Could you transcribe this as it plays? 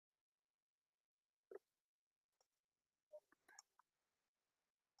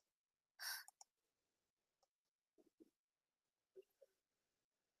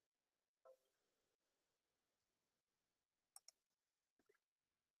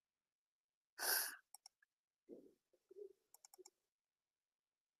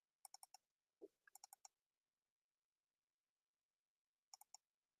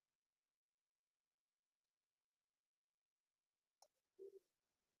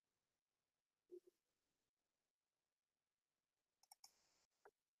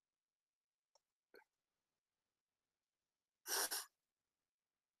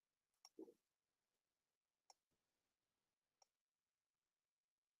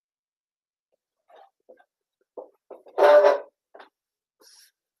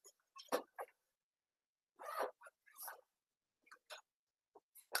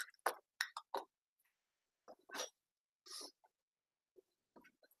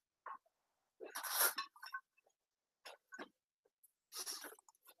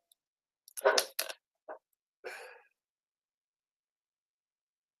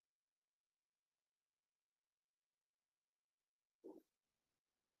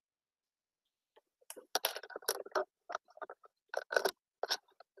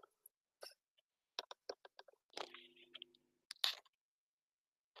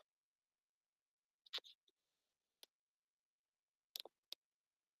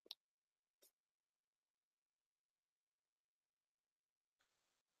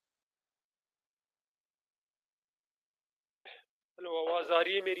Hello, आवाज आ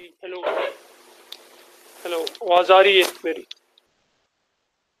रही है मेरी? हेलो हेलो, आवाज आ रही है मेरी?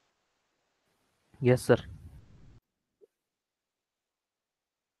 Yes sir.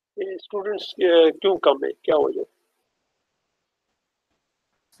 ये स्टूडेंट्स क्यों कम है, क्या वजह?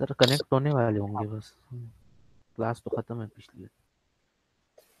 सर कनेक्ट होने वाले होंगे बस। क्लास तो खत्म है पिछली।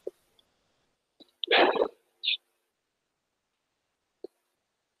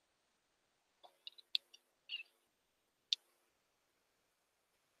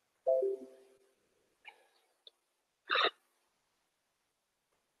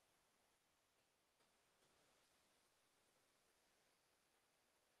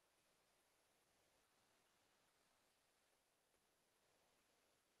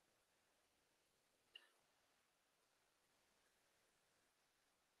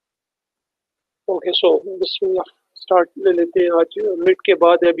 ओके, सो बिस्मिल्लाह, स्टार्ट ले लेते हैं। आज मिड के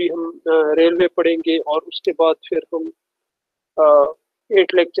बाद अभी हम रेलवे पढ़ेंगे और उसके बाद फिर हम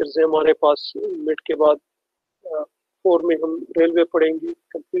 8 लेक्चर्स हैं हमारे पास मिड के बाद। 4 में हम रेलवे पढ़ेंगे,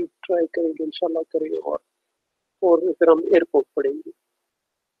 कंप्लीट ट्राई करेंगे, इंशाल्लाह करेंगे। और 4 में फिर हम एयरपोर्ट पढ़ेंगे।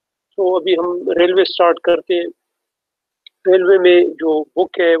 तो अभी हम रेलवे स्टार्ट करते हैं। रेलवे में जो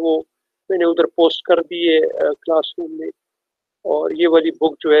बुक है वो मैंने उधर पोस्ट कर दी है क्लासरूम में। और ये वाली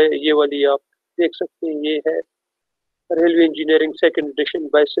बुक जो है, ये वाली आप देख सकते हैं, ये है railway engineering second edition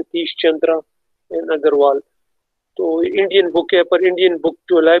bye Satish Chandra and Agarwal. तो इंडियन बुक है, पर इंडियन बुक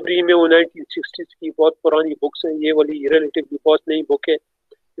जो लाइब्रेरी में वो 1960s की बहुत पुरानी बुक्स हैं। ये वाली रिलेटिवली बहुत नई बुक है।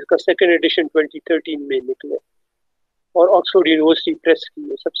 इसका सेकंड एडिशन 2013 में निकले और ऑक्सफोर्ड यूनिवर्सिटी प्रेस की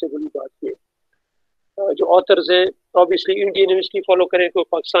है। सबसे बड़ी बात ये जो ऑथर्स हैं, ऑब्वियसली इंडियन यूनिवर्सिटी फॉलो करें, कोई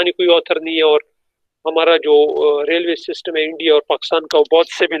पाकिस्तानी कोई ऑथर नहीं है। और हमारा जो रेलवे सिस्टम है इंडिया और पाकिस्तान का, वो बहुत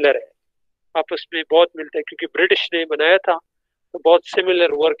सिमिलर है, आपस में बहुत मिलता है, क्योंकि ब्रिटिश ने बनाया था। तो बहुत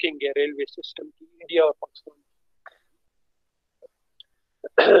सिमिलर वर्किंग है रेलवे सिस्टम की इंडिया और पाकिस्तान।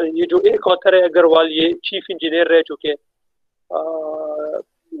 ये जो एक ऑथर है अग्रवाल, ये चीफ इंजीनियर रह चुके हैं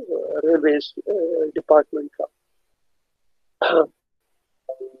रेलवे डिपार्टमेंट का,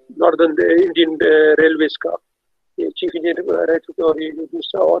 नॉर्दर्न इंडियन रेलवेज का। ये चीफ इंजीनियर रह चुके हैं। और ये जो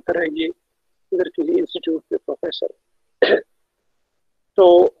दूसरा ऑथर है, ये इधर के लिए इंस्टीट्यूट के प्रोफेसर है। तो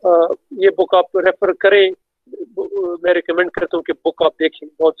ये बुक आप रेफर करें। मैं रिकमेंड करता हूँ कि बुक आप देखें,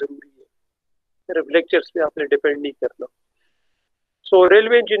 बहुत ज़रूरी है। सिर्फ लेक्चर्स पे आपने डिपेंड नहीं करना। सो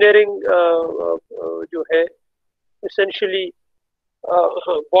रेलवे इंजीनियरिंग जो है एसेंशियली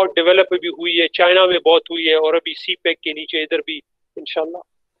बहुत डेवलप भी हुई है, चाइना में बहुत हुई है, और अभी सी पैक के नीचे इधर भी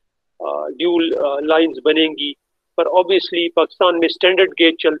इंशाल्लाह ड्यूल लाइंस बनेंगी। पर ऑब्वियसली पाकिस्तान में स्टैंडर्ड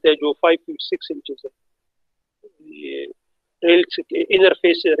गेज चलते हैं जो 5 फीट 6 इंचेस है। ये रेल्स के इनर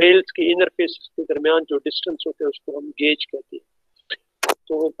फेसेस के दरमियान जो डिस्टेंस होते हैं उसको हम गेज कहते हैं।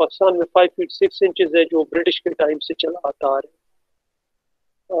 तो पाकिस्तान में 5 फीट 6 इंचेस है, जो ब्रिटिश के टाइम से चला आता आ रहा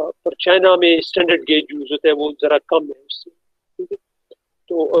है। पर चाइना में स्टैंडर्ड गेज यूज होता है, वो जरा कम है उससे। ठीक है।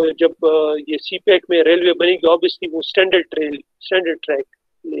 तो जब ये सी पैक में रेलवे बनेगी, ऑब्वियसली वो स्टैंडर्ड ट्रैक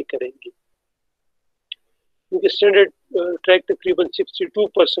ले करेंगे, क्योंकि स्टैंडर्ड ट्रैक तकरीबन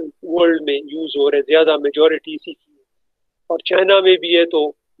 62% वर्ल्ड में यूज हो रहे हैं, ज्यादा मेजोरिटी इसी की है। और चाइना में भी है,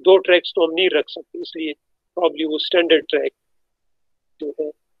 तो 2 ट्रैक्स तो हम नहीं रख सकते, इसलिए प्रॉब्ली वो स्टैंडर्ड ट्रैक जो है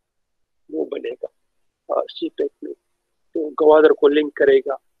वो बनेगा सी पैक में। तो गवादर को लिंक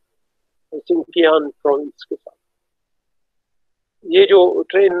करेगा सिंकियान प्रोविंस के साथ। ये जो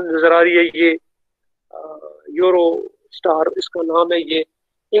ट्रेन नजर आ रही है, ये यूरो स्टार इसका नाम है। ये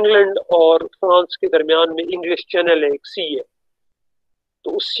इंग्लैंड और फ्रांस के दरमियान में इंग्लिश चैनल है, एक सी है।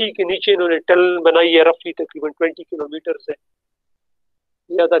 तो उस सी के नीचे इन्होंने टनल बनाई है, रफली तकरीबन 20 किलोमीटर है,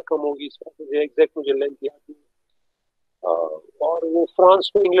 ज्यादा कम होगी, इसका एग्जैक्ट मुझे लेंथ याद नहीं। और वो फ्रांस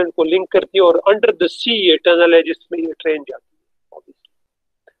को इंग्लैंड को लिंक करती है, और अंडर द सी ये टनल है जिसमें ये ट्रेन जाती है।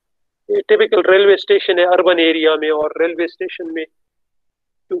 ये टिपिकल रेलवे स्टेशन है अर्बन एरिया में। और रेलवे स्टेशन में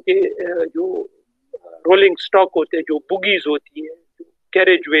क्योंकि जो रोलिंग स्टॉक होते हैं, जो बुगीज होती है, जो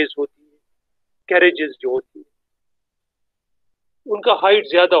कैरेज वेज होती है, कैरेजेस जो होती है, उनका हाइट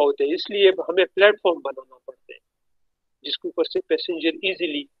ज्यादा होता है, इसलिए हमें प्लेटफॉर्म बनाना पड़ता है जिसके ऊपर से पैसेंजर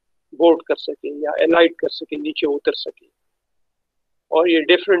इजीली बोर्ड कर सके या एलाइट कर सके, नीचे उतर सके। और ये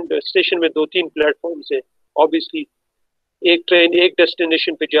डिफरेंट स्टेशन में 2-3 प्लेटफॉर्म्स है। ऑब्वियसली एक ट्रेन एक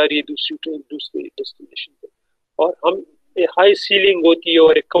डेस्टिनेशन पे जा रही है, दूसरी ट्रेन दूसरी डेस्टिनेशन पे। और हम हाई सीलिंग होती है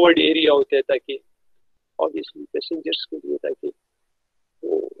और एक कवर्ड एरिया होता है, ताकि ऑब्वियसली पैसेंजर्स के लिए, ताकि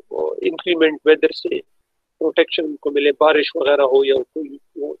वो इंक्रीमेंट वेदर से प्रोटेक्शन उनको मिले, बारिश वगैरह हो या कोई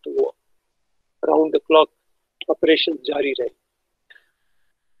हो, तो वो राउंड द क्लॉक ऑपरेशन जारी रहे।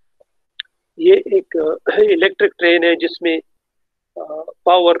 ये एक इलेक्ट्रिक ट्रेन है जिसमें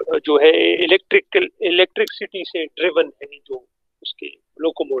पावर जो है इलेक्ट्रिसिटी से ड्रिवन है, जो उसके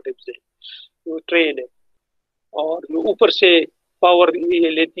लोकोमोटिव्स हैं, वो ट्रेन है। और जो ऊपर से पावर ये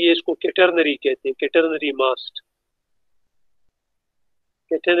लेती है इसको कैटरनरी कहते हैं, कैटरनरी मास्ट।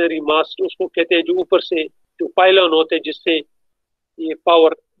 कैटरनरी मास्ट उसको कहते हैं जो ऊपर से जो पाइलॉन होते हैं जिससे ये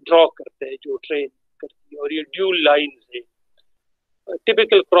पावर ड्रॉ करते हैं जो ट्रेन करती है। और ये ड्यूल लाइंस है,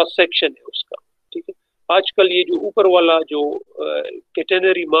 टिपिकल क्रॉस सेक्शन है उसका, ठीक है। आजकल ये जो ऊपर वाला जो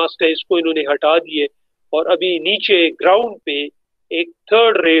कैटेनरी मास्ट है इसको इन्होंने हटा दिए और अभी नीचे ग्राउंड पे एक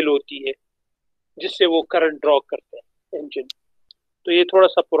थर्ड रेल होती है जिससे वो करंट ड्रॉ करते हैं इंजन। तो ये थोड़ा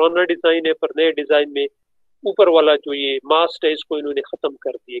सा पुराना डिजाइन है, पर नए डिजाइन में ऊपर वाला जो ये मास्ट है इसको इन्होंने खत्म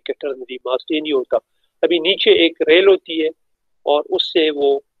कर दिया, कैटेनरी मास्ट ये नहीं होता। अभी नीचे एक रेल होती है और उससे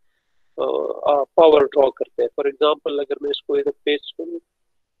वो पावर ड्रॉ करते हैं। फॉर एग्जांपल अगर मैं इसको इधर पेस्ट करूं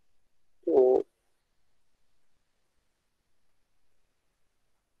तो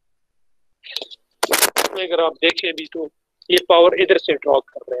अगर आप देखें भी तो ये पावर इधर से ड्रॉ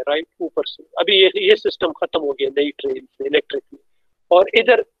कर रहे हैं, राइट, ऊपर से। अभी ये सिस्टम खत्म हो गया नई ट्रेन में, इलेक्ट्रिक में। और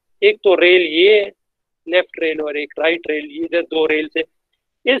इधर एक तो रेल ये लेफ्ट रेल और एक राइट रेल, ये इधर दो रेल से।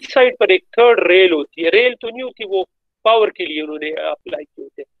 इस साइड पर एक थर्ड रेल होती है, रेल तो नहीं होती, वो पावर के लिए उन्होंने अप्लाई किए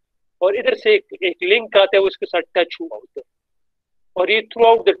होते हैं। और इधर से एक लिंक आता है, उसके साथ टच हुआ होता है और ये थ्रू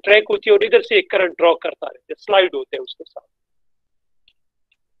आउट द ट्रैक होती है और इधर से एक करंट ड्रॉ करता रहता है, स्लाइड होते हैं उसके साथ।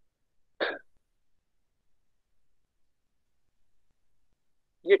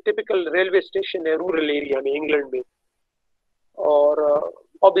 ये टिपिकल रेलवे स्टेशन है रूरल एरिया में इंग्लैंड में। और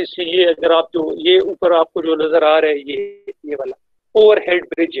ऑब्वियसली ये अगर आप जो ये ऊपर आपको जो नजर आ रहा है ये वाला ओवरहेड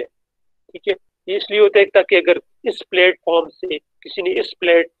ब्रिज है, ठीक है। ये इसलिए होता है ताकि अगर इस प्लेटफॉर्म से किसी ने इस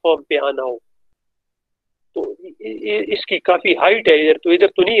प्लेटफॉर्म पे आना हो तो इसकी काफी हाइट है इधर, तो इधर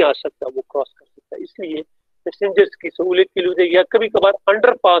तो नहीं आ सकता, वो क्रॉस कर सकता, इसलिए पैसेंजर्स की सहूलियत के लिए या कभी कभार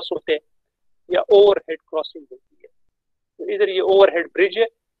अंडर पास होते हैं या ओवरहेड क्रॉसिंग होती है। तो इधर ये ओवरहेड ब्रिज है,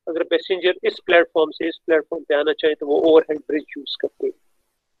 अगर पैसेंजर इस प्लेटफॉर्म से इस प्लेटफॉर्म पे आना चाहे तो वो ओवरहेड ब्रिज यूज करते हैं।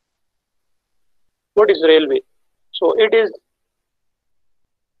 What is railway? So it is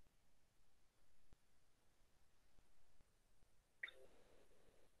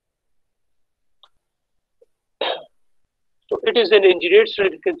So it is an engineered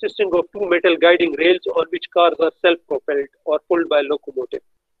structure consisting of two metal guiding rails on which cars are self-propelled or pulled by locomotive.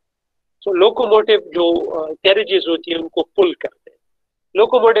 So locomotive जो carriages होती है उनको pull करते हैं।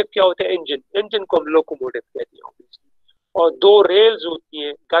 Locomotive क्या होता है? Engine को हम लोकोमोटिव कहते हैं obviously। और दो रेल्स होती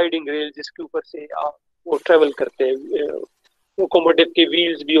हैं गाइडिंग रेल जिसके ऊपर से आप वो ट्रेवल करते हैं। लोकोमोटिव के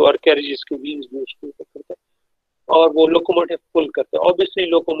व्हील्स भी और कैरेजेस के व्हील्स भी उसके ऊपर करते हैं और वो लोकोमोटिव पुल करते हैं। ऑब्वियसली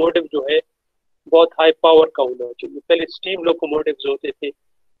लोकोमोटिव जो है बहुत हाई पावर का होना चाहिए। पहले स्टीम लोकोमोटिव्स होते थे,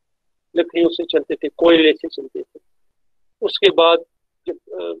 लकड़ियों से चलते थे, कोयले से चलते थे। उसके बाद जब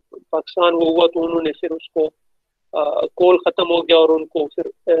पाकिस्तान वो हुआ तो उन्होंने फिर उसको कोल खत्म हो गया और उनको फिर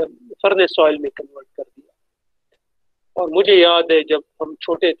फर्नेस ऑयल में कन्वर्ट कर दिया। और मुझे याद है जब हम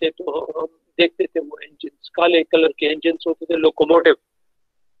छोटे थे तो हम देखते थे वो इंजन, काले कलर के इंजन होते थे लोकोमोटिव,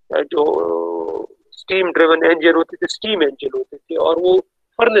 जो स्टीम ड्रिवन इंजन होते थे, स्टीम इंजन होते थे और वो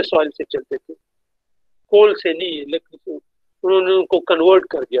फर्नेस ऑयल से चलते थे, कोल से नहीं, लेकिन उन्होंने उनको कन्वर्ट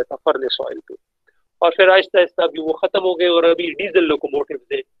कर दिया था फर्नेस ऑयल पे। और फिर आहिस्ता आहिस्ता अभी वो खत्म हो गए और अभी डीजल लोकोमोटिव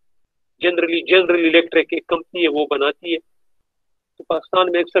है। जनरल इलेक्ट्रिक एक कंपनी है वो बनाती है। तो पाकिस्तान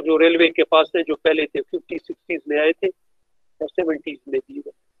में अक्सर जो रेलवे के पास है जो पहले थे 50-60s में आए थे और 70s में भी,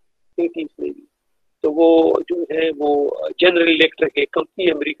 80s में भी, तो वो जो है वो जनरल इलेक्ट्रिक एक कंपनी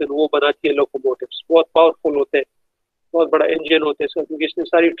अमेरिकन वो बनाती है लोकोमोटिव्स। बहुत पावरफुल होते हैं, बहुत बड़ा इंजन होता है इसका, क्योंकि इसने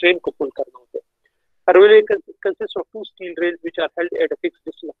सारी ट्रेन को पुल करना होता है। A railway consists of two steel rails which are held at a fixed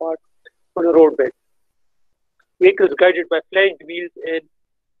distance apart on a roadbed. Vehicles guided by flanged wheels and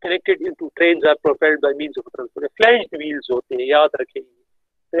connected into trains are propelled by means of transport. Flanged wheels होते हैं, याद रखें।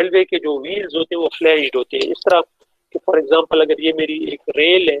 Railway के जो wheels होते हैं वो फ्लैंज्ड होते हैं। इस तरह कि फॉर एग्जांपल अगर ये मेरी एक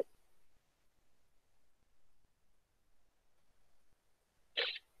रेल है,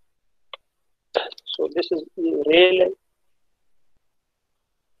 सो दिस इज रेल है,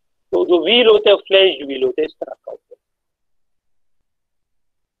 तो जो व्हील होते हैं फ्लैंज्ड व्हील होते हैं, इस तरह का होता है।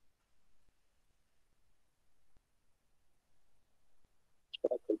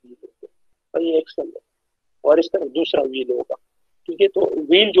 और ये एक्सल है और इस तरह दूसरा व्हील होगा, ठीक है। तो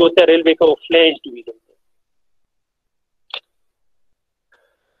व्हील जो होता है रेलवे का वो फ्लैंज्ड व्हील होता है।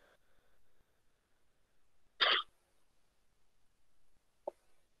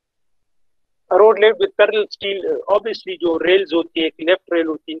 Road lead with parallel steel, obviously जो रेल्स होती है, एक लेफ्ट रेल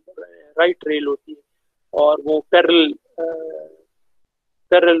होती है, राइट रेल होती है, और वो पैरेलल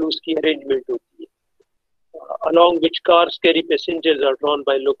उसकी अरेंजमेंट होती है। along which cars carry passengers are drawn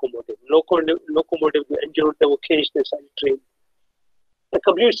by locomotive. Locomotive जो इंजन होता है वो खींचते सारी train. A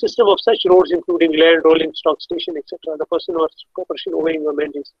complete system of such roads, including land, rolling stock station, etc. The person or corporation owing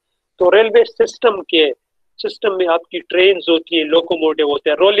is. तो railway system में आपकी trains होती है, लोकोमोटिव होते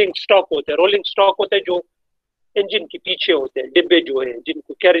हैं, रोलिंग स्टॉक होते हैं. रोलिंग स्टॉक होते हैं जो इंजन के पीछे होते हैं, डिब्बे जो है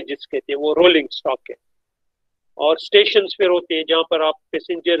जिनको कैरेजेस कहते हैं, वो रोलिंग स्टॉक है. और स्टेशन फिर होते हैं जहाँ पर आप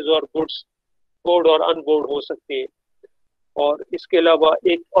पैसेंजर्स और गुड्स बोर्ड और अनबोर्ड हो सकते हैं. और इसके अलावा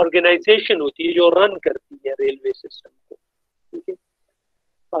एक ऑर्गेनाइजेशन होती है जो रन करती है रेलवे सिस्टम को. ठीक है,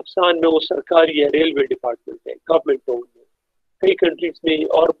 पाकिस्तान में वो सरकारी है, रेलवे डिपार्टमेंट है, गवर्नमेंट ओन है. कई कंट्रीज में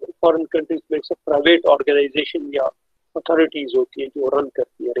और फॉरेन कंट्रीज में सब प्राइवेट ऑर्गेनाइजेशन या अथॉरिटीज होती है जो रन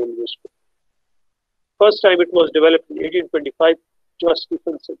करती है रेलवे को. First time it was developed in 1825 George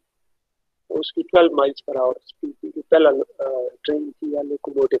Stephenson. उसकी 12 माइल्स पर आवर स्पीड थी, जो पहला ट्रेन थी या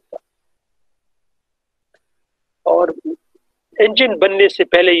लोकोमोटिव था. और इंजन बनने से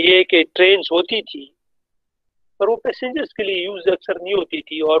पहले ये कि ट्रेन्स होती थी पर वो पैसेंजर्स के लिए यूज अक्सर नहीं होती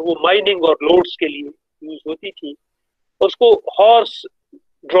थी, और वो माइनिंग और लोड्स के लिए यूज होती थी. उसको हॉर्स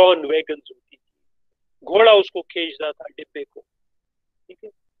ड्रॉन वैगन्स होती थी, घोड़ा उसको खींचता था डिब्बे को. ठीक है,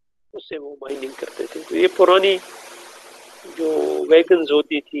 उससे वो माइनिंग करते थे. तो ये पुरानी जो वैगन्स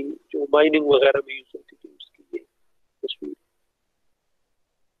होती थी जो माइनिंग वगैरह में यूज होती थी, उसकी ये तस्वीर.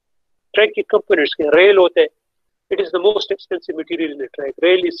 ट्रैक के कंपोनेंट्स के रेल होते हैं. It is the most expensive material in the track.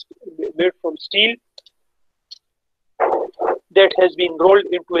 Rail is made from steel that has been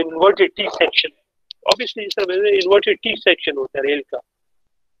rolled into an inverted T section. Obviously, इस तरह में inverted T section होता है रेल का,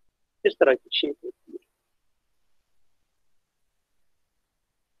 इस तरह की शेप होती है.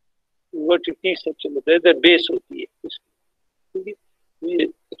 Inverted T section होता है, इधर बेस होती है इसकी. ये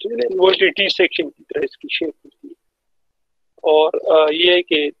inverted T section की तरह इसकी शेप होती है. और ये है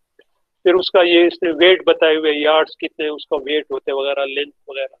कि फिर उसका ये इसने वेट बताए हुए, यार्ड्स कितने उसका वेट होते हैं वगैरह, लेंथ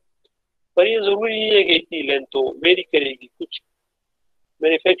वगैरह. पर ये जरूरी नहीं है कि इतनी लेंथ तो वेरी करेगी, कुछ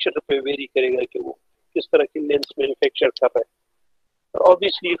मैन्युफैक्चरर पे वेरी करेगा कि वो किस तरह की लेंथ मैन्युफैक्चर कर रहा है.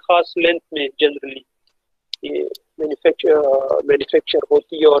 ऑब्वियसली खास लेंथ में जनरली ये मैन्युफैक्चर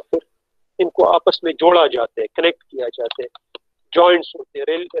होती है, और फिर इनको आपस में जोड़ा जाता है, कनेक्ट किया जाता है. जॉइंट्स होते हैं,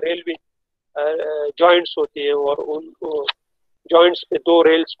 रेलवे जॉइंट्स होते हैं, और उनको जॉइंट्स पे दो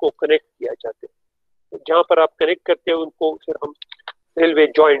रेल्स को कनेक्ट किया जाता है. तो जहाँ पर आप कनेक्ट करते हैं उनको फिर हम रेलवे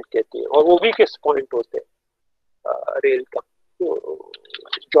जॉइंट कहते हैं. और वो वीकेस्ट पॉइंट होते हैं रेल का,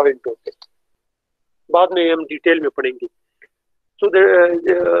 जॉइंट होते हैं. बाद में हम डिटेल में पढ़ेंगे. सो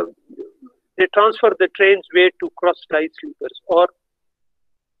they transfer the trains wait to cross tie slippers. और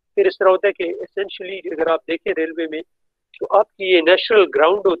फिर इस तरह होता है कि एसेंशियली अगर आप देखें रेलवे में, तो आपकी ये नेचुरल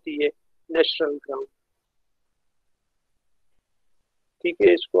ग्राउंड होती है, नेचुरल ग्राउंड. ठीक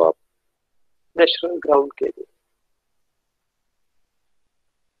है, इसको आप नेचुरल ग्राउंड कहते हैं.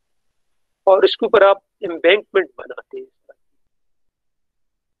 और इसके ऊपर आप एम्बैंकमेंट बनाते हैं,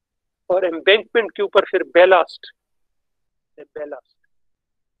 और एम्बैंकमेंट के ऊपर फिर बेलास्ट.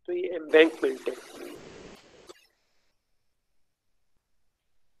 तो ये एम्बैंकमेंट है.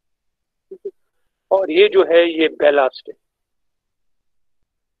 और ये जो है ये बेलास्ट है.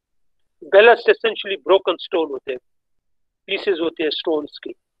 बेलास्ट एसेंशियली ब्रोकन स्टोन होते हैं, पीसेस होते हैं स्टोन्स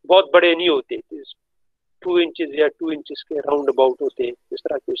के, बहुत बड़े नहीं होते, 2 इंचेस या 2 इंचेस के राउंड अबाउट होते हैं. इस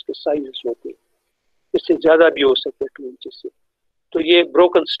तरह के उसके साइज होते हैं, इससे ज्यादा भी हो सकते हैं 2 इंचेस से. तो ये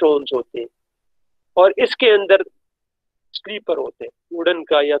ब्रोकन स्टोन्स होते हैं. और इसके अंदर स्लीपर होते हैं, वुडन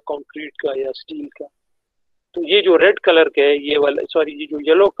का या कंक्रीट का या स्टील का. तो ये जो रेड कलर का है ये वाला, सॉरी ये जो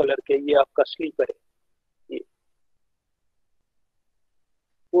येलो कलर का है ये आपका स्लीपर है. ये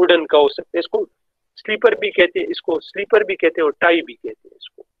वुडन का हो सकता है, इसको स्लीपर भी कहते हैं, इसको स्लीपर भी कहते हैं और टाई भी कहते हैं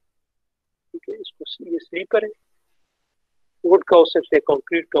इसको. ठीक है, इसको ये स्लीपर है. वुड का हो सकता है,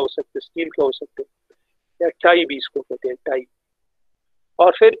 कंक्रीट का हो सकता है, स्टील का हो सकता है, या टाई भी इसको कहते हैं, टाई.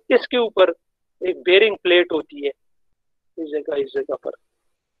 और फिर इसके ऊपर एक बेरिंग प्लेट होती है इस जगह पर,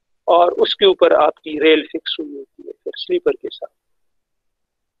 और उसके ऊपर आपकी रेल फिक्स हुई होती है फिर स्लीपर के साथ.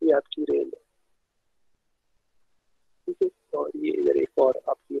 ये आपकी रेल है. ठीक है, और ये इधर एक और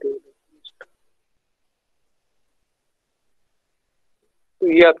आपकी रेल है. तो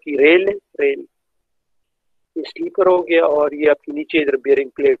ये आपकी रेल है, रेल ये स्लीपर हो गया, और ये आपकी नीचे इधर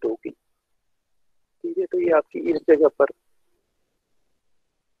बेरिंग प्लेट होगी. ठीक है, तो ये आपकी इस जगह पर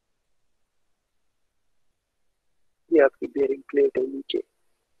ये आपकी बेरिंग प्लेट है नीचे,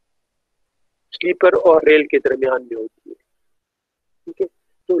 स्लीपर और रेल के दरमियान में होती है. ठीक है,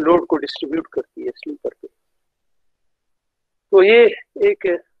 तो लोड को डिस्ट्रीब्यूट करती है स्लीपर पे. तो ये एक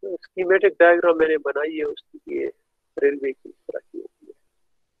स्कीमेटिक डायग्राम मैंने बनाई है उसकी, ये रेलवे की तरह की होती है.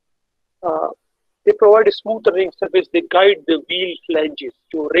 They provide a smooth running surface. They guide the wheel flanges.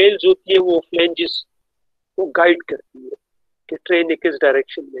 जो रेल्स होती है वो फ्लैंजेस को गाइड करती है. कि ट्रेन ने किस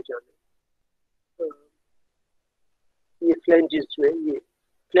डायरेक्शन में जाना है। ये फ्लैंजेस जो है ये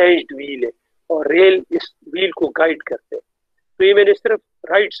फ्लैंज्ड व्हील है और रेल इस व्हील को गाइड करते हैं। तो ये मैंने सिर्फ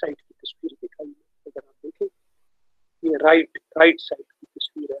राइट साइड की तस्वीर दिखाई है, अगर आप देखें ये राइट साइड की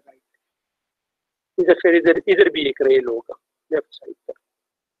तस्वीर है। राइट इधर फिर इधर इधर भी एक रेल होगा लेफ्ट साइड पर,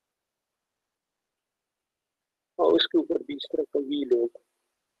 और उसके ऊपर भी इस तरह का व्हील होगा।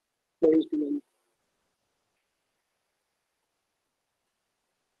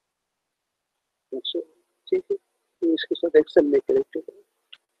 ठीक है, तो इसके साथ एक्सेल में कनेक्टेड है।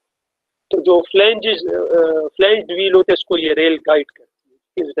 तो जो फ्लैंज्ड व्हील होते हैं इसको ये रेल गाइड करती है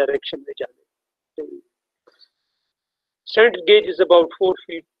किस डायरेक्शन में जाने। Standard gauge is about 4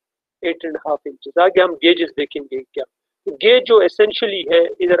 feet 8.5 inches. आगे हम गेजेस देखेंगे क्या। तो गेज जो एसेंशियली है,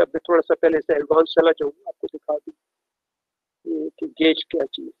 इधर अब थोड़ा सा पहले से एडवांस चला जाऊंगा, आपको दिखा दूं कि गेज क्या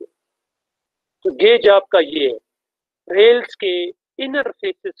चीज है। तो गेज आपका ये है, रेल्स के इनर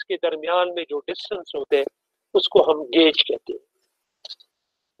फेसेस के दरमियान में जो डिस्टेंस होते हैं उसको हम गेज कहते हैं।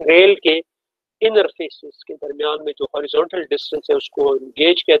 रेल के इनर फेसेस के दरमियान में जो हॉरिजॉन्टल डिस्टेंस है उसको हम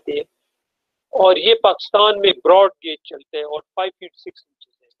गेज कहते हैं। और ये पाकिस्तान में ब्रॉड गेज चलते हैं और 5 फीट 6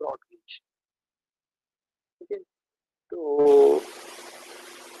 इंचेस है ब्रॉड गेज। ठीक है, तो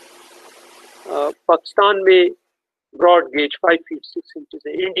पाकिस्तान में ब्रॉड गेज 5 फीट 6 इंचेस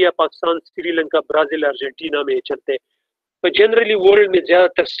है। India, Pakistan, Sri Lanka, Brazil, Argentina में चलते हैं। तो जनरली वर्ल्ड में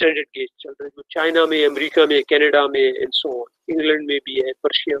ज्यादातर स्टैंडर्ड गेज चल रहे हैं, जो चाइना में, अमेरिका में, कनाडा में एंड सो ऑन। इंग्लैंड में भी है,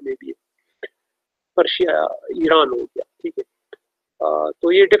 पर्शिया में भी है, पर्शिया ईरान हो गया। ठीक है,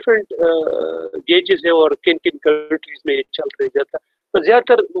 तो ये डिफरेंट गेजेस हैं और किन किन कंट्रीज में चल रहे ज्यादा। तो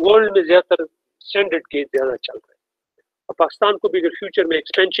ज्यादातर वर्ल्ड में ज्यादातर स्टैंडर्ड गेज ज्यादा चल रहे हैं। और पाकिस्तान को भी अगर फ्यूचर में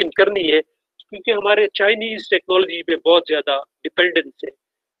एक्सपेंशन करनी है, क्योंकि हमारे चाइनीज टेक्नोलॉजी पे बहुत ज्यादा डिपेंडेंस है,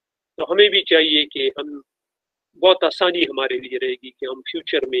 तो हमें भी चाहिए कि हम बहुत आसानी हमारे लिए रहेगी कि हम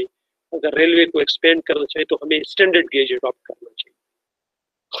फ्यूचर में अगर रेलवे को एक्सपेंड करना चाहिए तो हमें स्टैंडर्ड गेज अडॉप्ट करना चाहिए।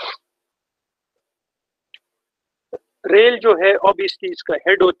 रेल जो है ऑब्वियसली इसका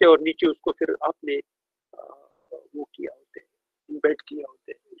हेड होते हैं और नीचे उसको फिर आपने वो किया होते हैं, इम्बेड किया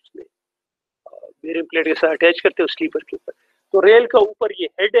होते हैं उसमें, बेरिंग प्लेट के साथ अटैच करते हैं उस स्लीपर के ऊपर। तो रेल का ऊपर ये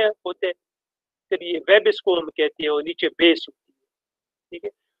हेड है होते हैं, फिर ये वेब इसको हम कहते हैं, और नीचे बेस होती है। ठीक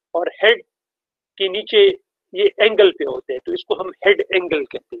है, और हेड के नीचे ये एंगल पे होते हैं, तो इसको हम हेड एंगल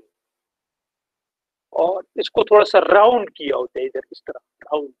कहते हैं। और इसको थोड़ा सा राउंड किया होता है इधर इस तरह,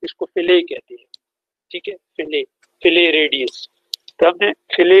 राउंड, इसको फिले कहते हैं। ठीक है, फिले रेडियस, तो हमने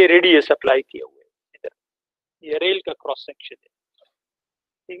फिले रेडियस अप्लाई किया हुआ है इधर, ये रेल का क्रॉस सेक्शन है।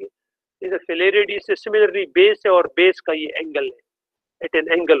 ठीक है, इधर फिले रेडियस से सिमिलरली बेस है, और बेस का ये एंगल है, एट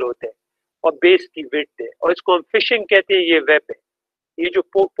एन एंगल होता है, और बेस की विड्थ है, और इसको हम फिशिंग कहते हैं। ये वेब है, ये जो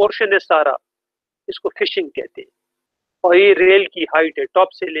पोर्शन है सारा इसको फिशिंग कहते हैं। और ये रेल की हाइट है टॉप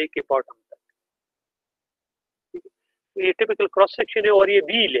से लेके बॉटम तक। ठीक है, तो ये टिपिकल क्रॉस सेक्शन है, और ये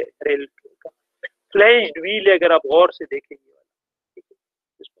व्हील है रेल का, फ्लैंज्ड व्हील है अगर आप गौर से देखेंगे वाला। ठीक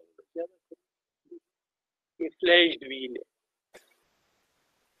है, ये फ्लैंज्ड व्हील है,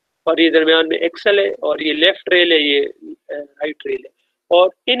 और ये दरमियान में एक्सल है, और ये लेफ्ट रेल है, ये राइट रेल है। और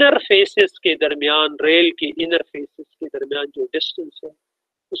इनर फेसेस के दरमियान, रेल के इनर फेसेस के दरमियान जो डिस्टेंस है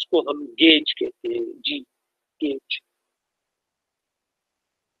उसको हम गेज कहते हैं। जी, गेज।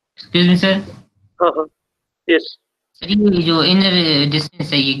 Excuse me sir. हाँ हाँ, यस। सर ये जो इनर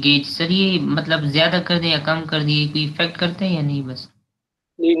डिस्टेंस है ये गेज, सर ये मतलब ज्यादा कर दें या कम कर दिए कोई इफेक्ट करता है या नहीं? बस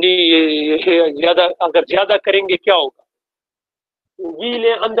नहीं नहीं, ये ज्यादा, अगर ज्यादा करेंगे क्या होगा,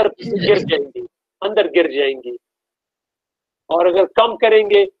 व्हीलें अंदर गिर जाएंगी, अंदर गिर जाएंगी। और अगर कम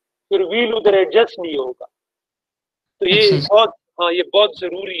करेंगे फिर व्हील उधर एडजस्ट नहीं होगा। तो ये अच्छा। बहुत, हाँ ये बहुत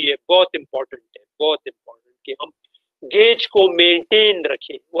जरूरी है, बहुत इंपॉर्टेंट है, बहुत इंपॉर्टेंट कि हम गेज को मेंटेन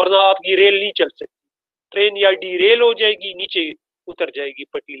रखें, वरना आपकी रेल नहीं चल सकती। ट्रेन या डीरेल हो जाएगी, नीचे उतर जाएगी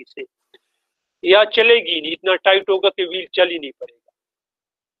पटरी से, या चलेगी नहीं, इतना टाइट होगा कि व्हील चल ही नहीं पाएगा।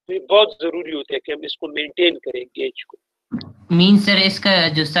 तो ये बहुत जरूरी होता है कि हम इसको मेंटेन करें गेज को। मीन सर इसका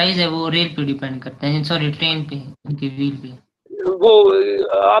जो साइज है वो रेल पे डिपेंड करता है, सॉरी ट्रेन पे, उनके व्हील पे? वो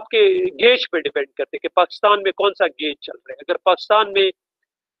आपके गेज पे डिपेंड करते हैं कि पाकिस्तान में कौन सा गेज चल रहा है। अगर पाकिस्तान में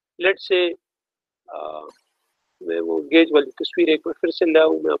लेट से मैं वो गेज वाली तस्वीर एक बार फिर से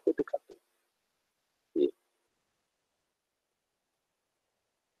लाऊं, मैं आपको दिखाता हूँ।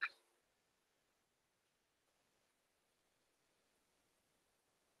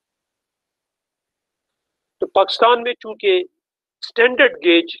 तो पाकिस्तान में चूंकि स्टैंडर्ड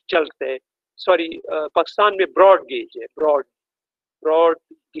गेज चलते हैं, सॉरी पाकिस्तान में ब्रॉड गेज है, ब्रॉड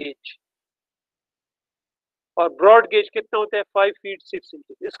गेज। और ब्रॉड गेज कितना होता है? 5 फीट 6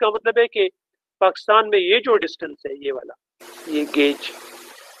 इंचेस। इसका मतलब है कि पाकिस्तान में ये जो डिस्टेंस है ये वाला, ये गेज,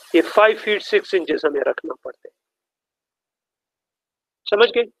 ये 5 फीट 6 इंचेस हमें रखना पड़ता है। समझ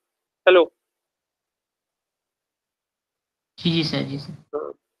गए? हेलो? जी सर, जी सर।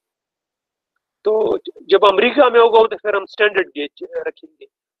 हाँ। तो जब अमेरिका में होगा तो फिर हम स्टैंडर्ड गेज रखेंगे,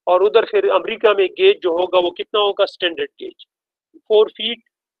 और उधर फिर अमेरिका में गेज जो होगा वो कितना होगा? स्टैंडर्ड गेज 4 फीट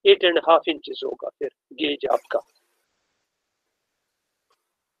 8.5 इंचेस होगा फिर गेज आपका।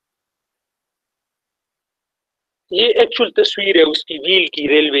 ये एक्चुअल तस्वीर है उसकी व्हील की,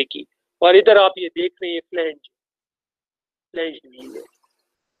 रेलवे की, और इधर आप ये देख रहे हैं फ्लैंज व्हील है।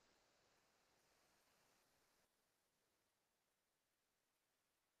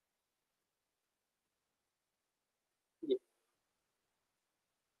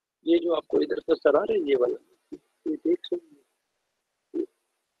 ये जो आपको इधर नजर आ रहा है ये वाला, ये देख सकते हैं,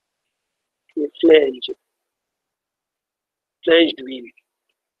 ये फ्लैंज्ड व्हील,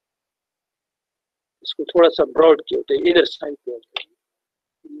 इसको थोड़ा सा ब्रॉड किया होता है, इधर साइड पे होता है।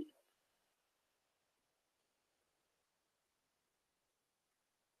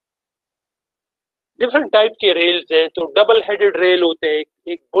 डिफरेंट टाइप के रेल्स हैं, तो डबल हेडेड रेल होते हैं,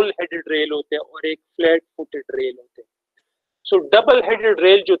 एक बुल हेडेड रेल होते हैं और एक फ्लैट फुटेड रेल होते हैं। सो डबल हेडेड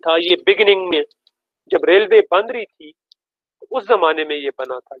रेल जो था ये बिगिनिंग में जब रेलवे बन रही थी उस जमाने में ये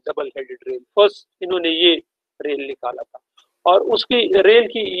बना था, डबल हेडेड रेल। फर्स्ट इन्होंने ये रेल निकाला था, और उसकी रेल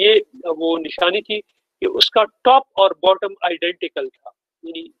की ये वो निशानी थी कि उसका टॉप और बॉटम आइडेंटिकल था।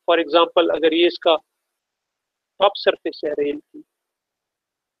 यानी फॉर एग्जांपल अगर ये इसका टॉप सरफेस है रेल की,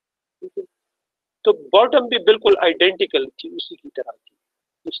 ठीक है, तो बॉटम भी बिल्कुल आइडेंटिकल थी, उसी की तरह थी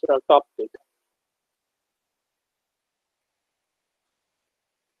जिस तरह टॉप पे था।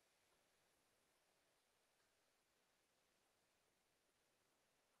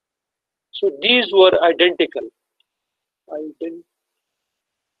 So these were identical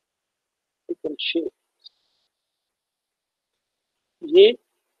shape। ये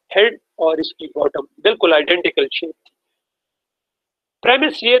हेड और इसकी बॉटम बिल्कुल आइडेंटिकल शेप थी।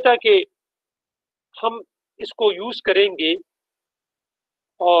 प्रेमिस ये था कि हम इसको यूज करेंगे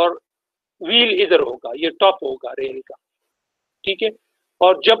और व्हील इधर होगा, ये टॉप होगा रेल का, ठीक है।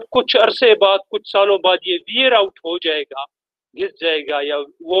 और जब कुछ अरसे बाद, कुछ सालों बाद ये वियर आउट हो जाएगा, घिस जाएगा या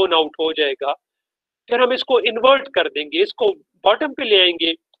वोन आउट हो जाएगा, फिर हम इसको इन्वर्ट कर देंगे, इसको बॉटम पे ले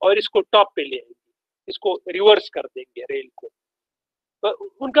आएंगे और इसको टॉप पे ले आएंगे, इसको रिवर्स कर देंगे रेल को। तो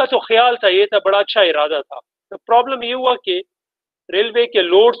उनका जो ख्याल था ये था, बड़ा अच्छा इरादा था। तो प्रॉब्लम ये हुआ कि रेलवे के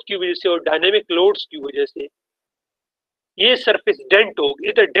लोड्स की वजह से और डायनेमिक लोड्स की वजह से ये सरफेस डेंट हो गई,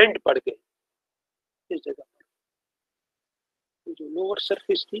 इधर डेंट पड़ गए इस जगह पर, जो लोअर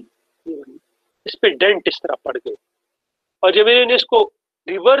सरफेस थी इस पे डेंट इस तरह पड़ गए, और जब इन्होंने इसको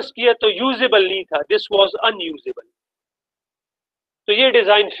रिवर्स किया तो यूजेबल नहीं था, दिस वाज अनयूजेबल। तो ये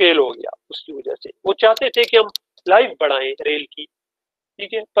डिजाइन फेल हो गया उसकी वजह से। वो चाहते थे कि हम लाइफ बढ़ाएं रेल की,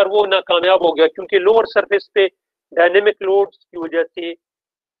 ठीक है, पर वो नाकामयाब हो गया क्योंकि लोअर सरफेस पे डायनेमिक लोड्स की वजह से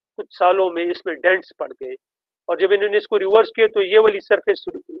कुछ सालों में इसमें डेंट्स पड़ गए, और जब इन्होंने इसको रिवर्स किया तो ये वाली सरफेस,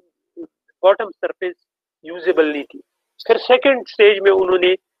 बॉटम सरफेस यूजेबल नहीं थी। फिर सेकंड स्टेज में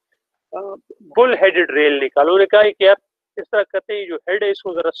उन्होंने बुल हेडेड रेल निकाला। उन्होंने कहा कि आप इस तरह करते हैं, जो हेड है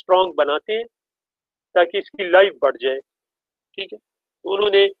इसको जरा स्ट्रॉन्ग बनाते हैं ताकि इसकी लाइफ बढ़ जाए, ठीक है। तो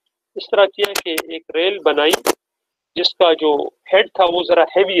उन्होंने इस तरह किया कि एक रेल बनाई जिसका जो हेड था वो जरा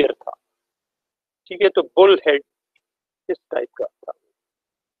हेवियर था, ठीक है, तो बुल हेड इस टाइप का था,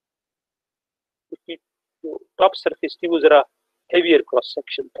 उसकी जो टॉप सरफेस थी वो जरा हेवियर क्रॉस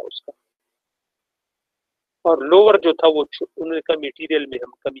सेक्शन था उसका, और लोअर जो था वो उन्होंने कहा मटेरियल में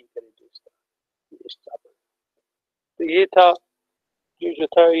हम कमी करेंगे इसका। तो ये था, ये जो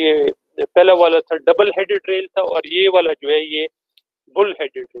था ये पहला वाला था डबल हेडेड रेल था, और ये वाला जो है ये बुल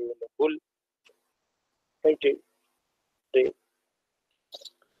हेडेड रेल है, बुल हेडेड रेल।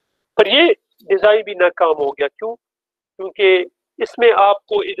 पर ये डिजाइन भी नाकाम हो गया, क्यों? क्योंकि इसमें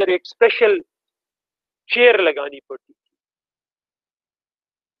आपको इधर एक स्पेशल चेयर लगानी पड़ती थी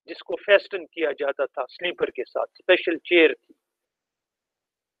जिसको फेस्टन किया जाता था स्लीपर के साथ, स्पेशल चेयर थी,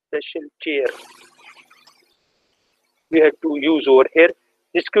 special chair we had to use over here,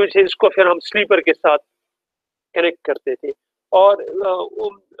 जिसकी वजह से इसको फिर हम स्लीपर के साथ कनेक्ट करते थे। और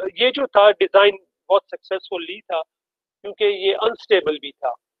ये जो था डिजाइन बहुत सक्सेसफुल नहीं था क्योंकि ये अनस्टेबल भी था,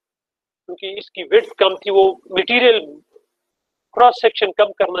 क्योंकि इसकी विड्थ कम थी, वो मटेरियल क्रॉस सेक्शन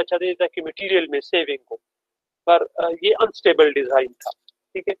कम करना चाहते थे ताकि मटेरियल में सेविंग हो, पर ये अनस्टेबल डिजाइन था,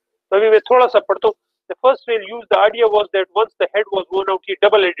 ठीक है। तो अभी मैं थोड़ा सा पढ़ता हूँ। The first rail used, the idea was that once the head was worn out, ये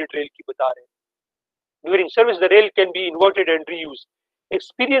double-headed rail की बता रहे हैं। During service, the rail can be inverted and reused.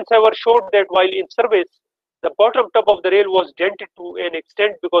 Experience, however, showed that while in service, The bottom top of the rail was dented to an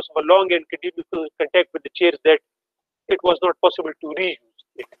extent because of a long and continuous contact with the chairs that it was not possible to reuse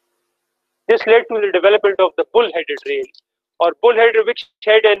it. This led to the development of the bull-headed rail, or bull-headed, which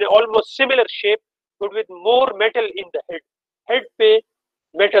had an almost similar shape but with more metal in the head. Head पे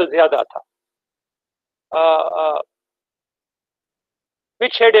metal ज़्यादा था,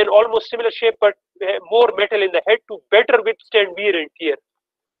 which had an almost similar shape but more metal in the head to better withstand wear and tear.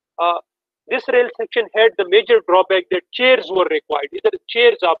 This rail section had the major drawback that chairs were required. Either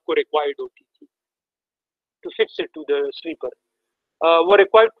chairs आपको required होती थी to fix it to the sleeper, were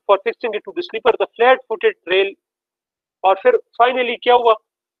required for fixing it to the sleeper. The flat-footed rail, और फिर finally क्या हुआ,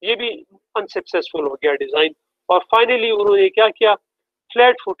 ये भी unsuccessful हो गया डिजाइन, और finally उन्होंने क्या किया,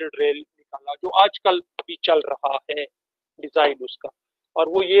 flat-footed rail निकाला जो आजकल भी चल रहा है डिजाइन उसका, और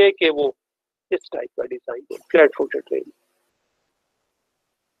वो ये है कि वो इस टाइप का डिजाइन है, flat-footed rail.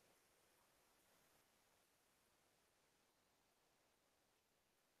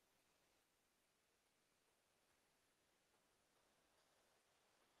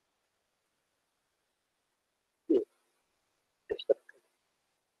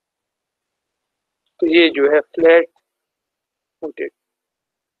 तो ये जो है फ्लैट फुटेड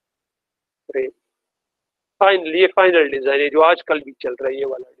रेल, फाइनल, ये फाइनल डिजाइन है जो आजकल भी चल रहा है, ये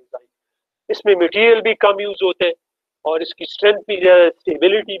वाला डिजाइन. इसमें मटेरियल भी कम यूज होते हैं और इसकी स्ट्रेंथ भी ज्यादा,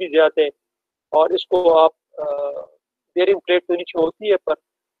 स्टेबिलिटी भी ज्यादा है, और इसको आप बेयरिंग प्लेट तो नीचे होती है, पर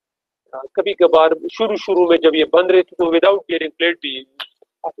कभी कभार शुरू में जब ये बंद रहती तो विदाउट बेयरिंग प्लेट भी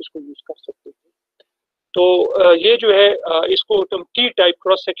आप इसको यूज कर सकते हैं. तो ये जो है इसको हम टी टाइप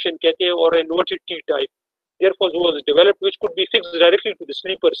क्रॉस सेक्शन कहते हैं, और inverted T type. Therefore was developed which could be fixed directly to the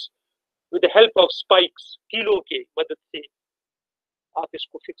sleepers with the help of spikes. कीलों के मदद से आप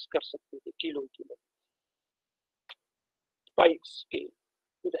इसको फिक्स कर सकते थे, कीलों की मदद, स्पाइक्स के,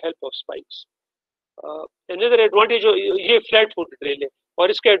 with the help of spikes. Another advantage, ये फ्लैट फुट रेल है,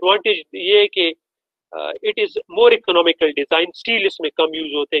 और इसका एडवांटेज ये है कि it is more economical design. Steel इसमें कम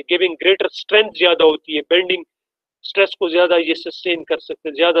यूज होते हैं, गिविंग ग्रेटर स्ट्रेंथ ज्यादा होती है, बेंडिंग स्ट्रेस को ज्यादा ये सस्टेन कर सकते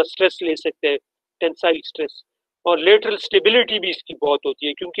हैं, ज्यादा स्ट्रेस ले सकते हैं, टेंसाइल स्ट्रेस, और लेटरल स्टेबिलिटी भी इसकी बहुत होती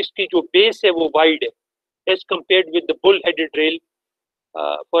है क्योंकि इसकी जो बेस है वो वाइड है as compared with the bull headed rail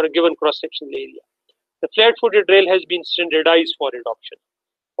for a given cross sectional area. The flat footed rail has been standardised for adoption,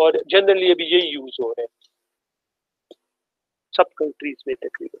 और जनरली अभी यही यूज हो रहा है सब कंट्रीज में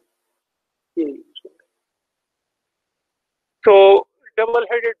तकरीबन, ये यूज हो रहा है. So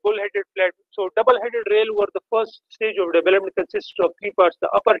double-headed, bull-headed flat. So double-headed rail were the first stage of development, consists of three parts: the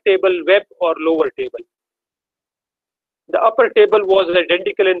upper table, web, or lower table. The upper table was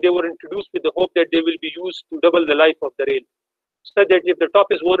identical, and they were introduced with the hope that they will be used to double the life of the rail, so that if the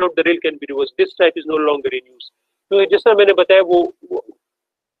top is worn out, the rail can be reversed. This type is no longer in use. तो जैसा मैंने बताया वो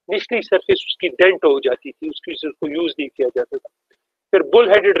निचली surface उसकी dent हो जाती थी, उसको यूज नहीं किया जाता था. फिर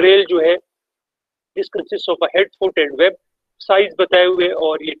bull-headed rail जो है, this consists of a head, foot, and web. Size बताए हुए,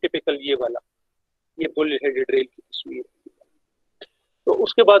 और ये टिपिकल ये वाला, ये बुल हेडेड रेल की तस्वीर. तो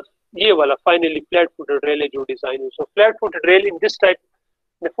उसके बाद ये वाला फाइनली फ्लैट फुटेड रेल है जो डिजाइन है. सो flat footed rail in this type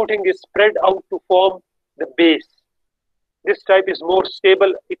the footing is spread out to form the base. This type is more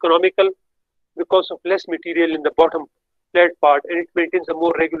stable, economical because of less material in the bottom flat part, and it maintains a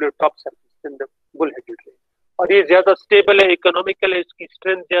more regular top surface then the bull headed rail. और ये ज्यादा stable है, economical है, इसकी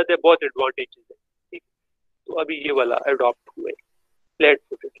strength ज्यादा है, बहुत advantages है. तो अभी ये वाला अडॉप्ट हुए फ्लैट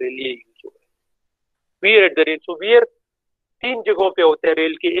फुटेड रेल, ये यूज हो रहा है. Wear at the rail. So wear तीन जगहों पे होते हैं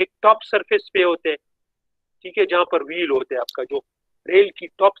रेल के. एक टॉप सरफेस पे होते हैं, ठीक है, जहां पर व्हील होते हैं, आपका जो रेल की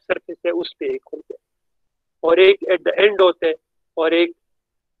टॉप सरफेस है उस पे एक होते हैं, और एक एट द एंड होते हैं, और एक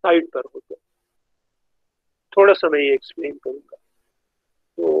साइड पर होते हैं. थोड़ा सा मैं ये एक्सप्लेन करूंगा.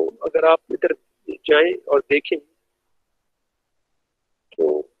 तो अगर आप इधर जाएं और देखें तो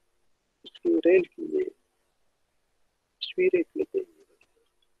इसकी रेल की ये तस्वीरें लेते हैं.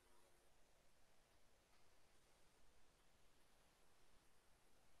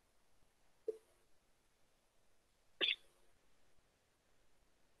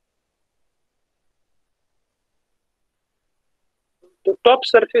 तो टॉप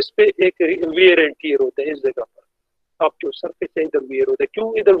सरफेस पे एक वियर एंड टियर होता है इस जगह पर. टॉप जो सरफेस है इधर वियर होता है.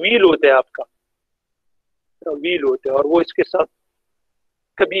 क्यों? इधर व्हील होता है, आपका व्हील होता है, और वो इसके साथ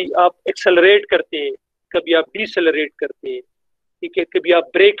कभी आप एक्सेलरेट करते हैं, कभी आप डिसेलरेट करते हैं, ठीक है, कभी आप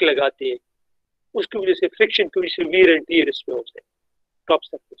ब्रेक लगाते हैं, उसकी वजह से फ्रिक्शन की वजह से वियर एंड टियर इसमें होते हैं टॉप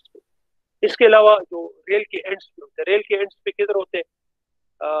सरफेस पे. इसके अलावा जो रेल के एंड्स पे होते हैं, रेल के एंड्स पे किधर होते हैं,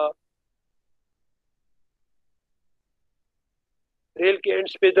 रेल के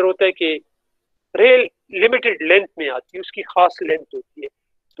एंड्स पे इधर होता है कि रेल लिमिटेड लेंथ में आती है, उसकी खास लेंथ होती है.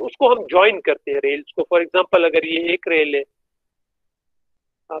 तो उसको हम ज्वाइन करते हैं रेल्स को। फॉर एग्जांपल अगर ये एक रेल है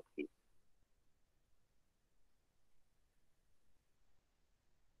आपकी,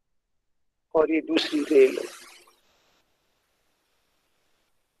 और ये दूसरी रेल है,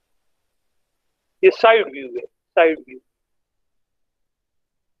 ये साइड व्यू है, साइड व्यू।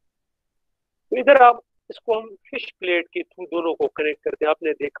 तो इधर आप इसको हम फिश प्लेट के थ्रू दोनों को कनेक्ट करते हैं,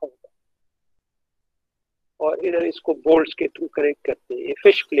 आपने देखा होगा, और इधर इसको बोल्ट्स के थ्रू कनेक्ट करते हैं, ये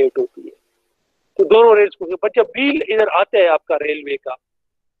फिश प्लेट होती है। तो दोनों रेल्स को, पर जब व्हील इधर आता है आपका रेलवे का,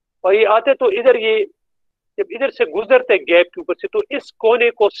 और ये आते तो इधर ये जब इधर से गुजरते हैं गैप के ऊपर से, तो इस कोने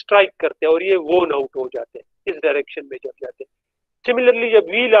को स्ट्राइक करते हैं और ये वोन आउट हो जाते हैं इस डायरेक्शन में जब जाते हैं। सिमिलरली जब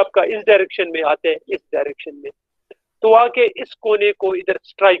व्हील आपका इस डायरेक्शन में आते हैं, इस डायरेक्शन में, तो आके इस कोने को इधर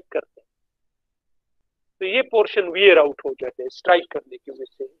स्ट्राइक करते हैं, तो ये पोर्शन वियर आउट हो जाते हैं स्ट्राइक करने की वजह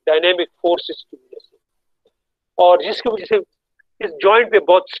से, डायनेमिक फोर्सेस की वजह से, और जिसकी वजह से इस जॉइंट पे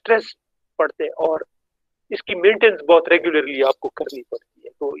बहुत स्ट्रेस पड़ते हैं और इसकी मेंटेनेंस बहुत रेगुलरली आपको करनी पड़ती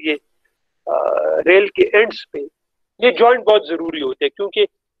है। तो ये रेल के एंड्स पे ये जॉइंट बहुत जरूरी होते हैं, क्योंकि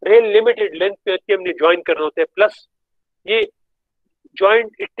रेल लिमिटेड लेंथ पे हमने ज्वाइन करना होता है, प्लस ये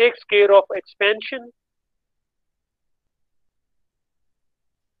joint it takes care of expansion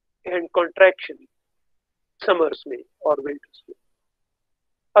and contraction summers में और विंटर्स में।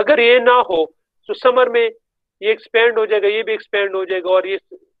 अगर ये ना हो तो समर में ये एक्सपेंड हो जाएगा, ये भी एक्सपेंड हो जाएगा, और ये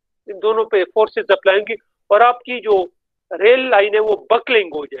इन दोनों पे फोर्सेस अप्लाई होंगी, और आपकी जो रेल लाइन है वो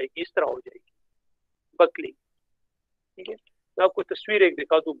बकलिंग हो जाएगी, इस तरह हो जाएगी बकलिंग। ठीक है, मैं आपको तस्वीर एक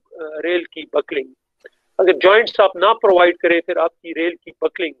दिखा दूं रेल की बकलिंग। अगर जॉइंट्स आप ना प्रोवाइड करें फिर आपकी रेल की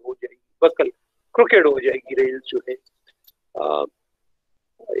बकलिंग हो जाएगी, बकल क्रुकेड हो जाएगी रेल जो है।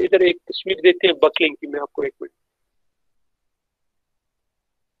 इधर एक तस्वीर देते हैं बकलिंग की, मैं आपको एक मिनट।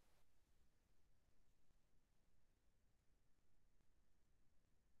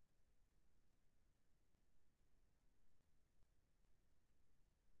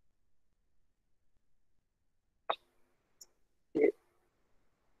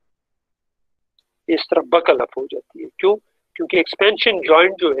 इस तरह बकल अप हो जाती है, क्यों? क्योंकि एक्सपेंशन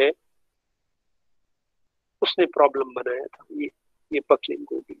जॉइंट जो है उसने प्रॉब्लम बनाया था। ये बकलिंग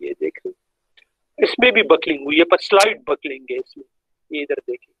होगी, ये देख रहे, इसमें भी बकलिंग हुई है, पर स्लाइड बकलिंग है इसमें, ये इधर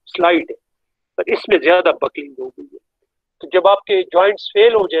देखिए स्लाइड है, पर इसमें ज्यादा बकलिंग हो गई है। तो जब आपके जॉइंट्स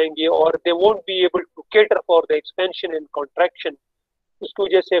फेल हो जाएंगे और they won't be able to cater for the expansion and contraction, उसकी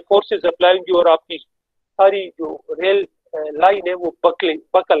वजह से फोर्सेस अप्लाई होंगी और आपकी सारी जो रेल लाइन है वो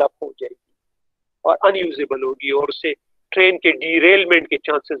बकल अप हो जाएगी और अनयूजेबल होगी, और उससे ट्रेन के डीरेलमेंट के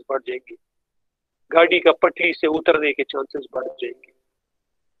चांसेस बढ़ जाएंगे, गाड़ी का पटरी से उतरने के चांसेस बढ़ जाएंगे।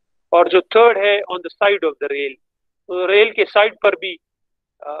 और जो थर्ड है on the side of the rail, तो रेल के साइड पर भी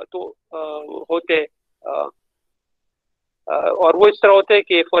होते हैं, और वो इस तरह होते हैं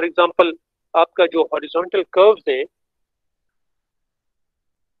कि फॉर एग्जांपल आपका जो हॉरिजॉन्टल कर्व्स है,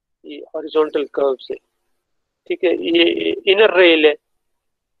 ये हॉरिजॉन्टल कर्व्स है, ठीक है, ये इनर रेल है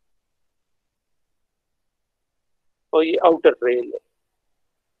और ये आउटर रेल है।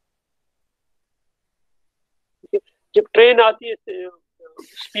 जब ट्रेन आती है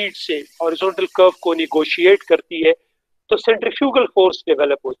स्पीड से हॉरिजॉन्टल कर्व को निगोशिएट करती है, तो सेंट्रीफ्यूगल फोर्स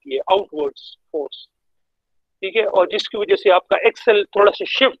डेवलप होती है, आउटवर्ड्स फोर्स, ठीक है, और जिसकी वजह से आपका एक्सेल थोड़ा सा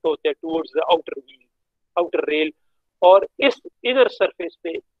शिफ्ट होता है towards the outer wheel, outer rail, और इस इनर सरफेस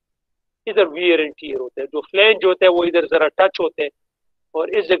पे इधर वियर एंड टीयर होता है, जो फ्लैंज होता है वो इधर जरा टच होता है, और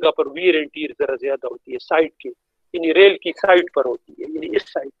इस जगह पर वियर एंड टीयर जरा ज्यादा होती है साइड की, यानी रेल की साइड पर होती है, यानी इस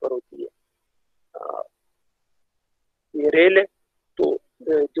साइड पर होती है। ये रेल है, तो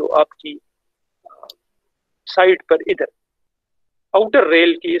जो आपकी साइड पर इधर आउटर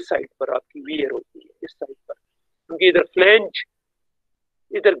रेल की इस साइड पर आपकी वियर होती है, इस साइड पर, क्योंकि इधर फ्लैंज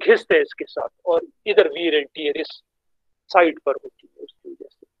इधर घिसते हैं इसके साथ, और इधर वियर एंड टीयर इस साइड पर होती है, उसकी वजह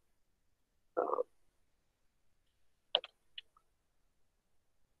से।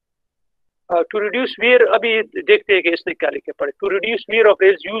 टू रिड्यूस वियर, अभी देखते हैं कि इसने क्या लिखे पड़े। To reduce wear off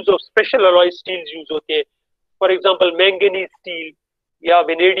rails, use of special alloy steels use होते हैं, फॉर एग्जांपल मैंगनीज स्टील या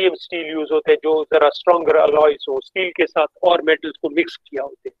वेनेडियम स्टील यूज होते हैं, जो जरा स्ट्रॉन्गर अलॉयज हो, स्टील के साथ और मेटल्स को मिक्स किया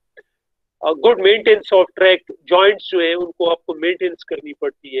होते हैं। Good maintenance of track, joints जो है उनको आपको मेंटेनेंस करनी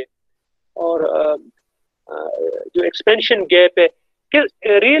पड़ती है, और जो एक्सपेंशन गैप है,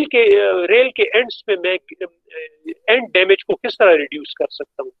 रेल के एंड्स पे मैं एंड डैमेज को किस तरह रिड्यूस कर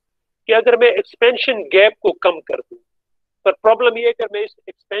सकता हूँ, कि अगर मैं एक्सपेंशन गैप को कम कर दूं, पर प्रॉब्लम ये है कि मैं इस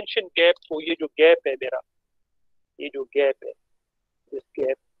एक्सपेंशन गैप को, ये जो गैप है मेरा, ये जो गैप है, इस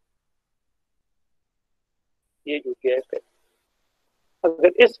गैप, ये जो गैप है,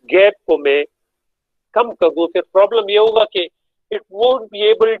 अगर इस गैप को मैं कम कर दूं, फिर प्रॉब्लम ये होगा कि it won't be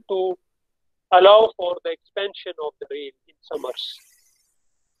able to allow for the expansion of the rail in summers.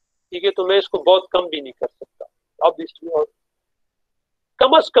 ठीक है, तो मैं इसको बहुत कम भी नहीं कर सकता ऑब्वियसली, और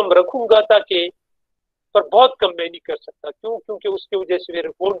कम से कम रखूंगा ताकि, पर बहुत कम मैं नहीं कर सकता। क्यों? क्योंकि उसकी वजह से फिर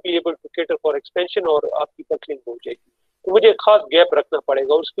won't be able to cater for expansion और आपकी बकलिंग हो जाएगी। तो मुझे खास गैप रखना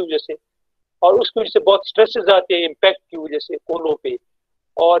पड़ेगा उसकी वजह से, और उसकी वजह से बहुत स्ट्रेसेस आते हैं इम्पैक्ट की वजह से कोनों पे।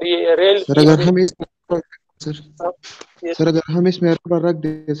 और ये रेल सर अगर हम इस सर ये सर अगर हम इसमें रबर रख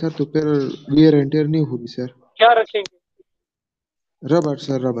दें सर तो फिर वियर एंड टेयर नहीं होगी सर। क्या रखेंगे? रबर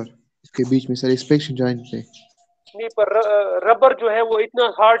सर, रबर इसके बीच में सर, इंस्पेक्शन जॉइंट पे। नहीं, पर रबर जो है वो इतना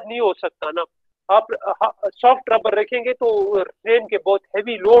हार्ड नहीं हो सकता ना। आप सॉफ्ट रबर रखेंगे तो ट्रेन के बहुत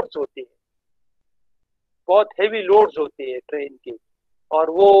हैवी लोड्स होते हैं, बहुत हैवी लोड्स होते हैं ट्रेन के, और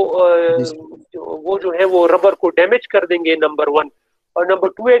वो जो है वो रबर को डैमेज कर देंगे, नंबर वन। और नंबर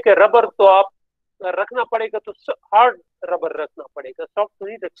टू है कि रबर तो आप रखना पड़ेगा तो हार्ड रबर रखना पड़ेगा, सॉफ्ट तो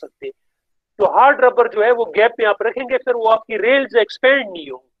नहीं रख सकते। तो हार्ड रबर जो है वो गैप में आप रखेंगे, फिर वो आपकी रेल्स एक्सपेंड नहीं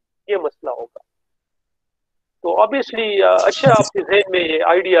होंगी, ये मसला होगा। तो ऑब्वियसली अच्छा आपके जहन में ये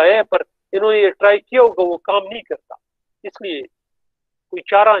आइडिया है, पर इन्होंने ये ट्राई किया होगा, वो काम नहीं करता, इसलिए कोई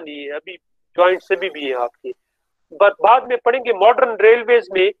चारा नहीं है अभी। जॉइंट सभी भी है आपके, बट बाद में पढ़ेंगे मॉडर्न रेलवेज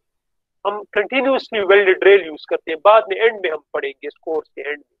में हम कंटिन्यूसली वेल्डेड रेल यूज करते हैं। बाद में एंड में हम पढ़ेंगे इस कोर्स के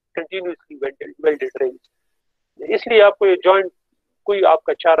एंड में कंटिन्यूसली वेल्डेड रेल। इसलिए आपको ये जॉइंट कोई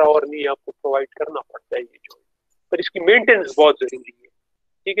आपका चारा और नहीं, आपको प्रोवाइड करना पड़ता है ये जॉइंट, पर इसकी मेंटेनेंस बहुत जरूरी है।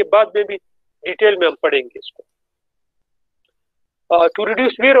 ठीक है, बाद में भी डिटेल में हम पढ़ेंगे इसको। To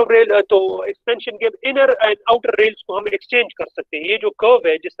reduce where of rail, तो एक्सपेंशन के इनर एंड आउटर रेल्स को हम एक्सचेंज कर सकते हैं। ये जो कर्व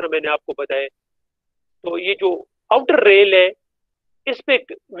है जिस तरह मैंने आपको बताया, तो ये जो आउटर रेल है इस पे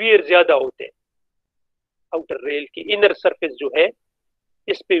वियर ज्यादा होते हैं। आउटर रेल की इनर सरफेस जो है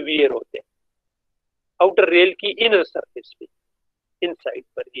इस पे वियर होते हैं, आउटर रेल की इनर सरफेस पे, इनसाइड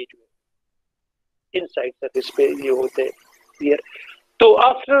पर, ये जो है इनसाइड सरफेस पे ये होते हैं वियर। तो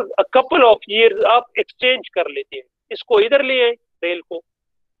after a couple of years आप एक्सचेंज कर लेते हैं, इसको इधर ले आए रेल को,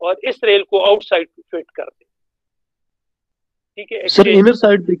 और इस रेल को आउटसाइड फिट कर दें। ठीक है सर इनर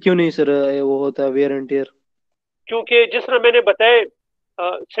साइड पे क्यों नहीं सर वो होता है वेयर एंड टियर? क्योंकि जिस तरह मैंने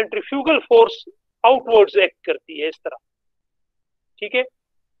बताया सेंट्रीफ्यूगल फोर्स आउटवर्ड्स एक्ट करती है इस तरह। ठीक है,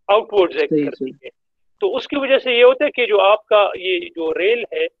 आउटवर्ड्स एक्ट करती है, तो उसकी वजह से ये होता है कि जो आपका ये जो रेल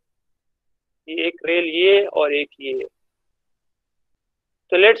है, ये एक रेल ये और एक ये,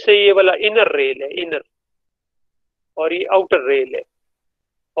 तो लेट्स से ये वाला इनर रेल है, इनर, और ये आउटर रेल है,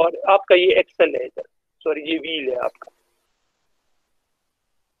 और आपका ये एक्सल है इधर, सॉरी ये व्हील है आपका।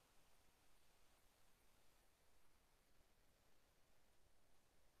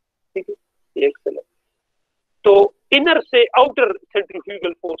 ठीक है, ये एक्सल है। तो इनर से आउटर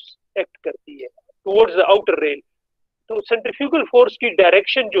सेंट्रीफ्यूगल फोर्स एक्ट करती है टुवर्ड्स द आउटर रेल। तो सेंट्रीफ्यूगल फोर्स की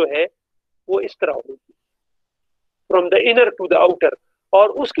डायरेक्शन जो है वो इस तरह होगी, from the inner to the outer, और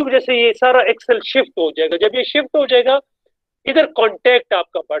उसकी वजह से ये सारा एक्सल शिफ्ट हो जाएगा। जब ये शिफ्ट हो जाएगा, इधर कांटेक्ट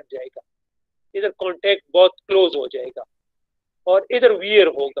आपका बढ़ जाएगा, इधर कांटेक्ट बहुत क्लोज हो जाएगा, और इधर वियर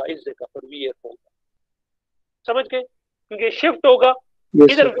होगा, इस जगह पर वियर होगा। समझ गए? क्योंकि शिफ्ट होगा,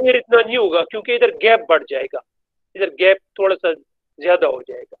 इधर वियर इतना नहीं होगा क्योंकि इधर गैप बढ़ जाएगा, इधर गैप थोड़ा सा ज्यादा हो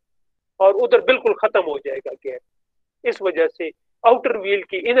जाएगा, और उधर बिल्कुल खत्म हो जाएगा गैप। इस वजह से आउटर व्हील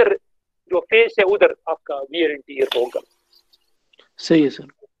की इनर जो फेस है उधर आपका वियर एंड टियर होगा। सही है सर।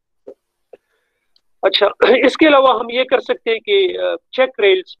 अच्छा, इसके अलावा हम ये कर सकते हैं कि चेक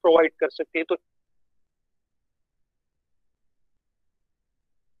रेल्स प्रोवाइड कर सकते हैं। तो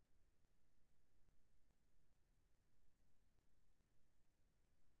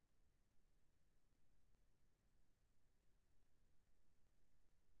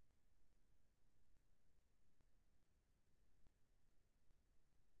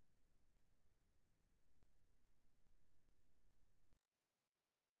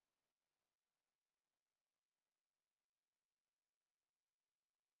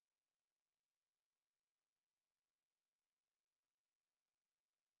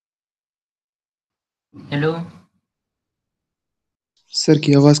हेलो सर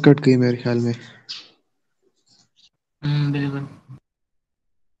की आवाज कट गई मेरे ख्याल में। बिल्कुल।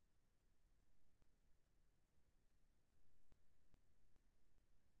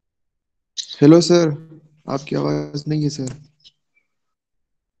 हेलो सर, आपकी आवाज नहीं है सर।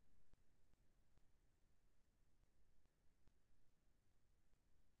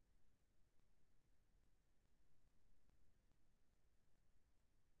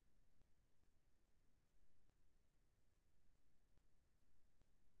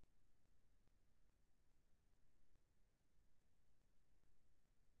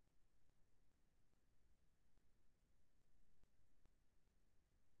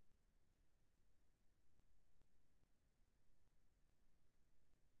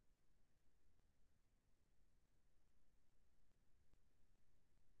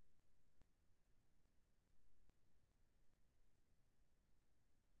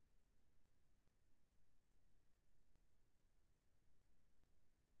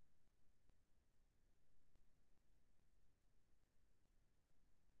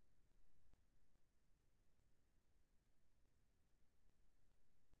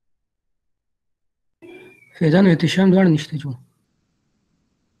 فیضان او احتشام دواړه نشته جوړ.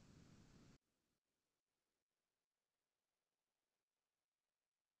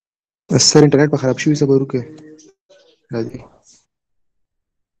 سر انټرنیټ په خراب شوی صبر وکړه راځي.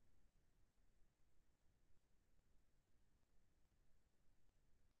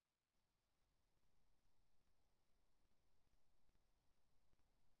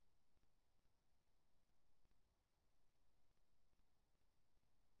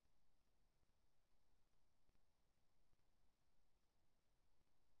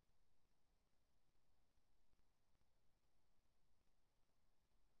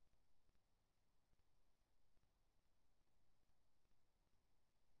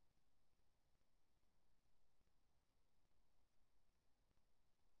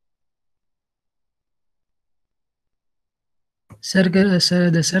 سر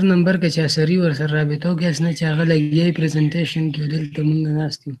د سر نمبر که چا سري ور سره رابطه وکړي اسنه چې هغه لګیا یې پریزنټیشن کې دلته مونږ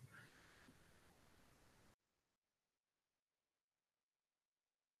ناست یو.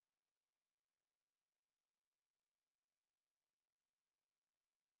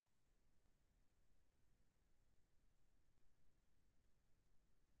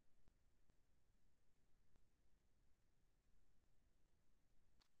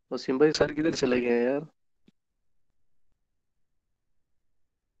 वसीम भाई सर किधर चले गए हैं यार?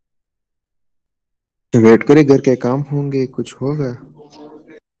 वेट करे, घर के काम होंगे, कुछ होगा.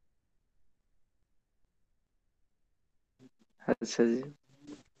 अच्छा जी.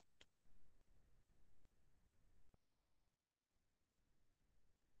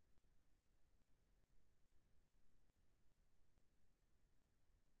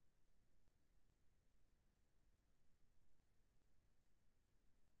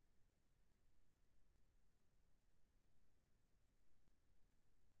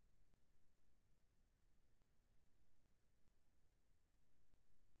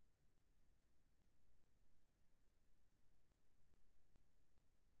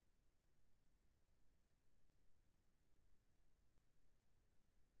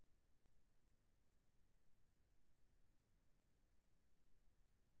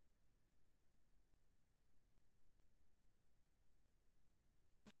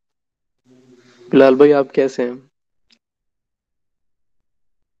 बिलाल भाई आप कैसे हैं?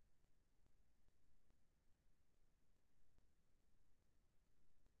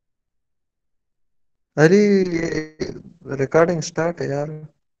 अरे ये रिकॉर्डिंग स्टार्ट है यार.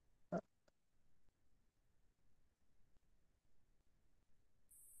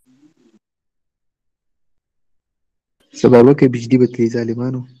 सवालों के बिजली बत्ती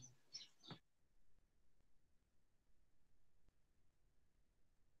जालिमानो.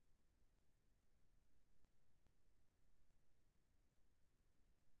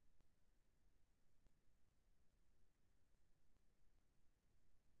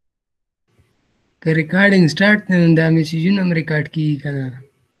 که ریکارډینګ سٹارټ دی نو دا میسیجونه هم ریکارډ کیږي که نه؟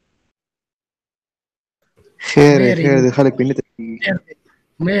 خیر خیر د خلک په نیت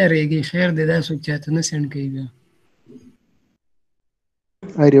مه یارېږئ، خیر دی، دا څوک چاته نه سینډ کوي بیا.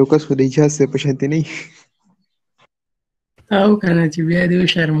 هر یو کس خو د اجازه صاحب په شانتې نه وي. او که نه چې بیا دې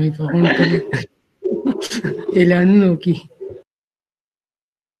وشرموي په غونډ کې اعلانونه وکړي.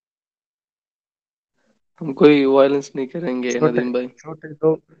 हम कोई वायलेंस नहीं करेंगे नदीम भाई. छोटे तो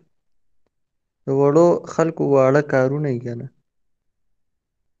वड़ो खल्कु वाड़ा कारू नहीं कहना.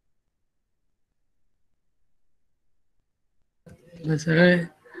 بس هغه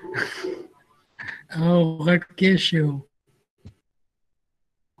غټ کیس شو.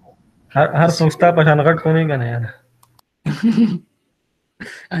 هر څوک ستا په شان غټ خو نه کنه یار.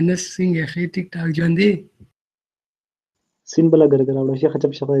 انس څنګه ښه ټیک ټاک ژوند دی؟ सीन बला घर करावड़ा शेख अच्छा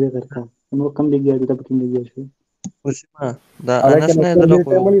पिछा फायदे करता हम लोग कम लिख गया था तब किम लिख गया शो उसमा da anas ne da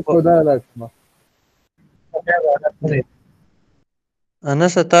ko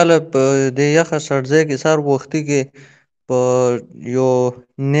anas طالب د یخه سړځي کې سار وختي کې په یو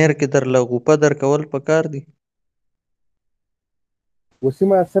نیر کې در لغو په در کول پکار دي.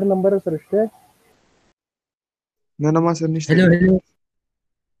 وسیمه سر نمبر سره شته؟ نه ما سره نشته. هلو هلو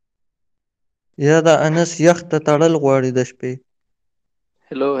یا دا انس یخ ته تړل غواړي د شپې.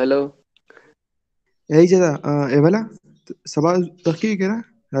 Hello hello ای جدا ایولا سبا تحقیق کرا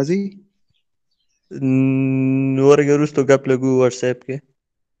راځي. نور ګروستو غپ لګو واتس اپ کې.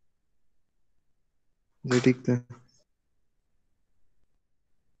 زه ټیک ده.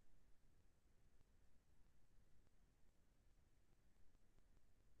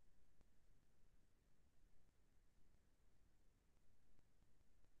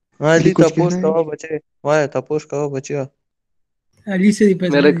 علي تاسو کوه بچي وای تاسو کوه بچي. علي से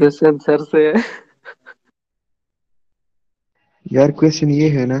पता मेरा क्वेश्चन सर से है. यार क्वेश्चन ये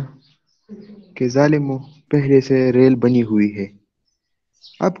है ना कि जालिमो पहले से रेल बनी हुई है।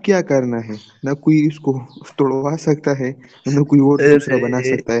 अब क्या करना है? ना कोई इसको तोड़वा सकता है, ना कोई और दूसरा बना अरे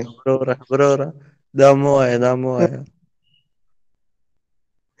सकता है। ब्रो दामो आया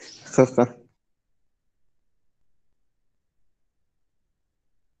खखा।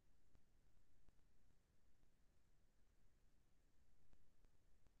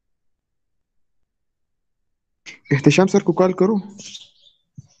 एहतशाम सर को कॉल करो।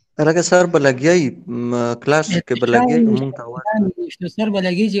 لکه سر به لګیای کلاس کې به احتشام لګیای نشته مونږ ته आवाज نشته سر به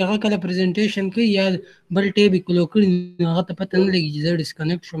لګي چې هغه کله پریزنټیشن کوي یا بل ټیب یې کلو کړي نو هغه ته پته نه لګي چې زه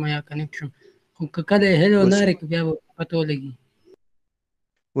ډسکنیکټ شوم یا کنیکټ شوم خو که کله هیلو وسی نارې که بیا به پته ولګي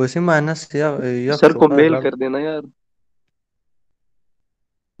وسی مانس یا یک सर को شوخه मेल لړ कर देना यार।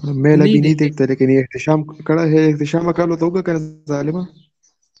 मेल नहीं अभी नहीं देखे देखता, लेकिन ये एहतशाम खड़ा है। एहतशाम का कॉल होगा कर जालिमा।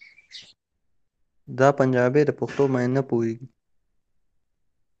 دا پنجابی د پښتو مې نه پوهیږي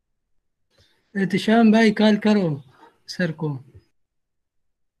احتشام भाई कॉल करो सर को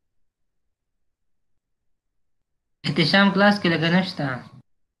احتشام क्लास کې لګا نشته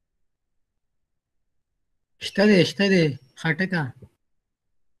شته دی خټکه ما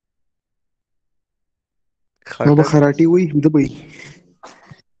خټک بخراټي وي دبي.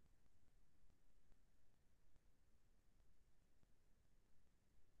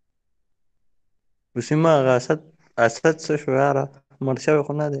 وسی ما اسد څه شو یاره مړ شوی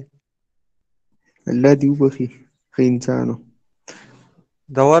خو نه دی الله دې وبخي خې انسانو.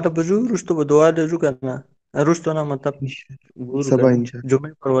 دوا ته به ځو وروسته به دوا ته ځو که نه وروسته نه مطلب ګورو که سبا نه ان شاء الله.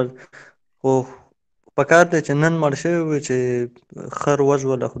 جمعې پر ورځ خو پکار دی چې نن مړ شوی وي چې خر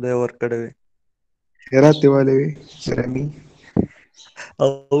وژوله خدای ورکړی وي خیرات دیواله وي رامي.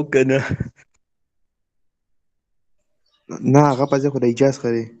 او که نه نه هغه په ځای خو د اجازه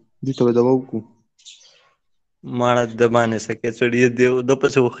خري دې ته به دوا وکړو. ماړه د باندې سکه سړی دی د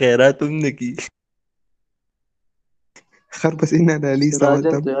پسې خو خیرات هم نه کیږي خر پسې نه د علي सिराजन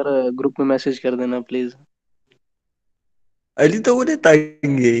سوالتم. तो यार ग्रुप में मैसेज कर देना प्लीज। علي ته ولې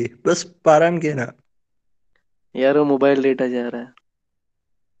تنګ یې بس پاران کې نه यार वो मोबाइल डेटा जा रहा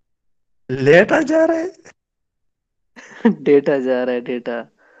لیټ آ جا رہا ہے है डेटा जा रहा है डेटा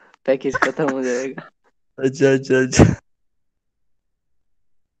पैकेज खत्म हो जाएगा। अच्छा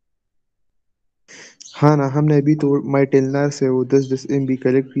हाँ ना, हमने अभी तो माई टेलनार से वो 10 MB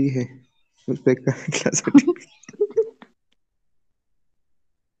कलेक्ट की है उस पे class.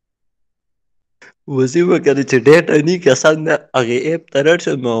 وزي ما كانت ډیټ اني کسان هغه اپ ته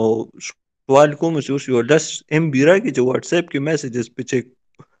راشم نو سوال کوم چې اوس یو 10 ام بي راکړي چې واتس اپ کې میسجز په چک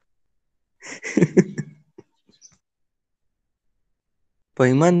په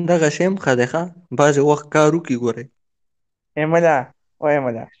ایمان دغه شیم خدخه بعض وخت کارو کې ګوره Emela, o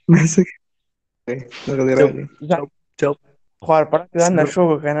Emela. هغه دی چپ راغی. چپ خوار پړه کې ځان نشو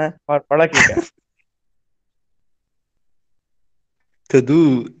کنه خوار پړه کې کا to do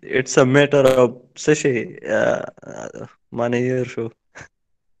it's a matter of څه شي معنی یې شو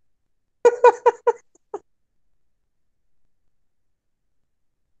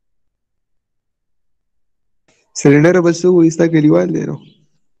سرینډر بس وو ایستا کلیوال دی نو.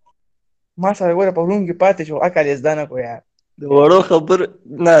 ما سره ګوره په روم کې پاتې شو عقل یې زده نه کو یار د وړو خبر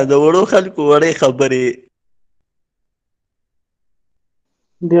نه د وړو خلکو وړې خبرې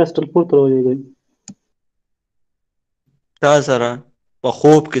دې هاسټل پور ته ولېږئ. تا سره په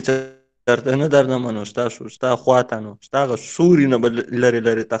خوب کې چرته نه درنه منو ستا خواته نو ستا هغه سوري نه به لرې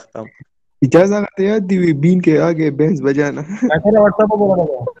لرې تختم اجازه هغه یاد دی وی بین के आगे भैंस बजाना. اخر WhatsApp पे बोला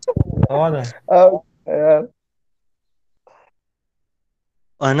था आवाज है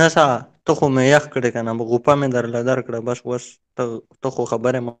انسا ته خو مې یخ کړې که نه غوپه مې درله درکړه بس اوس ته خو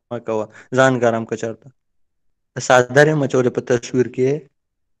خبرې مه کوه ځان ګرم که چېرته څادر یې مچولې په تصویر کې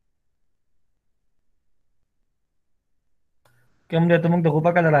कम दे तुम तो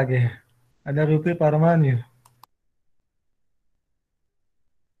खुपा कलर आगे अगर रुपये परमानी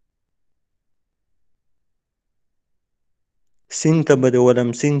سیند ته به دې ولم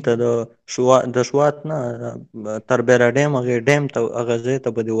سیند ته د سوات نه تر بیره ډیم هغې ډیم ته هغه ځای ته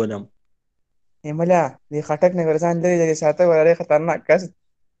به دې ولم Emela دې خټک نه ورسان لري لري ساته وراره خطرناک کس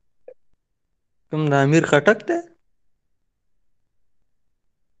کوم د امیر خټک دی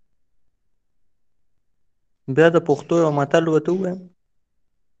بیا د پښتو یو متل ورته ووایم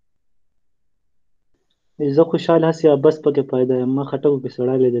زه خوشحال هسې عباس پکې پیدا یم. ما خټکو کې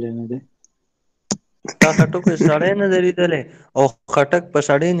سړی لیدلی نه دی. تا خټک کې سړی نه دی لیدلی او خټک په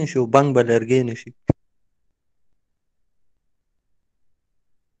سړی نه شي او بنګ به لرګی نه شي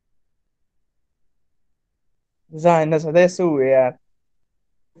ځان نه سده سو یار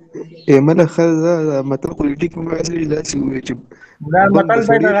ایمله خزه مطلب پولیټیک مې اصلي داسې وی چې لا مطلب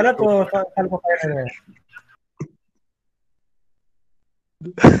به غلط او خلکو خیر نه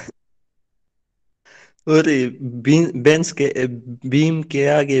और ये बेंच के बीम के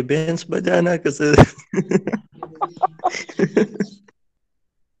आगे बेंच बजाना कैसे?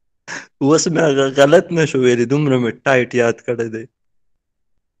 उसमें गलत न शो वेरी दुमरे में टाइट याद कर दे।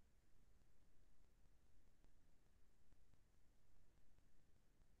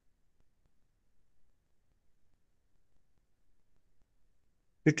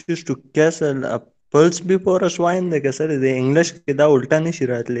 It used to castle a pulse before a swine de कैसे दे इंग्लिश के दा उल्टा नहीं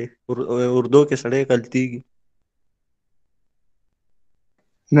शिरात ले उर्दू के सड़े गलती की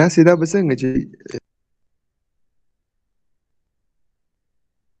ना सीधा बसेंगे जी।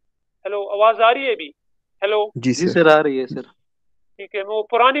 हेलो, आवाज आ रही है अभी? हेलो जी जी सर। सर, आ रही है सर। ठीक है, वो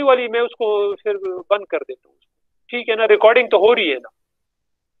पुरानी वाली मैं उसको फिर बंद कर देता हूँ। ठीक है ना, रिकॉर्डिंग तो हो रही है ना?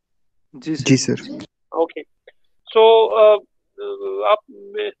 जी जी सर। सर। ओके। सो आप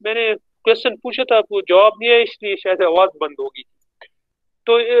मैंने क्वेश्चन पूछा था, आपको जवाब दिया, इसलिए शायद आवाज बंद होगी।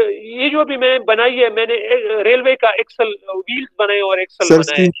 तो ये जो अभी मैंने बनाई है, मैंने रेलवे का एक्सल व्हील्स बनाए और एक्सल सर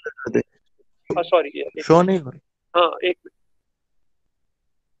बनाया स्क्रीन कर दे। है। सॉरी, शो नहीं हो हाँ एक मिनट।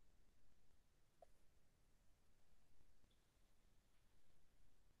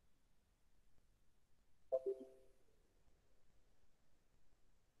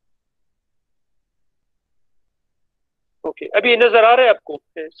 ओके, अभी नजर आ रहा है आपको?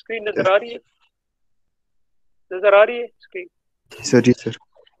 स्क्रीन नजर आ रही है? नजर आ रही है स्क्रीन? सर जी सर।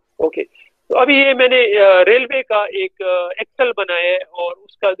 ओके, तो अभी ये मैंने रेलवे का एक एक्सल बनाया है और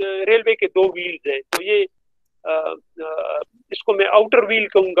उसका रेलवे के दो व्हील्स हैं। तो ये इसको मैं आउटर व्हील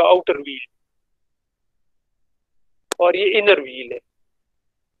कहूंगा, आउटर व्हील, और ये इनर व्हील है,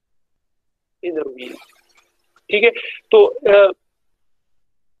 इनर व्हील। ठीक है, तो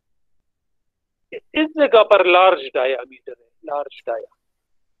इस जगह पर लार्ज डायामीटर है, लार्ज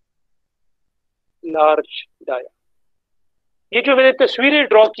डाया। ये जो मैंने तस्वीरें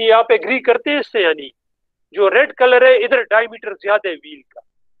ड्रॉ की, आप एग्री करते हैं इससे? यानी जो रेड कलर है इधर डायमीटर ज्यादा है व्हील का,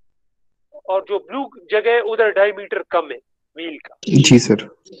 और जो ब्लू जगह है उधर डायमीटर कम है व्हील का। जी सर।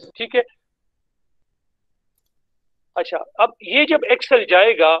 ठीक है। अच्छा, अब ये जब एक्सल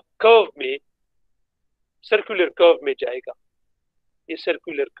जाएगा कर्व में, सर्कुलर कर्व में जाएगा, ये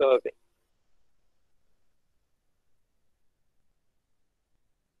सर्कुलर कर्व है।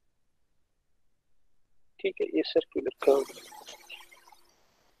 ठीक है, ये सर्कुलर कर्व।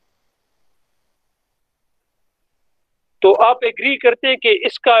 तो आप एग्री करते हैं कि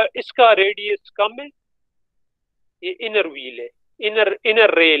इसका रेडियस कम है? ये इनर व्हील है,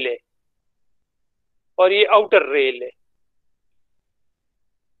 इनर रेल है, और ये आउटर रेल है।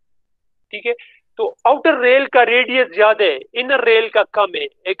 ठीक है, तो आउटर रेल का रेडियस ज्यादा है, इनर रेल का कम है।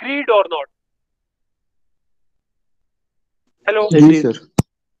 एग्रीड और नॉट? हेलो? Ji sir.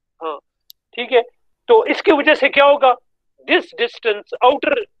 हाँ, ठीक है। तो इसकी वजह से क्या होगा? This distance,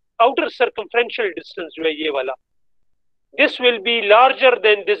 outer circumferential distance जो है ये वाला, this will be larger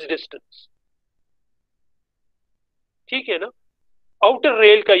than this distance. ठीक है ना? आउटर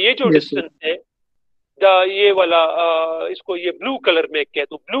रेल का ये जो Yes, sir. डिस्टेंस है, ये वाला इसको ये ब्लू कलर में कह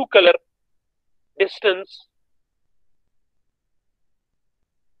दो, blue colour distance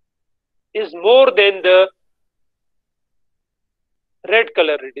is more than the red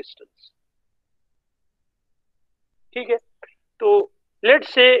colour distance. ठीक है, तो लेट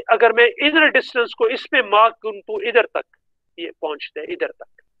से अगर मैं इधर डिस्टेंस को इस पे मार्क करूं तो इधर तक ये पहुंचता है, इधर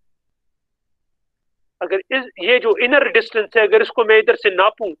तक। अगर ये जो इनर डिस्टेंस है, अगर इसको मैं इधर से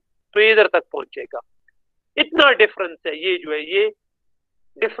नापूं तो ये इधर तक पहुंचेगा। इतना डिफरेंस है, ये जो है ये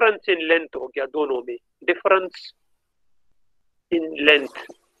डिफरेंस इन लेंथ हो गया दोनों में, डिफरेंस इन लेंथ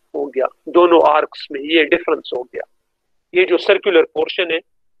हो गया दोनों आर्क्स में, ये डिफरेंस हो गया। ये जो सर्कुलर पोर्शन है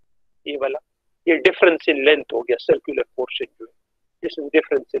ये वाला, ये डिफरेंस इन लेंथ हो गया, सर्कुलर पोर्शन जो है, this is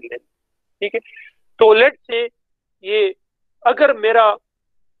difference in length. ठीक है, तो लेट से ये अगर मेरा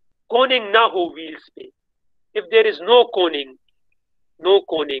कोनिंग ना हो व्हील्स पे, if there is no Koenig,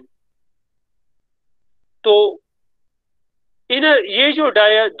 तो इनर ये जो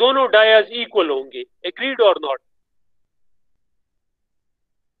डाया, दोनों डायाज इक्वल होंगे। एग्रीड और नॉट?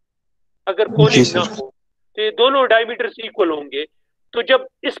 अगर कोनिंग ना हो तो ये दोनों डायमीटर्स इक्वल होंगे। तो जब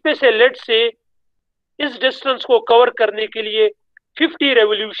इस पे से लेट से इस डिस्टेंस को कवर करने के लिए 50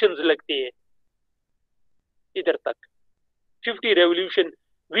 रेवोल्यूशंस लगते हैं इधर तक, 50 रेवोल्यूशन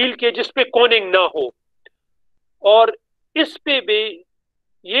व्हील के जिस पे कोनिंग ना हो, और इस पे भी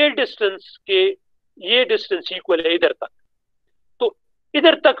ये डिस्टेंस इक्वल है इधर तक, तो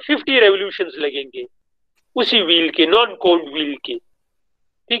इधर तक 50 रेवोल्यूशंस लगेंगे उसी व्हील के, नॉन कोन्ड व्हील के।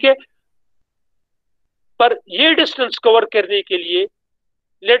 ठीक है, पर ये डिस्टेंस कवर करने के लिए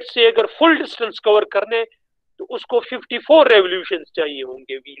लेट से अगर फुल डिस्टेंस कवर करने तो उसको 54 रेवोल्यूशन चाहिए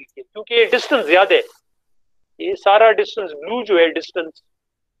होंगे व्हील के, क्योंकि ये डिस्टेंस ज्यादा है। ये सारा डिस्टेंस ब्लू जो है डिस्टेंस,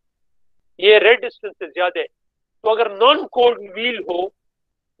 ये रेड डिस्टेंस से ज्यादा है। तो अगर नॉन कोन व्हील हो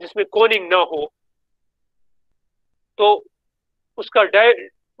जिसमें कोनिंग ना हो तो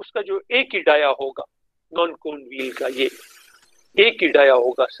उसका जो एक ही डाया होगा नॉन कोन व्हील का, ये एक ही डाया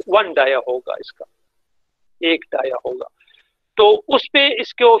होगा, वन डाया होगा, इसका एक डाया होगा। तो उस पे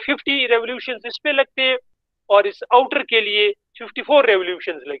इसको 50 रेवोल्यूशन इस पे लगते हैं और इस आउटर के लिए 54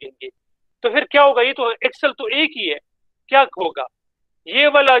 रेवोल्यूशन लगेंगे। तो फिर क्या होगा, ये तो एक्सल तो एक ही है, क्या होगा, ये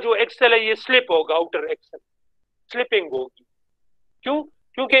वाला जो एक्सल है ये स्लिप होगा, आउटर एक्सल स्लिपिंग होगी। क्यों?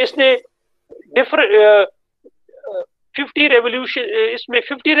 क्योंकि इसने डिफरेंट 50 रेवोल्यूशन, इसमें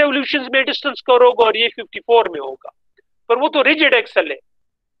 50 रेवोल्यूशन में डिस्टेंस कवर होगा और ये 54 में होगा, पर वो तो रिजिड एक्सल है,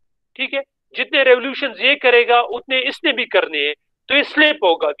 ठीक है, जितने रेवोल्यूशन ये करेगा उतने इसने भी करने हैं, तो ये स्लिप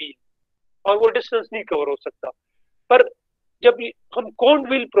होगा व्हील और वो डिस्टेंस नहीं कवर हो सकता। पर जब हम कोन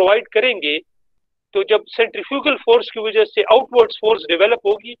व्हील प्रोवाइड करेंगे तो जब सेंट्रीफ्यूगल फोर्स की वजह से आउटवर्ड्स फोर्स डेवलप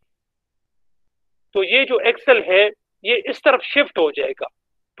होगी तो ये जो एक्सल है ये इस तरफ शिफ्ट हो जाएगा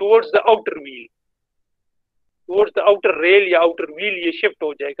towards the outer wheel, towards the outer rail या आउटर व्हील ये शिफ्ट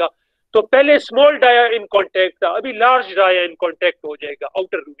हो जाएगा। तो पहले स्मॉल डाया इन कांटेक्ट था, अभी लार्ज डाया इन कांटेक्ट हो जाएगा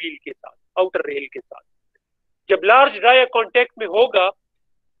आउटर व्हील के साथ, आउटर रेल के साथ। जब लार्ज डाया कांटेक्ट में होगा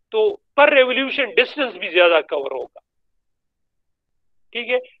तो पर रेवोल्यूशन डिस्टेंस भी ज्यादा कवर होगा, ठीक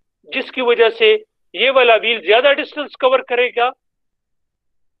है, जिसकी वजह से ये वाला व्हील ज्यादा डिस्टेंस कवर करेगा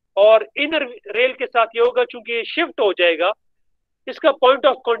और इनर रेल के साथ ये होगा, चूंकि ये शिफ्ट हो जाएगा, इसका point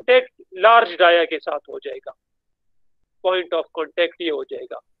of contact large dia के साथ हो जाएगा, पॉइंट ऑफ कांटेक्ट ये हो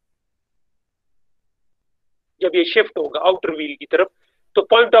जाएगा जब ये शिफ्ट होगा आउटर व्हील की तरफ, तो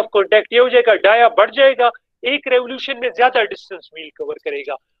पॉइंट ऑफ कांटेक्ट ये हो जाएगा, डाया बढ़ जाएगा, एक रेवोल्यूशन में ज्यादा डिस्टेंस व्हील कवर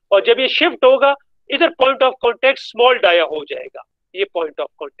करेगा, और जब ये शिफ्ट होगा इधर point of contact small dia हो जाएगा, ये पॉइंट ऑफ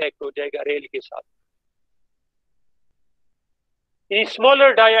कांटेक्ट हो जाएगा रेल के साथ, ये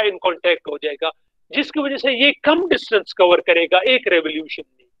स्मॉलर डाया इन कांटेक्ट हो जाएगा, जिसकी वजह से ये कम डिस्टेंस कवर करेगा एक रेवोल्यूशन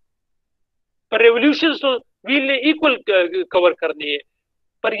में। पर रेवोल्यूशन तो व्हील ने इक्वल कवर करने हैं,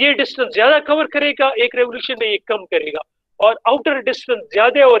 पर ये डिस्टेंस ज्यादा कवर करेगा एक रेवोल्यूशन में, ये कम करेगा, और आउटर डिस्टेंस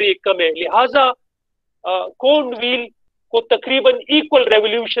ज्यादा और ये कम है, लिहाजा कोन व्हील को तकरीबन इक्वल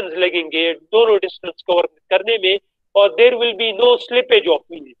रेवोल्यूशंस लगेंगे दोनों डिस्टेंस कवर करने में, और there will be no slippage of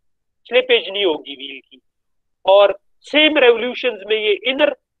wheel, slippage नहीं होगी व्हील की, और सेम रेवोल्यूशंस में ये इनर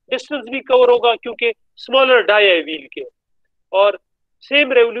डिस्टेंस भी कवर होगा क्योंकि स्मॉलर डाया है व्हील के, और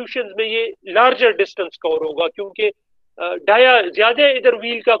सेम रेवोल्यूशंस में ये लार्जर डिस्टेंस कवर होगा क्योंकि डाया ज्यादा है इधर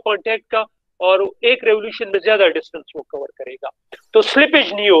व्हील का कांटेक्ट का, और एक रेवोल्यूशन में ज्यादा डिस्टेंस वो कवर करेगा, तो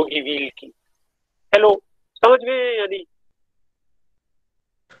स्लिपेज नहीं होगी व्हील की। हेलो, समझ गए या नहीं?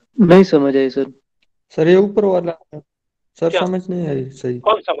 नहीं समझ आई सर। सर ये ऊपर वाला सर क्या? समझ नहीं आई सही।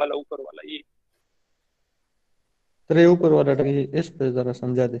 कौन सा वाला ऊपर वाला? ये सर ये ऊपर वाला इस पे जरा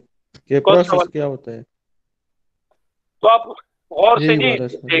समझा दे कि कौन सा प्रोसेस वाला? क्या होता है। तो आप गौर से यही नहीं वाला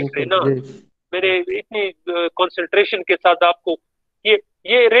सर देख रहे ना, ऊपर ये। मैंने इतनी कंसंट्रेशन के साथ आपको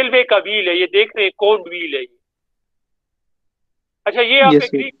ये रेलवे का व्हील है, ये देख रहे हैं कोन व्हील है ये। अच्छा, ये आप यस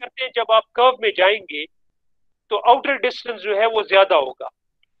एग्री करते हैं जब आप कर्व में जाएंगे तो आउटर डिस्टेंस जो है वो ज्यादा होगा,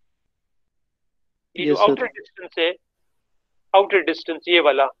 ये जो यस सर। आउटर डिस्टेंस है, आउटर डिस्टेंस ये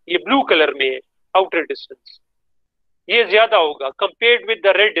वाला, ये ब्लू कलर में है, आउटर डिस्टेंस ये ज्यादा होगा compared with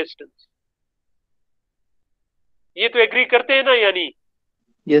the red distance. ये तो एग्री करते हैं ना, यानी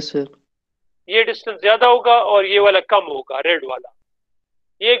यस सर। ये डिस्टेंस ज्यादा होगा और ये वाला कम होगा, रेड वाला,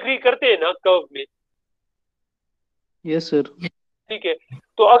 ये एग्री करते हैं ना कर्व में? Yes sir. ठीक है,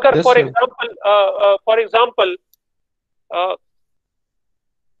 तो अगर Yes, for sir. Example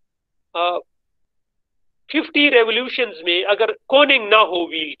 50 revolutions में अगर कोनिंग ना हो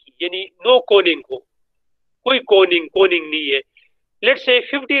व्हील की, यानी नो कोनिंग हो, कोई कोनिंग नहीं है, लेट्स से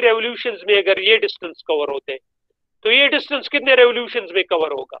 50 रेवोल्यूशंस में अगर ये डिस्टेंस कवर होते हैं तो ये डिस्टेंस कितने रेवोल्यूशंस में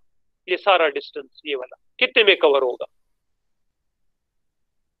कवर होगा? ये सारा डिस्टेंस ये वाला कितने में कवर होगा?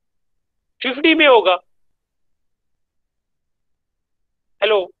 50 में होगा।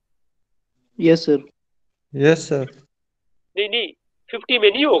 Hello, yes sir. Yes sir. नहीं 50 में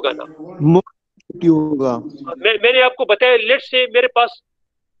नहीं होगा ना, होगा। मैंने आपको बताया, लेट्स से मेरे पास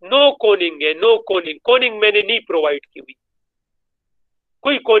नो कोनिंग है, नो कोनिंग मैंने नहीं प्रोवाइड की हुई,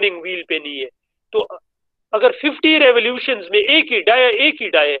 कोई कोनिंग व्हील पे नहीं है, तो अगर 50 रेवोल्यूशंस में एक ही डाया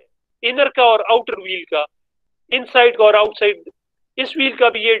है, इनर का और आउटर व्हील का, इनसाइड का और आउटसाइड, इस व्हील का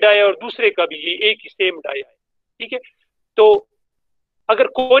भी ये डाया और दूसरे का भी ये एक ही सेम डाया है, ठीक है, तो अगर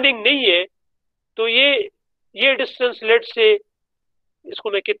कोनिंग नहीं है तो ये डिस्टेंस लेट से इसको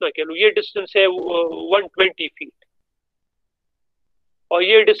मैं कितना कह लूँ, ये डिस्टेंस है 120 फीट और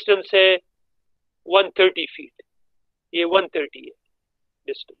ये डिस्टेंस है 130 फीट, ये 130 है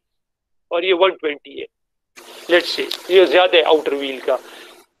डिस्टेंस और ये 120 है। लेट्स से ये ज्यादा है आउटर व्हील का,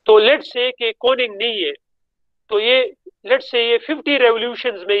 तो लेट्स से कि कोनिंग नहीं है, तो ये लेट्स से ये 50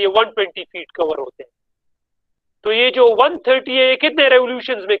 रेवोल्यूशंस में ये 120 फीट कवर होते हैं, तो ये जो 130 है ये कितने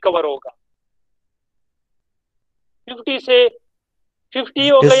रेवोल्यूशंस में कवर होगा? 50 से 50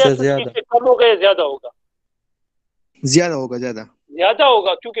 होगा या 50 से कम होगा या ज्यादा होगा? ज्यादा होगा, ज्यादा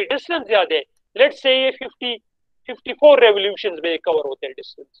होगा क्योंकि डिस्टेंस ज्यादा है। लेट्स से ये 54 रेवोल्यूशंस में कवर होते हैं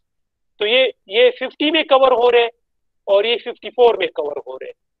डिस्टेंस, तो ये 50 में कवर हो रहे हैं और ये 54 में कवर हो रहे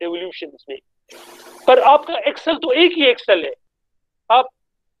हैं रेवोल्यूशंस में। पर आपका एक्सल तो एक ही एक्सल है, आप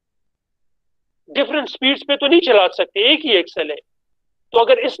डिफरेंट स्पीड्स पे तो नहीं चला सकते, एक ही एक्सल है। तो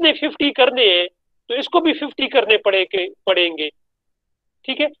अगर इसने 50 करने हैं तो इसको भी 50 करने पड़ेंगे,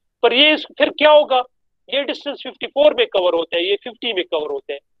 ठीक है। पर ये फिर क्या होगा, ये डिस्टेंस 54 में कवर होता है, ये 50 में कवर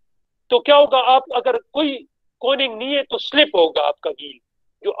होता है, तो क्या होगा, आप अगर कोई कोनिंग नहीं है तो स्लिप होगा आपका व्हील,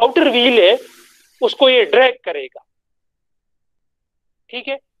 जो आउटर व्हील है उसको ये ड्रैग करेगा, ठीक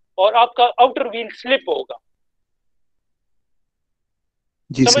है, और आपका आउटर व्हील स्लिप होगा।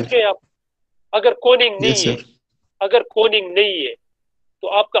 समझ गए आप? अगर कोनिंग नहीं है, अगर कोनिंग नहीं है तो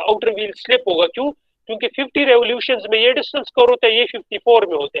आपका आउटर व्हील स्लिप होगा। क्यों? क्योंकि 50 रेवोल्यूशंस में ये डिस्टेंस कवर होता है, ये 54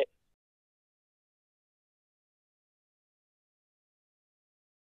 में होता है।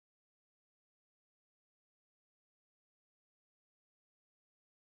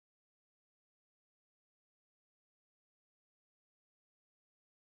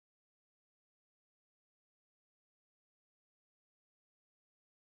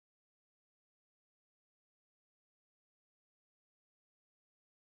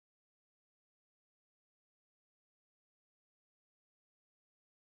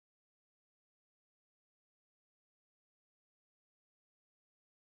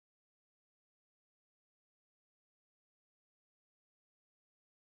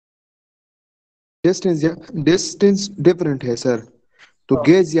 डिस्टेंस डिफरेंट है सर, तो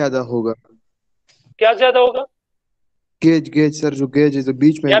गेज ज्यादा होगा। क्या ज्यादा होगा? गेज सर, जो गेज है जो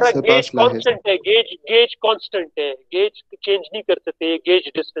बीच में से गेज फासला है। कांस्टेंट है, गेज कांस्टेंट है, गेज चेंज नहीं कर सकते, ये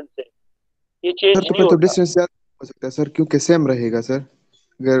गेज डिस्टेंस है, ये चेंज सर नहीं तो होता। डिस्टेंस ज्यादा हो सकता है सर, क्योंकि सेम रहेगा सर।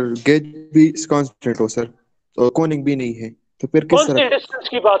 अगर गेज भी कांस्टेंट हो सर तो कोनिंग भी नहीं है, तो फिर किस कौन से तरह? डिस्टेंस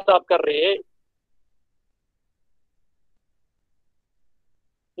की बात आप कर रहे हैं?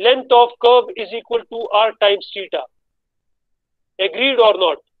 Length of curve is equal to are times theta, agreed और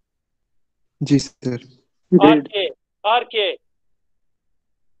नॉट? Ji sir. आर के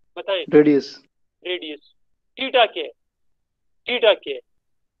बताएं। रेडियस थीटा के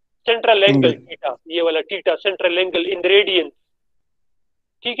सेंट्रल एंगल थीटा, ये वाला theta central angle in radiance,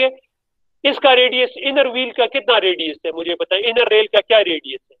 ठीक है। इसका रेडियस, इनर व्हील का कितना रेडियस है मुझे बताएं, इनर रेल का क्या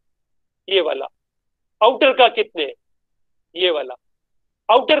रेडियस है? ये वाला। आउटर का कितने है? ये वाला।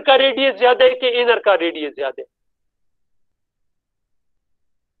 आउटर का रेडियस ज्यादा है कि इनर का रेडियस ज्यादा है?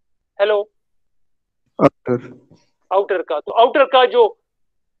 हेलो? आउटर का। तो आउटर का जो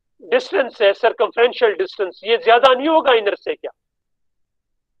डिस्टेंस है, सर्कमफ्रेंशियल डिस्टेंस, ये ज्यादा नहीं होगा इनर से क्या?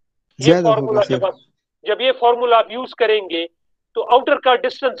 ये फॉर्मूला जब ये फॉर्मूला आप यूज करेंगे तो आउटर का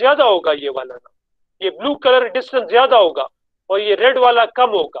डिस्टेंस ज्यादा होगा, ये वाला ना, ये ब्लू कलर डिस्टेंस ज्यादा होगा और ये रेड वाला कम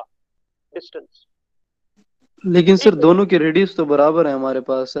होगा डिस्टेंस। लेकिन सर दोनों की रेडियस तो बराबर है हमारे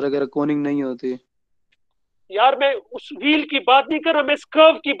पास सर, अगर कोनिंग नहीं होती। यार मैं उस व्हील की बात नहीं कर रहा, मैं इस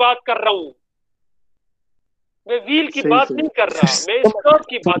कर्व की बात कर रहा हूं, मैं व्हील की बात नहीं कर रहा, मैं इस कर्व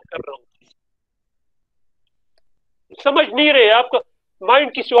की बात कर रहा हूं। समझ नहीं रहे, आपका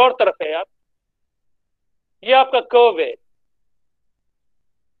माइंड किसी और तरफ है यार। ये आपका कर्व है,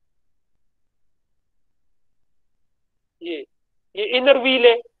 ये इनर व्हील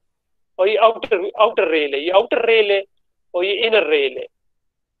है और ये आउटर रेल है, ये आउटर रेल है और ये इनर रेल है।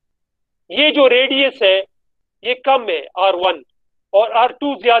 ये जो रेडियस है ये कम है R1 और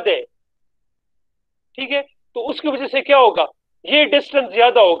R2 ज्यादा है, ठीक है। तो उसकी वजह से क्या होगा, ये डिस्टेंस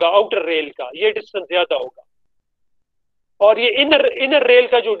ज्यादा होगा आउटर रेल का, ये डिस्टेंस ज्यादा होगा और ये इनर रेल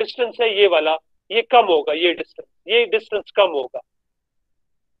का जो डिस्टेंस है ये वाला, ये कम होगा, ये डिस्टेंस कम होगा।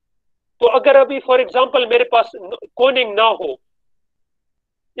 तो अगर अभी फॉर एग्जांपल मेरे पास कोनिंग ना हो,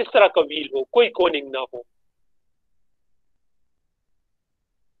 इस तरह का व्हील हो, कोई कोनिंग ना हो,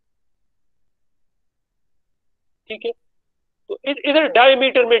 ठीक है, तो इधर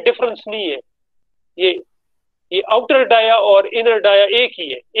डायमीटर में डिफरेंस नहीं है, ये आउटर डाया और इनर डाया एक ही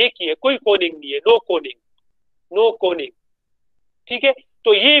है, कोई कोनिंग नहीं है, नो कोनिंग, ठीक है।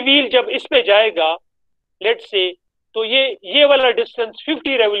 तो ये व्हील जब इस पे जाएगा, लेट्स से तो ये वाला डिस्टेंस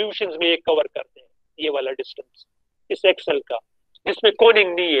 50 रेवोल्यूशंस में ये कवर करते हैं, ये वाला डिस्टेंस इस एक्सेल का, जिसमें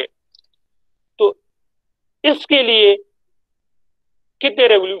कोनिंग नहीं है। तो इसके लिए कितने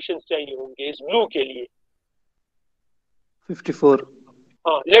रेवोल्यूशंस चाहिए होंगे इस ब्लू के लिए? 54।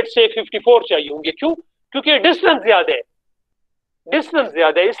 हाँ, लेट्स से 54 चाहिए होंगे। क्यों? क्योंकि डिस्टेंस ज्यादा है, डिस्टेंस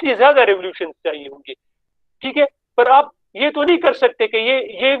ज्यादा है, इसलिए ज्यादा रेवोल्यूशंस चाहिए होंगे। ठीक है, पर आप ये तो नहीं कर सकते कि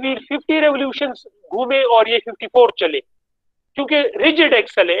ये व्हील 50 रेवोल्यूशंस घूमे और ये 54 चले, क्योंकि रिजिड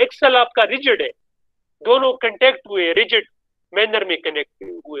एक्सल है, एक्सल आपका रिजिड है, दोनों कंटेक्ट हुए, रिजिड मैनर में कनेक्ट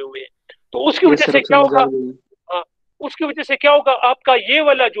हुए हुए हैं। तो उसकी ये वजह सर से अब क्या समझ आ होगा? गई। हाँ, उसकी वजह से क्या होगा, आपका ये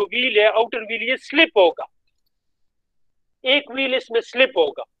वाला जो व्हील है, आउटर व्हील, ये स्लिप होगा, एक व्हील इसमें स्लिप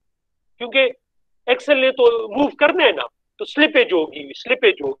होगा, क्योंकि एक्सल ने तो मूव करना है ना, तो स्लिपेज होगी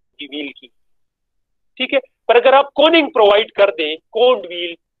व्हील की। ठीक है, पर अगर आप कोनिंग प्रोवाइड कर दें, कोन्ड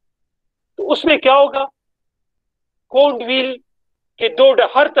व्हील, तो उसमें क्या होगा, कोन्ड व्हील के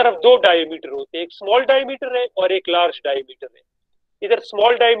हर तरफ दो डायमीटर होते हैं, एक स्मॉल डायमीटर है और एक लार्ज डायमीटर है। इधर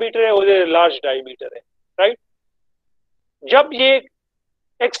स्मॉल डायमीटर है, उधर लार्ज डायमीटर है, राइट? जब ये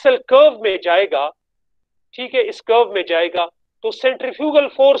एक्सल कर्व में जाएगा, ठीक है, इस कर्व में जाएगा, तो सेंट्रीफ्यूगल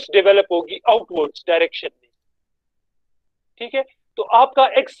फोर्स डेवलप होगी आउटवर्ड्स डायरेक्शन में। ठीक है, तो आपका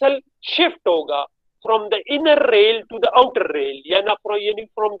एक्सल शिफ्ट होगा from the inner rail to the outer rail, यानी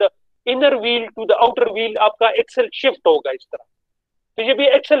from the inner wheel to the outer wheel, आपका एक्सल शिफ्ट होगा इस तरह। तो जब ये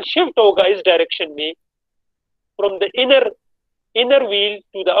एक्सल शिफ्ट होगा इस डायरेक्शन में, from the inner wheel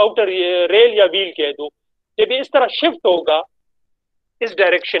to the outer rail या व्हील कह दो, जब ये इस तरह शिफ्ट होगा इस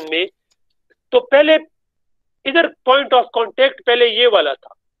डायरेक्शन में, तो पहले इधर पॉइंट ऑफ कांटेक्ट पहले ये वाला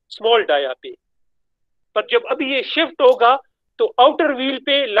था स्मॉल डाया पे, पर जब अभी ये शिफ्ट होगा तो आउटर व्हील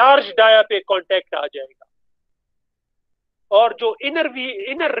पे लार्ज डाया पे कांटेक्ट आ जाएगा, और जो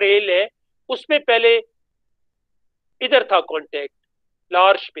इनर रेल है उसमें पहले इधर था कांटेक्ट,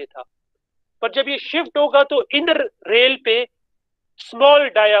 लार्ज पे था, पर जब ये शिफ्ट होगा तो इनर रेल पे स्मॉल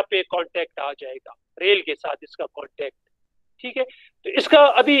डाया पे कांटेक्ट आ जाएगा, रेल के साथ इसका कांटेक्ट। ठीक है, तो इसका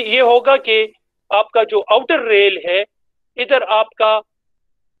अभी ये होगा कि आपका जो आउटर रेल है, इधर आपका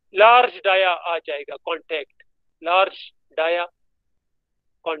लार्ज डाया आ जाएगा कांटेक्ट, लार्ज डाया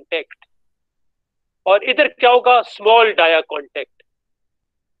कांटेक्ट, और इधर क्या होगा, स्मॉल डाया कांटेक्ट।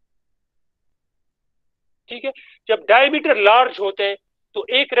 ठीक है, जब डायमीटर लार्ज होते हैं तो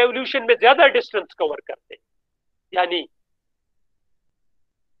एक रेवोल्यूशन में ज्यादा डिस्टेंस कवर करते हैं, यानी,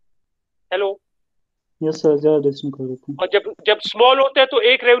 हेलो, यस सर, ज्यादा डिस्टेंस कर देते हैं। और जब जब स्मॉल होता है तो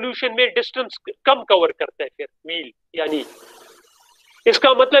एक रेवोल्यूशन में डिस्टेंस कम कवर करता है फिर व्हील, यानी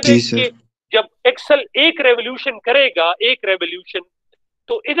इसका मतलब है जी कि सर। जब एक्सल एक रेवोल्यूशन करेगा, एक रेवोल्यूशन,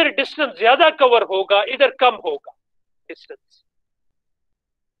 तो इधर डिस्टेंस ज्यादा कवर होगा, इधर कम होगा डिस्टेंस,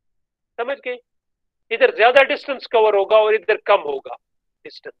 समझ गए? इधर ज्यादा डिस्टेंस कवर होगा और इधर कम होगा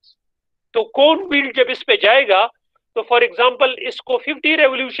डिस्टेंस। तो कोन व्हील जब इस पे जाएगा, तो फॉर एग्जांपल इसको 50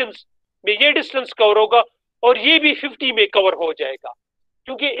 रेवोल्यूशंस में ये डिस्टेंस कवर होगा और ये भी 50 में कवर हो जाएगा,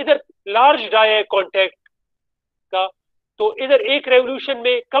 क्योंकि इधर लार्ज डाया है कॉन्टैक्ट का, तो इधर एक रेवोल्यूशन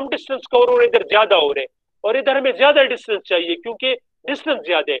में कम डिस्टेंस कवर हो रहा है, इधर ज्यादा हो रहा है, और इधर हमें ज्यादा डिस्टेंस चाहिए क्योंकि डिस्टेंस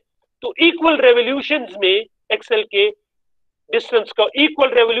ज्यादा है। तो इक्वल रेवोल्यूशंस में एक्सेल के डिस्टेंस का,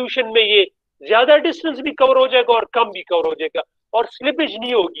 इक्वल रेवोल्यूशन में ये ज्यादा डिस्टेंस भी कवर हो जाएगा और कम भी कवर हो जाएगा, और स्लिपेज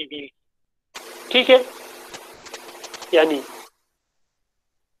नहीं होगी व्हील। ठीक है, यानी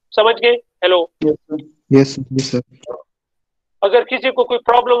समझ गए? Hello, yes sir. अगर किसी को कोई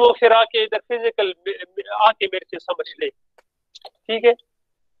प्रॉब्लम हो फिर आके इधर फिजिकल आके मेरे से समझ ले, ठीक है?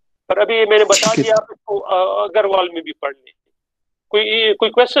 पर अभी मैंने बता दिया, आप इसको अग्रवाल में भी पढ़ लें। कोई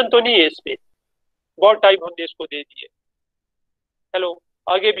क्वेश्चन तो नहीं है इसमें, बहुत टाइम हमने इसको दे दिए। हेलो,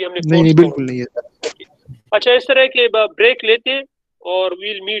 आगे भी हमने नहीं बिल्कुल नहीं है सर। अच्छा, इस तरह के ब्रेक लेते हैं और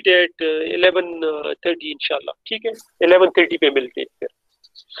वील मीट एट 11:30 इंशाल्लाह, ठीक है? 11:30 पे मिलते हैं फिर।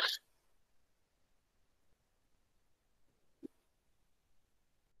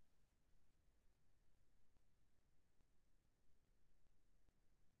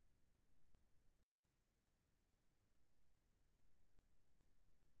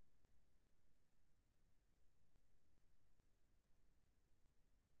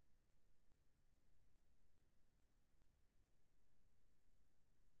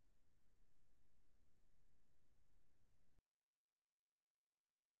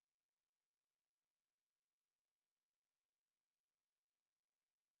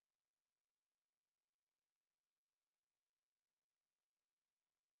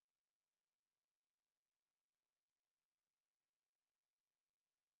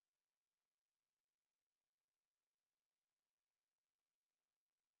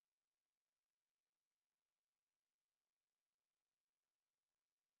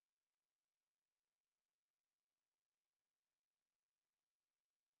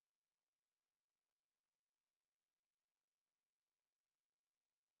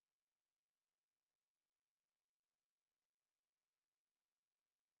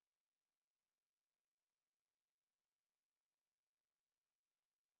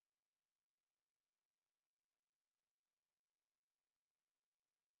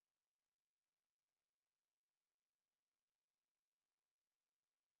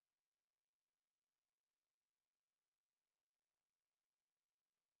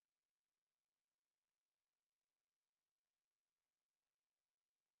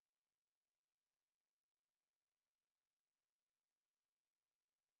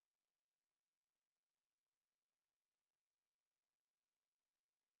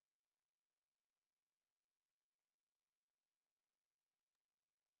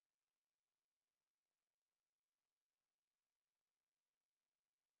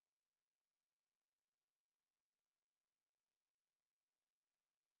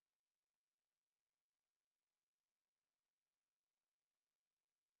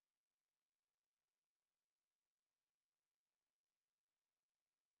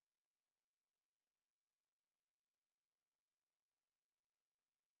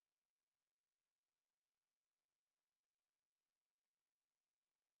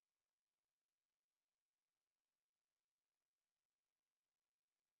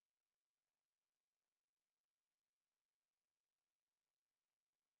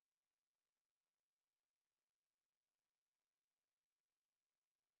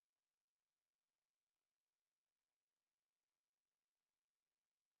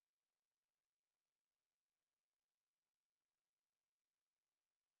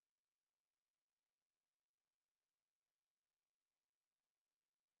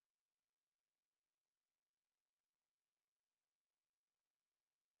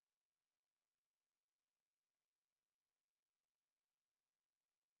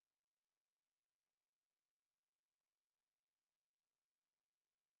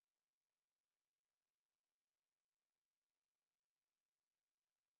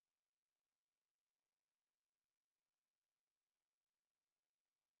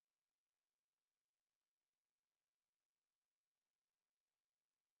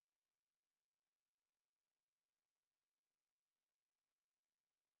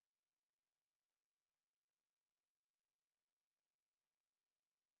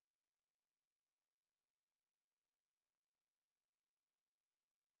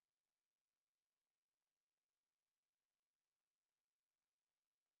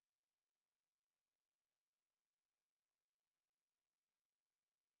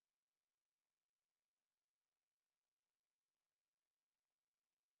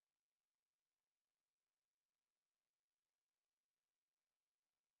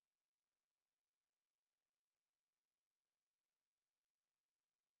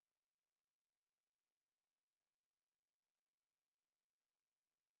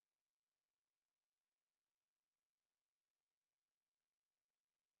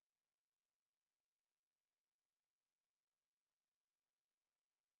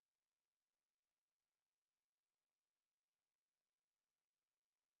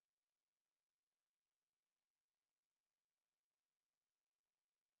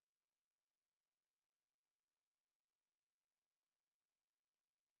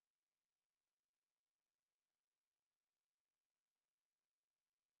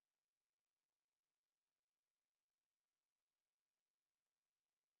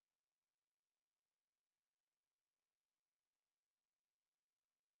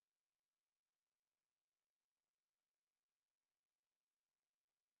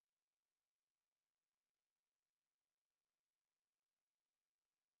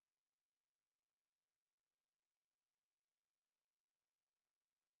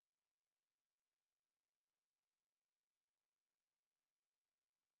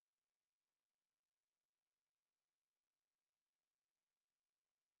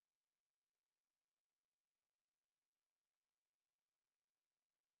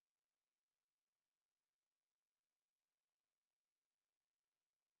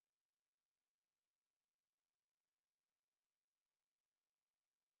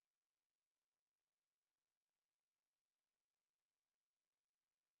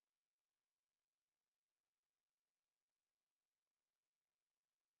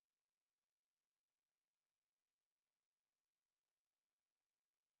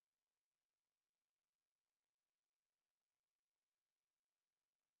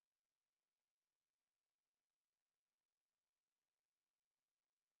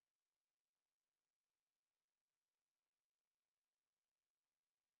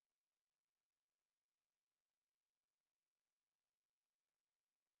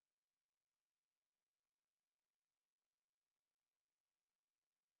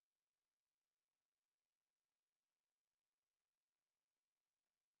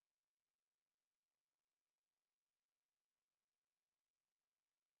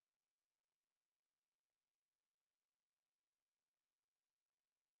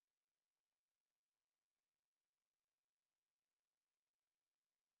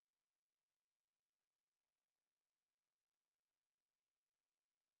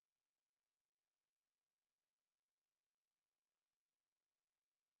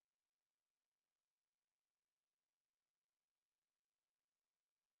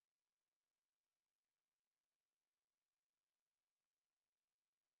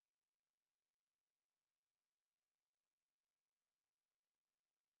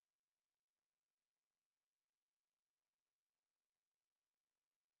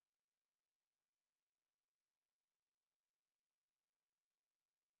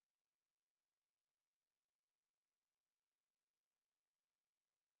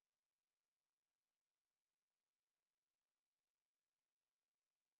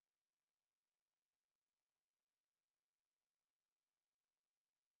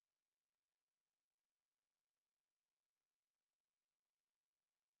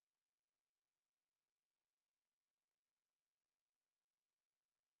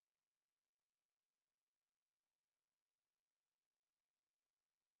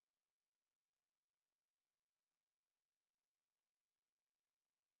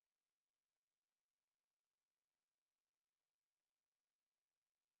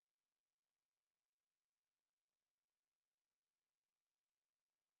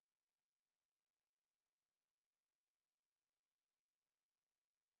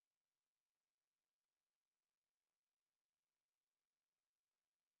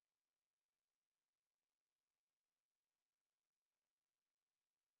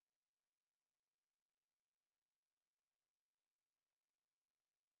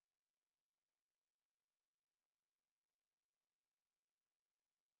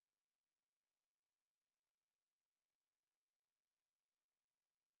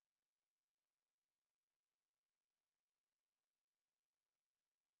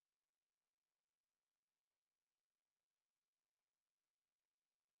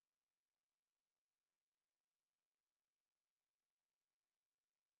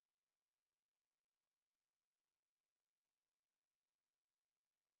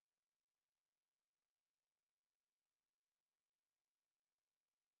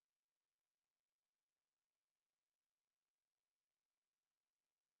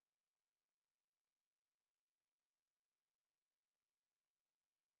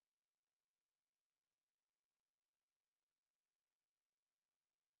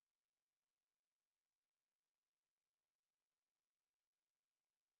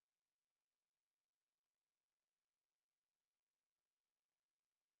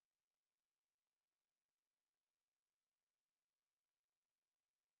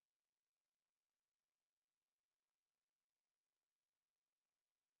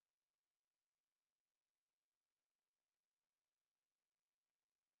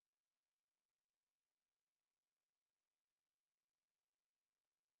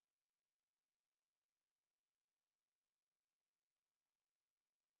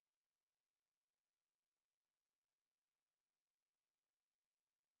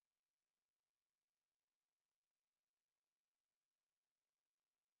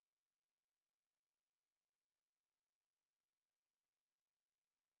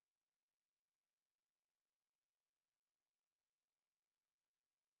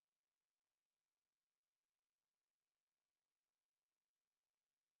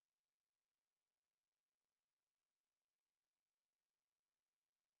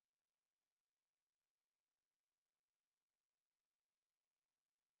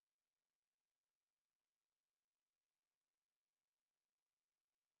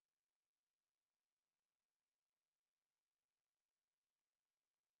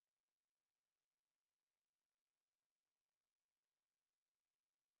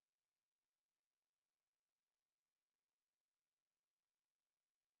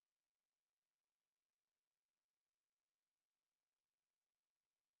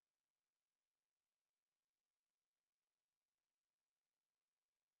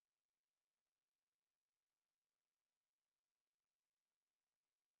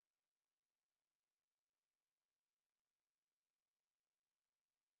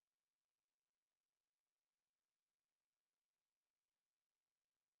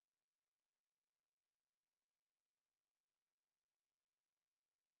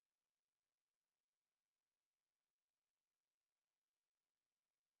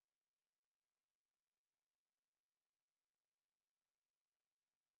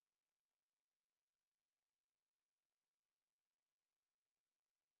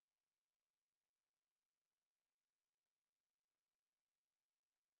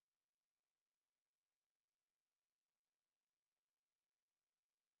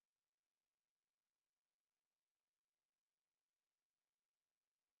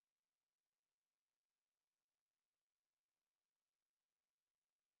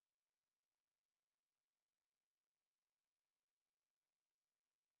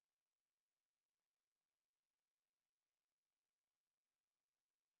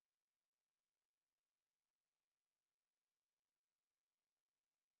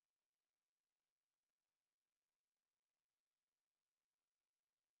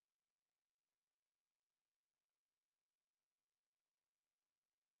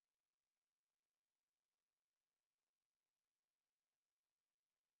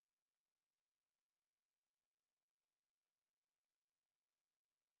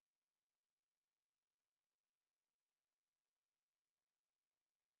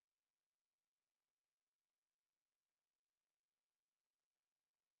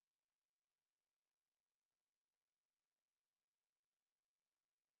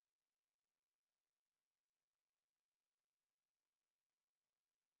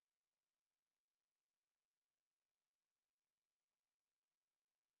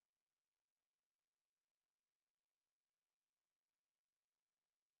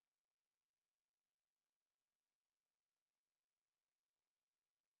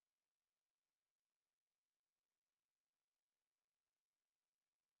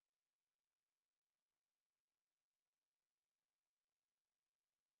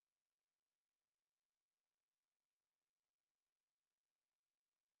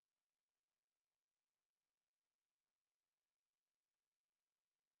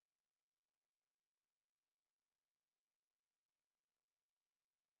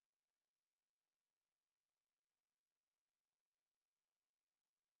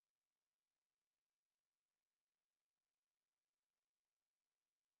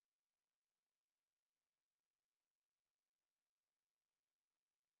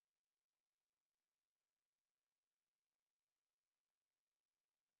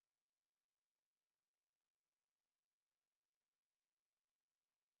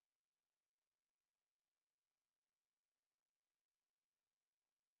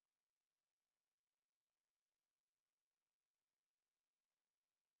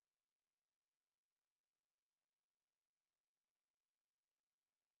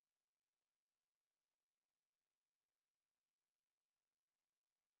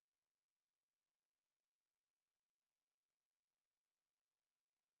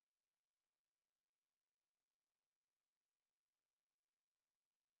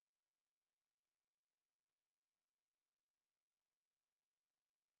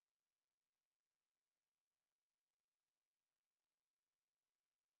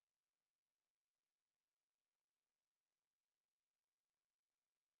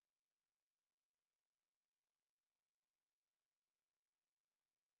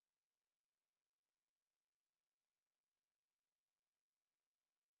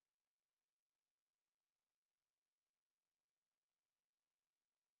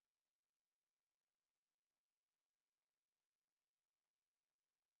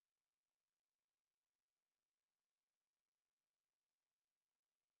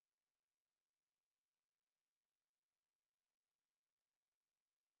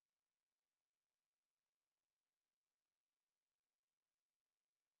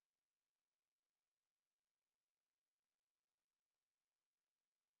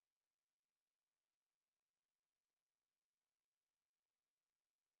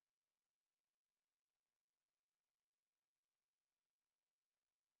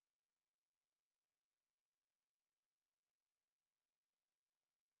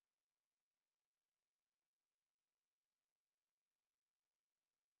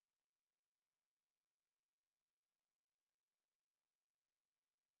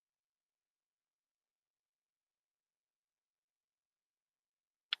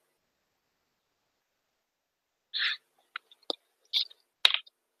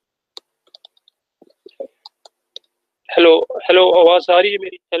 हेलो हेलो, आवाज आ रही है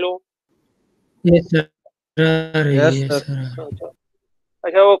मेरी? हेलो। यस सर, आ रही है, यस यस सर। सर, आ रही है। अच्छा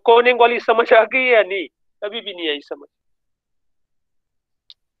अच्छा, वो कोनिंग वाली समझ आ गई या नहीं? अभी भी नहीं आई समझ?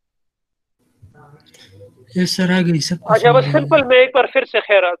 यस सर, आ गई, सब कुछ अच्छा, समझ बस आ सिंपल गई। मैं एक बार फिर से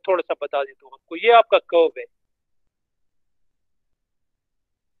खैर थोड़ा सा बता देता हूँ आपको। ये आपका कर्व है,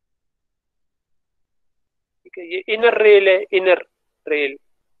 ठीक है? ये इनर रेल है, इनर रेल,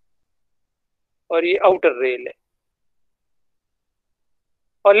 और ये आउटर रेल है।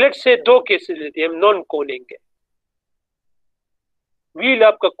 और लेट्स से दो केसेस लेते हैं हम, नॉन कोनिंग है, व्हील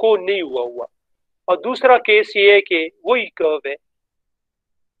आपका कोन नहीं हुआ हुआ। और दूसरा केस ये है कि वही कर्व है,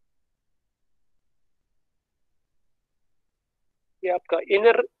 ये आपका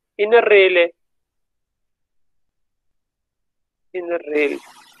इनर इनर रेल है, इनर रेल,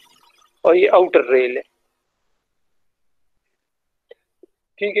 और ये आउटर रेल है,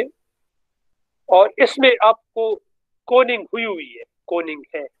 ठीक है? और इसमें आपको कोनिंग हुई हुई है, कोनिंग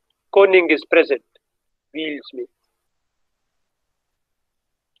है, कोनिंग इज प्रेजेंट व्हील्स में,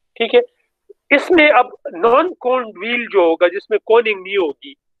 ठीक है? इसमें अब नॉन कोन्ड व्हील जो होगा, जिसमें कोनिंग नहीं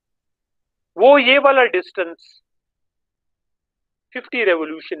होगी, वो ये वाला डिस्टेंस 50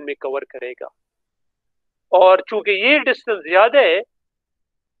 रेवोल्यूशन में कवर करेगा। और चूंकि ये डिस्टेंस ज्यादा है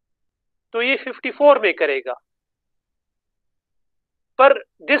तो ये 54 में करेगा। पर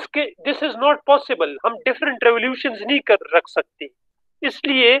दिस इज नॉट पॉसिबल, हम डिफरेंट रेवोल्यूशंस नहीं कर रख सकते,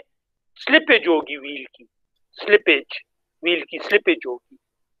 इसलिए स्लिपेज होगी व्हील की, स्लिपेज, व्हील की स्लिपेज होगी।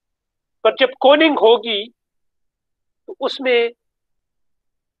 पर जब कोनिंग होगी तो उसमें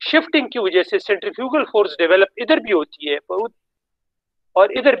शिफ्टिंग की वजह से सेंट्रीफ्यूगल फोर्स डेवलप इधर भी होती है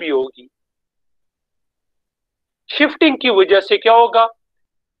और इधर भी होगी। शिफ्टिंग की वजह से क्या होगा,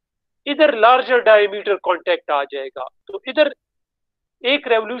 इधर लार्जर डायमीटर कांटेक्ट आ जाएगा, तो इधर एक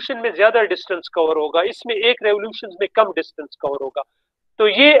रेवोल्यूशन में ज्यादा डिस्टेंस कवर होगा, इसमें एक रेवोल्यूशन में कम डिस्टेंस कवर होगा। तो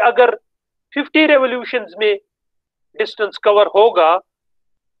ये अगर 50 रेवोल्यूशंस में डिस्टेंस कवर होगा,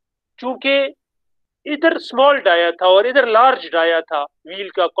 चूंकि इधर स्मॉल डाया था और इधर लार्ज डाया था व्हील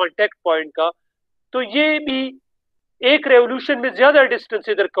का कांटेक्ट पॉइंट का, तो ये भी एक रेवोल्यूशन में ज्यादा डिस्टेंस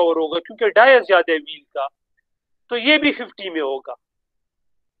इधर कवर होगा, क्योंकि डाया ज्यादा है व्हील का, तो ये भी 50 में होगा।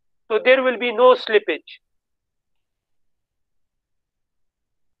 तो there will be no slippage.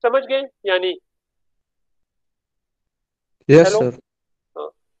 समझ गए यानी? Yes hello? सर। हाँ।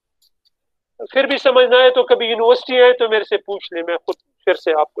 फिर भी समझना है तो कभी यूनिवर्सिटी आए तो मेरे से पूछ ले, मैं खुद फिर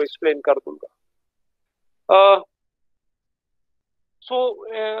से आपको एक्सप्लेन कर दूंगा। So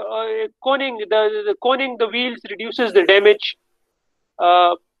coning the wheels reduces the damage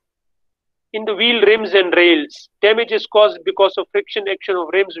in the wheel rims and rails. Damage is caused because of friction action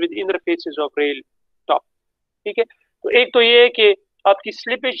of rims with inner faces of rail top. ठीक है? तो एक तो ये है कि आपकी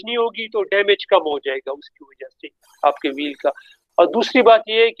स्लिपेज नहीं होगी तो डैमेज कम हो जाएगा उसकी वजह से आपके व्हील का। और दूसरी बात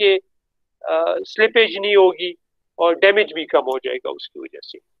ये है कि स्लिपेज नहीं होगी और डैमेज भी कम हो जाएगा उसकी वजह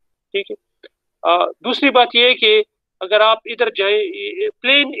से, ठीक है? दूसरी बात ये है कि अगर आप इधर जाए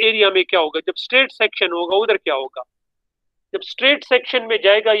प्लेन एरिया में क्या होगा, जब स्ट्रेट सेक्शन होगा उधर क्या होगा, जब स्ट्रेट सेक्शन में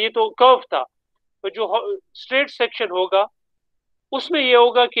जाएगा, ये तो कर्व था, तो जो स्ट्रेट सेक्शन होगा उसमें ये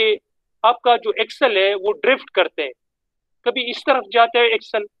होगा कि आपका जो एक्सल है वो ड्रिफ्ट करते हैं, कभी इस तरफ जाते हैं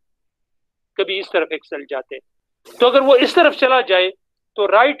एक्सल, कभी इस तरफ एक्सल जाते हैं। तो अगर वो इस तरफ चला जाए तो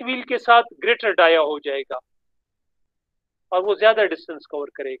राइट व्हील के साथ ग्रेटर डाया हो जाएगा और वो ज्यादा डिस्टेंस कवर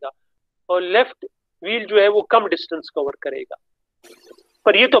करेगा, और लेफ्ट व्हील जो है वो कम डिस्टेंस कवर करेगा।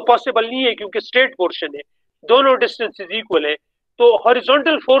 पर ये तो पॉसिबल नहीं है क्योंकि स्ट्रेट पोर्शन है, दोनों डिस्टेंसेस इक्वल है, तो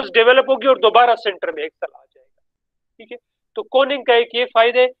हॉरिजॉन्टल फोर्स डेवलप होगी और दोबारा सेंटर में एक्सल आ जाएगा, ठीक है? तो कोनिंग का एक ये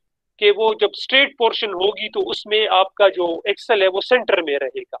फायदा है कि वो जब स्ट्रेट पोर्शन होगी तो उसमें आपका जो एक्सल है वो सेंटर में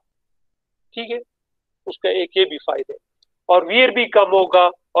रहेगा, ठीक है? उसका एक ये भी फायदा है, और वियर भी कम होगा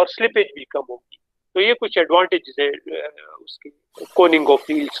और स्लिपेज भी कम होगी। तो ये कुछ एडवांटेजेस है उसके कोनिंग ऑफ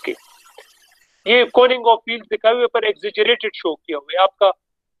व्हील्स के। ये कोनिंग ऑफ व्हील्स दिखाए हुए पर एग्जेजरेटेड शो किया हुआ है, आपका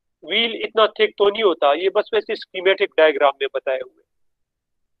व्हील इतना थिक तो नहीं होता, ये बस वैसे स्कीमेटिक डायग्राम में बताए हुए।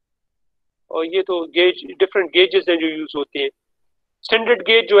 और ये तो गेज, डिफरेंट गेजेस हैं जो यूज होते हैं। स्टैंडर्ड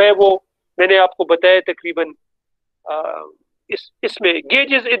गेज जो है वो मैंने आपको बताया तकरीबन इसमें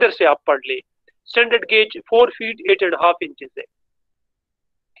गेजेस इधर से आप पढ़ ले। स्टैंडर्ड गेज 4 फीट 8.5 इंचेस है,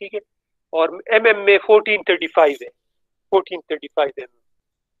 ठीक है? और mm में 1435 है, 1435 mm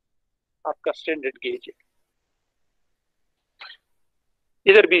आपका स्टैंडर्ड गेज है।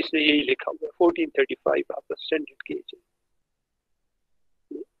 इधर भी इसने यही लिखा हुआ है, 1435 आपका स्टैंडर्ड गेज है,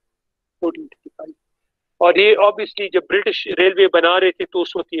 1435। और ये ऑब्वियसली जब ब्रिटिश रेलवे बना रहे थे तो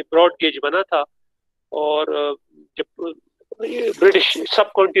उस वक्त ये ब्रॉड गेज बना था, और जब ब्रिटिश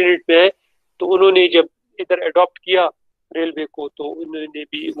सब कॉन्टिनेंट में है तो उन्होंने जब इधर अडॉप्ट किया रेलवे को, तो उन्होंने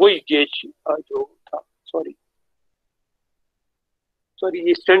भी वही गेज जो था, सॉरी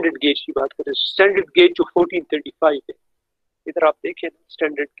ये स्टैंडर्ड गेज की बात करें, स्टैंडर्ड गेज जो 1435 है, इधर आप देखें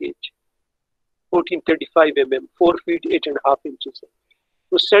standard gauge 1435 mm 4 feet 8.5 inches है।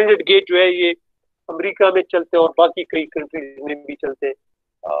 तो स्टैंडर्ड गेज जो है ये अमेरिका में चलते हैं और बाकी कई कंट्रीज में भी चलते हैं।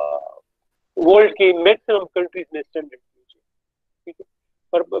 वर्ल्ड की मैक्सिमम कंट्रीज में स्टैंडर्ड गेज है, ठीक है।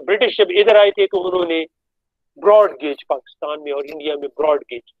 पर ब्रिटिश जब इधर आए थे तो उन्होंने ब्रॉड गेज पाकिस्तान में और इंडिया में ब्रॉड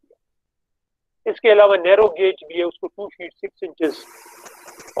गेज किया। इसके अलावा नैरो गेज भी है, उसको 2 फीट 6 इंचेस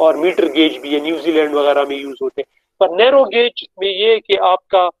और मीटर गेज भी है, न्यूजीलैंड वगैरह में यूज होते हैं। पर नैरो गेज में ये कि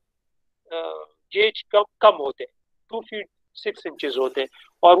आपका गेज कम होते हैं, 2 फीट 6 इंचेस होते हैं,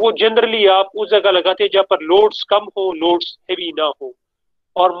 और वो जनरली आप उस जगह लगाते हैं जहाँ पर लोड्स कम हो, लोड्स हेवी ना हो,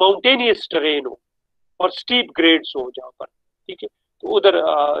 और माउंटेनियस टेरेन हो और स्टीप ग्रेड्स हो जहाँ पर, ठीक है। तो उधर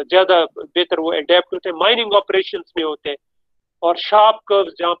ज्यादा बेहतर वो अडेप्ट करते हैं। माइनिंग ऑपरेशंस में होते हैं, और शार्प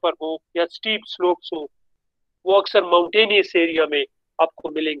कर्व्स जहाँ पर हो या स्टीप स्लोप्स हो, वो अक्सर माउंटेनियस एरिया में आपको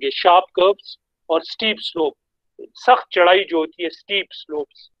मिलेंगे। शार्प कर्व्स और स्टीप स्लोप, सख्त चढ़ाई जो होती है, स्टीप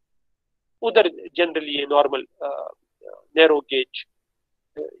स्लोप्स, उधर जनरली ये नॉर्मल नैरो गेज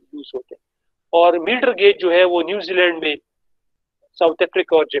यूज होते हैं। और मीटर गेज जो है वो न्यूजीलैंड में, साउथ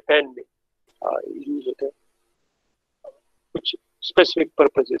अफ्रीका और जापान में यूज होते हैं कुछ स्पेसिफिक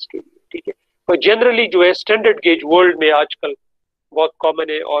पर्पसेस के लिए, ठीक है। पर जनरली जो है स्टैंडर्ड गेज वर्ल्ड में आजकल बहुत कॉमन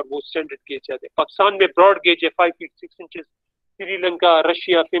है, और वो स्टैंडर्ड गेज ज्यादा है। पाकिस्तान में ब्रॉड गेज है 5 feet 6 inches, Sri Lanka,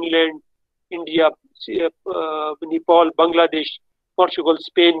 Russia, Finland, India, Nepal, Bangladesh, Portugal,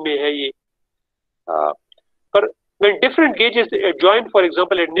 Spain में है ये। पर when different gauges join, for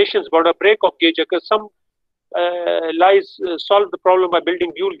example, at nations border, break of gauge occurs. Some lines solve the problem by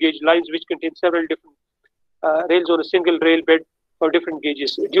building dual gauge lines which contain several different rails on a single rail bed for different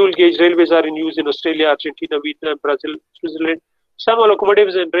gauges. Dual gauge railways are in use in Australia, Argentina, Vietnam, Brazil, Switzerland. Some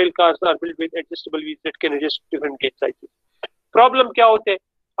locomotives and rail cars are built with adjustable wheels that can adjust different gauge sizes. Problem क्या होते हैं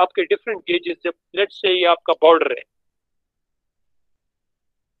आपके different gauges, जब let's say ये आपका border है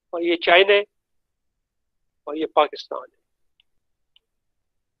और ये चाइना है और ये पाकिस्तान है,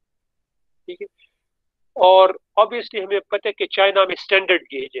 ठीक है। और ऑब्वियसली हमें पता है कि चाइना में स्टैंडर्ड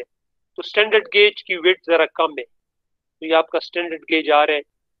गेज है, तो स्टैंडर्ड गेज की विड्थ जरा कम है, तो ये आपका स्टैंडर्ड गेज आ रहा है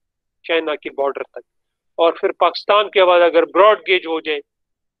चाइना के बॉर्डर तक। और फिर पाकिस्तान के बाद अगर ब्रॉड गेज हो जाए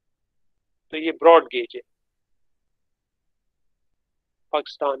तो ये ब्रॉड गेज है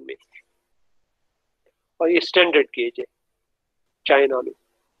पाकिस्तान में, और ये स्टैंडर्ड गेज है चाइना में।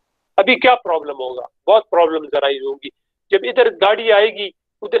 अभी क्या प्रॉब्लम होगा, बहुत प्रॉब्लम राइज होंगी। जब इधर गाड़ी आएगी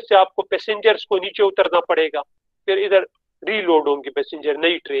उधर से आपको पैसेंजर्स को नीचे उतरना पड़ेगा, फिर इधर रीलोड होंगे पैसेंजर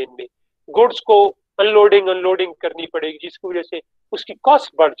नई ट्रेन में, गुड्स को अनलोडिंग करनी पड़ेगी, जिसकी वजह से उसकी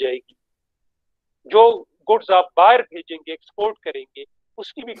कॉस्ट बढ़ जाएगी। जो गुड्स आप बाहर भेजेंगे, एक्सपोर्ट करेंगे,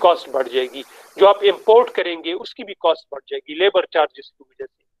 उसकी भी कॉस्ट बढ़ जाएगी, जो आप इंपोर्ट करेंगे उसकी भी कॉस्ट बढ़ जाएगी लेबर चार्जेस की वजह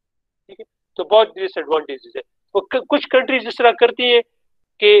से, ठीक है। तो बहुत डिसएडवांटेजेस है। तो कुछ कंट्रीज इस तरह करती है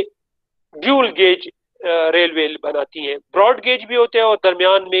कि ड्यूल गेज रेलवे बनाती हैं, ब्रॉड गेज भी होते हैं और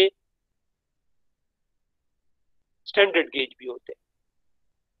दरमियान में स्टैंडर्ड गेज भी होते हैं।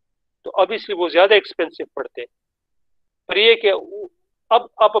 तो ऑब्वियसली वो ज्यादा एक्सपेंसिव पड़ते हैं, पर ये कि अब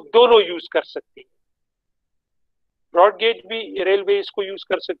आप दोनों यूज कर सकती हैं, ब्रॉड गेज भी रेलवे इसको यूज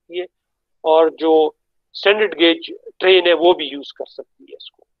कर सकती है और जो स्टैंडर्ड गेज ट्रेन है वो भी यूज कर सकती है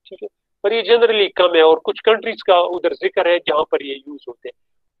इसको, ठीक है। पर ये जनरली कम है, और कुछ कंट्रीज का उधर जिक्र है जहां पर ये यूज होते हैं।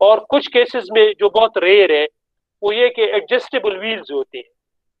 और कुछ केसेस में जो बहुत रेयर है वो ये कि एडजस्टेबल व्हील्स होते हैं,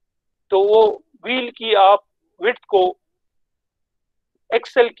 तो वो व्हील की आप विड्थ को,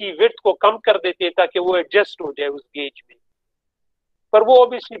 एक्सेल की विड्थ को कम कर देते हैं ताकि वो एडजस्ट हो जाए उस गेज में। पर वो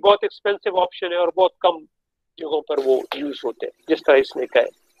ऑब्वियसली बहुत एक्सपेंसिव ऑप्शन है और बहुत कम जगहों पर वो यूज होते हैं, जिस तरह इसने कहा है।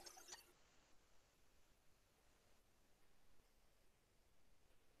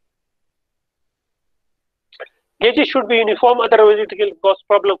 Gauges should be uniform, otherwise it will cause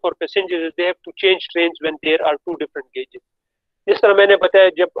problem for passengers. They have to change trains when there are two different gauges. जिस तरह मैंने बताया,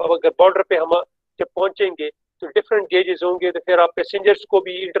 जब अगर बॉर्डर पे हम जब पहुंचेंगे तो डिफरेंट गेजेस होंगे, तो फिर आप पैसेंजर्स को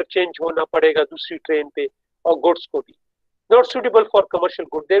भी इंटरचेंज होना पड़ेगा दूसरी ट्रेन पे, और गुड्स को भी। Not suitable for commercial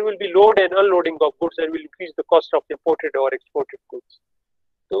goods. There will be load and unloading of goods and will increase the cost of imported or exported goods.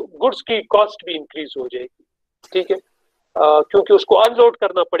 तो गुड्स की कॉस्ट भी इंक्रीज हो जाएगी, ठीक है, क्योंकि उसको अनलोड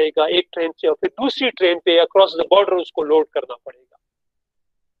करना पड़ेगा एक ट्रेन से और फिर दूसरी ट्रेन पे अक्रॉस द बॉर्डर उसको लोड करना पड़ेगा।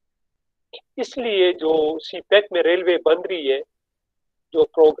 इसलिए जो सीपैक में रेलवे बन रही है, जो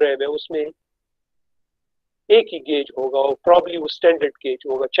प्रोग्राम है, उसमें एक ही गेज होगा और प्रॉब्ली वो स्टैंडर्ड गेज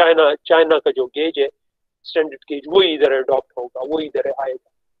होगा। चाइना का जो गेज है स्टैंडर्ड गेज, वो इधर अडॉप्ट होगा, वो इधर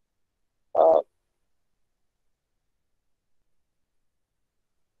आएगा।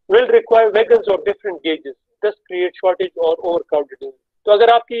 will require wagons of different gauges, thus create shortage or overcrowded. तो अगर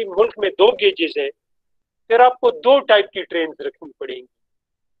आपकी मुल्क में 2 गेजेस है, फिर आपको 2 टाइप की ट्रेन रखनी पड़ेंगी,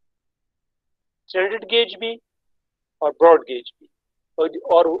 स्टैंडर्ड गेज भी और ब्रॉड गेज भी।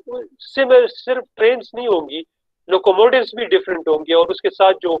 और सिर्फ ट्रेन नहीं होंगी, लोकोमोटिव्स भी डिफरेंट होंगे, और उसके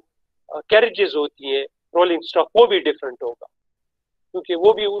साथ जो कैरेजेस होती हैं, रोलिंग स्टॉक, वो भी डिफरेंट होगा, क्योंकि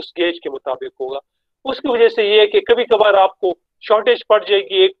वो भी उस गेज के मुताबिक होगा। उसकी वजह से ये है कि कभी कभार आपको शॉर्टेज पड़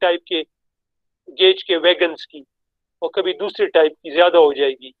जाएगी एक टाइप के गेज के वैगन्स की, और कभी दूसरी टाइप की ज्यादा हो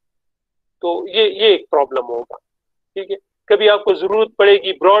जाएगी, तो ये एक प्रॉब्लम होगा। ठीक है, कभी आपको जरूरत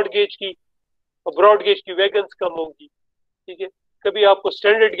पड़ेगी ब्रॉड गेज की, और ब्रॉड गेज की वैगन्स कम होंगी। ठीक है, कभी आपको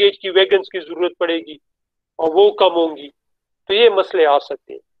स्टैंडर्ड गेज की वैगन्स की जरूरत पड़ेगी और वो कम होंगी, तो ये मसले आ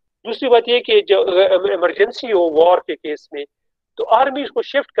सकते हैं। दूसरी बात ये कि जब इमरजेंसी हो वॉर के केस में, तो आर्मी को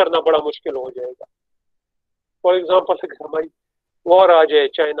शिफ्ट करना बड़ा मुश्किल हो जाएगा। फॉर एग्जांपल अगर हमारी वॉर आ जाए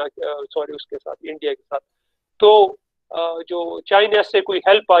चाइना, सॉरी उसके साथ इंडिया के साथ, तो जो चाइना से कोई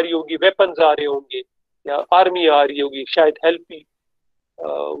हेल्प आ रही होगी, वेपन्स आ रहे होंगे या आर्मी आ रही होगी, शायद हेल्प भी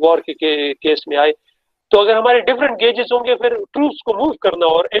वॉर के केस में आए, तो अगर हमारे डिफरेंट गेजेस होंगे, फिर ट्रूप्स को मूव करना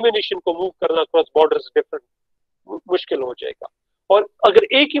और एम्यूनिशन को मूव करना क्रॉस बॉर्डर्स डिफरेंट मुश्किल हो जाएगा। और अगर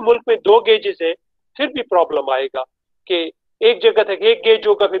एक ही मुल्क में 2 गेजेस है, फिर भी प्रॉब्लम आएगा कि एक जगह तक एक गेज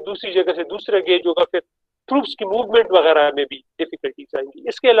होगा, फिर दूसरी जगह से दूसरा गेज होगा, फिर ट्रूप्स की मूवमेंट वगैरह में भी डिफिकल्टीज आएंगी।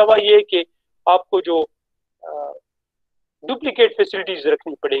 इसके अलावा ये है कि आपको जो डुप्लीकेट फैसिलिटीज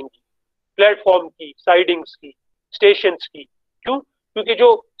रखनी पड़ेंगी, प्लेटफॉर्म की, साइडिंग्स की, स्टेशंस की। क्यों? क्योंकि जो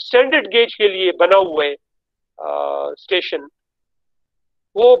स्टैंडर्ड गेज के लिए बना हुआ है स्टेशन,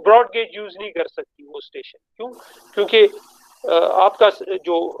 वो ब्रॉड गेज यूज नहीं कर सकती वो स्टेशन। क्यों? क्योंकि आपका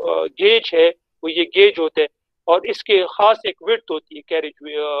जो गेज है वो ये गेज होता है, और इसके खास एक विड्थ होती है कैरेज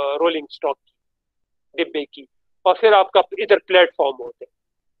रोलिंग स्टॉक की, डिब्बे की, और फिर आपका इधर प्लेटफॉर्म होता है।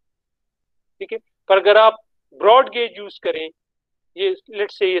 ठीक है, पर अगर आप ब्रॉड गेज यूज करें, ये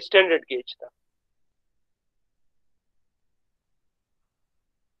लेट्स से ये स्टैंडर्ड गेज था,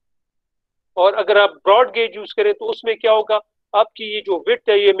 और अगर आप ब्रॉड गेज यूज करें तो उसमें क्या होगा, आपकी ये जो विड्थ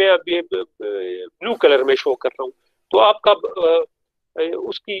है, ये मैं अभी ब्लू कलर में शो कर रहा हूँ, तो आपका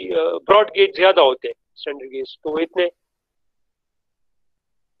उसकी ब्रॉड गेज ज्यादा होते हैं स्टैंडर्ड गेज, तो इतने।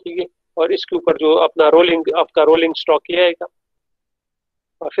 ठीक है, और इसके ऊपर जो अपना आपका रोलिंग स्टॉक ये आएगा,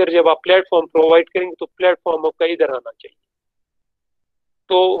 और फिर जब आप प्लेटफॉर्म प्रोवाइड करेंगे तो प्लेटफॉर्म आपका इधर आना चाहिए।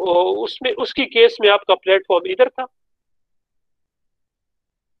 तो उसमें उसकी केस में आपका प्लेटफॉर्म इधर था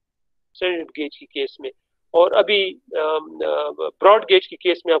स्टैंडर्ड गेज की केस में, और अभी ब्रॉड गेज की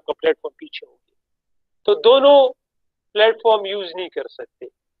केस में आपका प्लेटफॉर्म पीछे होंगे। तो दोनों प्लेटफॉर्म यूज नहीं कर सकते,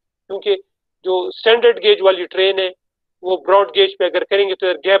 क्योंकि जो स्टैंडर्ड गेज वाली ट्रेन है वो ब्रॉड गेज पे अगर करेंगे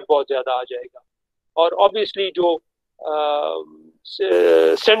तो गैप बहुत ज्यादा आ जाएगा, और ऑब्वियसली जो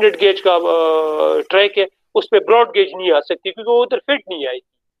स्टैंडर्ड गेज का ट्रैक है उस पर ब्रॉड गेज नहीं आ सकती, क्योंकि वो उधर फिट नहीं आएगी,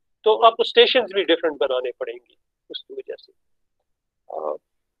 तो आपको स्टेशन भी डिफरेंट बनाने पड़ेंगे उसकी वजह से।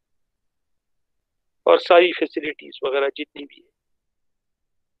 और सारी फैसिलिटीज वगैरह जितनी भी है।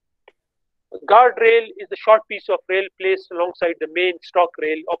 Guard rail is the short piece of rail placed alongside the main stock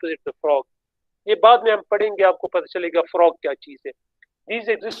rail opposite the frog. ये बाद में हम पढ़ेंगे, आपको पता चलेगा frog क्या चीज है। These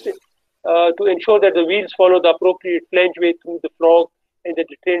exist to ensure that the wheels follow the appropriate flange way through the frog and that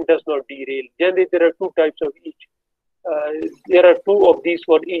the train does not derail. Generally, there are 2 types of each. There are 2 of these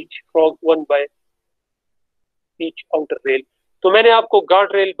for each frog, one by each outer rail. तो मैंने आपको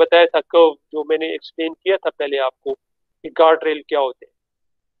guard rail बताया था, curve जो मैंने explain किया था पहले आपको कि गार्ड रेल क्या होते हैं।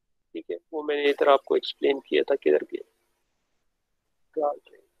 ठीक है, वो मैंने इधर आपको एक्सप्लेन किया था, किधर गया गार्ड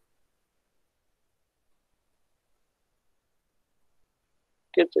रेल,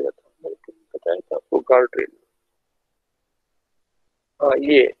 किस जगह था, मैंने बताया था आपको गार्ड रेल। हाँ,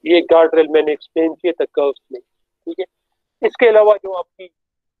 ये गार्ड रेल मैंने एक्सप्लेन किया था कर्व्स में। ठीक है, इसके अलावा जो आपकी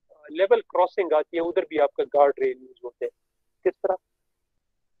लेवल क्रॉसिंग आती है, उधर भी आपका गार्ड रेल यूज होते हैं। किस तरह?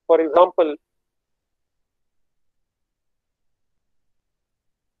 फॉर एग्जाम्पल,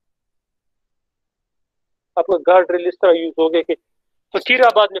 आपका गार्ड रेल इस तरह यूज हो गया कि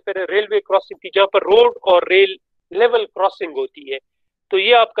फकीराबाद में फिर रेलवे क्रॉसिंग थी जहां पर रोड और रेल लेवल क्रॉसिंग होती है, तो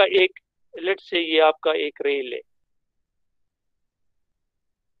ये आपका एक, लेट्स से ये आपका एक रेल है।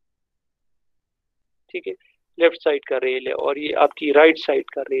 ठीक है, लेफ्ट साइड का रेल है और ये आपकी राइट साइड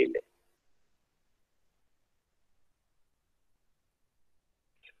का रेल है।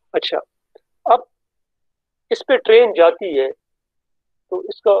 अच्छा, अब इस पे ट्रेन जाती है तो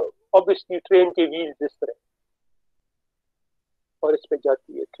इसका ऑब्वियसली ट्रेन के व्हील्स इस तरह, और इस पे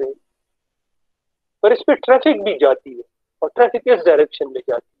जाती है ट्रेन, पर इस पे ट्रैफिक भी जाती है और ट्रैफिक इस डायरेक्शन में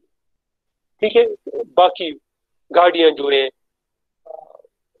जाती है। ठीक है, बाकी गाड़ियां जो है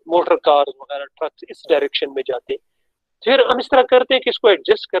मोटर कार वगैरह ट्रक इस डायरेक्शन में जाते हैं। फिर हम इस तरह करते हैं कि इसको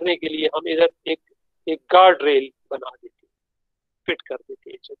एडजस्ट करने के लिए हम इधर एक एक गार्ड रेल बना देते हैं, फिट कर देते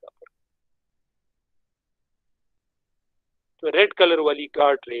हैं इस जगह पर। तो रेड कलर वाली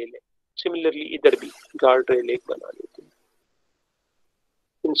गार्ड रेल है। सिमिलरली इधर भी गार्ड रेल एक बना देते हैं,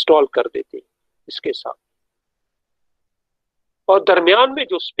 इंस्टॉल कर देते हैं इसके साथ। और दरमियान में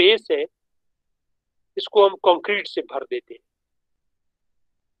जो स्पेस है इसको हम कंक्रीट से भर देते हैं।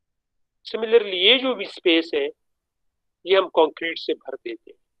 सिमिलरली ये जो भी स्पेस है ये हम कंक्रीट से भर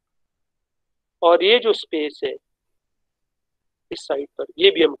देते हैं। और ये जो स्पेस है इस साइड पर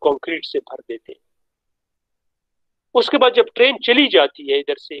ये भी हम कंक्रीट से भर देते हैं। उसके बाद जब ट्रेन चली जाती है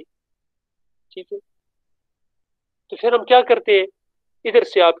इधर से, ठीक है, तो फिर हम क्या करते हैं, इधर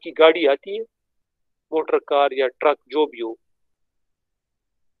से आपकी गाड़ी आती है, मोटर कार या ट्रक जो भी हो,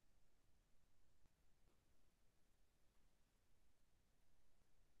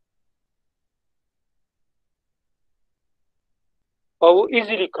 और वो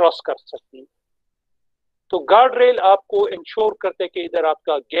इजीली क्रॉस कर सकती है। तो गार्ड रेल आपको इंश्योर करते हैं कि इधर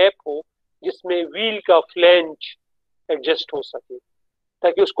आपका गैप हो जिसमें व्हील का फ्लैंज एडजस्ट हो सके,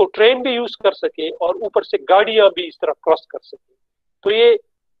 ताकि उसको ट्रेन भी यूज कर सके और ऊपर से गाड़ियां भी इस तरह क्रॉस कर सके। तो ये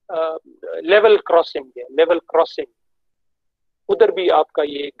लेवल क्रॉसिंग है, लेवल क्रॉसिंग। उधर भी आपका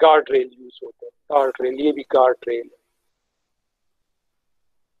ये गार्ड रेल यूज होता है, गार्ड रेल, ये भी गार्ड रेल है।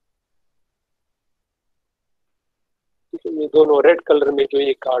 ठीक है, ये दोनों रेड कलर में जो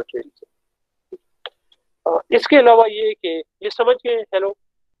ये गार्ड रेल है। इसके अलावा ये कि ये समझ गए, hello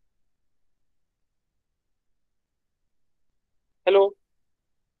hello,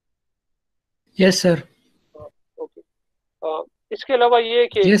 yes sir. Okay. इसके अलावा ये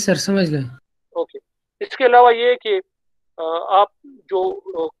कि यस सर, समझ गए। ओके, इसके अलावा ये कि आप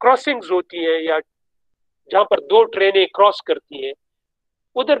जो क्रॉसिंग्स होती हैं या जहां पर दो ट्रेनें क्रॉस करती हैं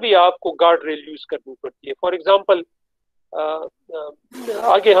उधर भी आपको गार्ड रेल यूज करनी पड़ती है। फॉर एग्जांपल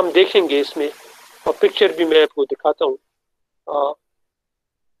आगे हम देखेंगे इसमें, और पिक्चर भी मैं आपको दिखाता हूँ।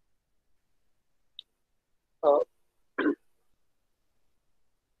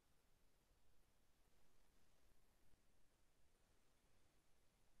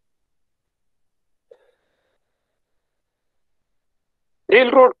 रेल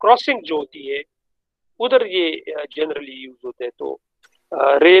रोड क्रॉसिंग जो होती है उधर ये जनरली यूज होते हैं। तो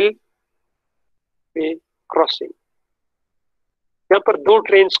रेल पे क्रॉसिंग, यहाँ पर दो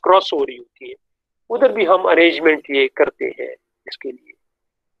ट्रेन क्रॉस हो रही होती है, उधर भी हम अरेंजमेंट ये करते हैं इसके लिए।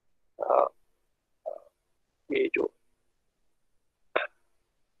 अ, ये जो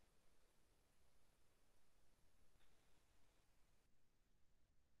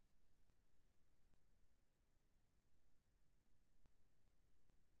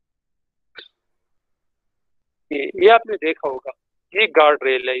ये आपने देखा होगा, ये गार्ड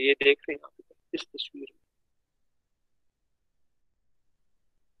रेल है, ये देख रहे हैं आप इस तस्वीर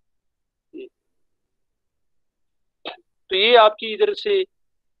में। तो ये आपकी इधर से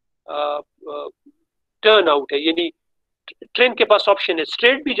टर्न आउट है, यानी ट्रेन के पास ऑप्शन है,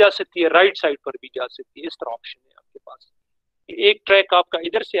 स्ट्रेट भी जा सकती है, राइट साइड पर भी जा सकती है, इस तरह ऑप्शन है आपके पास। एक ट्रैक आपका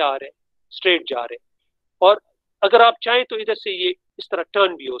इधर से आ रहा है, स्ट्रेट जा रहे हैं, और अगर आप चाहें तो इधर से ये इस तरह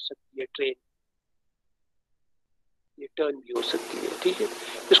टर्न भी हो सकती है ट्रेन, ये टर्न भी हो सकती है। ठीक है,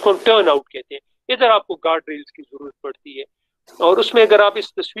 इसको हम टर्न आउट कहते हैं। इधर आपको गार्ड रेल्स की जरूरत पड़ती है, और उसमें अगर आप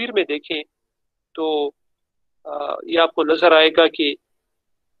इस तस्वीर में देखें तो ये आपको नजर आएगा कि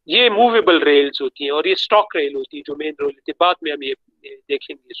ये मूवेबल रेल्स होती हैं और ये स्टॉक रेल होती है जो मेन रोल होती है। बाद में हम ये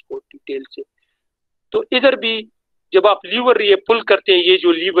देखेंगे इसको डिटेल से। तो इधर भी जब आप लीवर ये पुल करते हैं, ये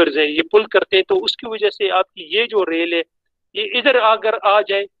जो लीवर्स हैं ये पुल करते हैं, तो उसकी वजह से आपकी ये जो रेल है ये इधर अगर आ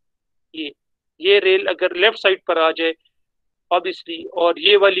जाए, ये रेल अगर लेफ्ट साइड पर आ जाए ऑब्वियसली, और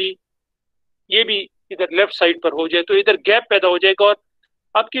ये वाली ये भी इधर लेफ्ट साइड पर हो जाए, तो इधर गैप पैदा हो जाएगा और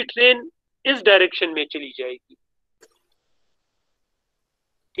आपकी ट्रेन इस डायरेक्शन में चली जाएगी।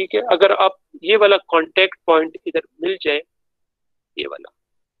 ठीक है, अगर आप ये वाला कांटेक्ट पॉइंट इधर मिल जाए, ये वाला,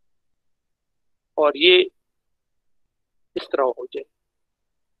 और ये इस तरह हो जाए,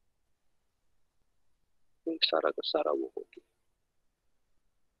 तो सारा का सारा वो हो गया।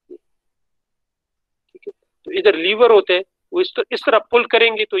 ठीक है, तो इधर लीवर होते हैं, वो इस तरह पुल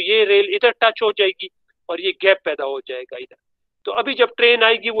करेंगे तो ये रेल इधर टच हो जाएगी और ये गैप पैदा हो जाएगा इधर। तो अभी जब ट्रेन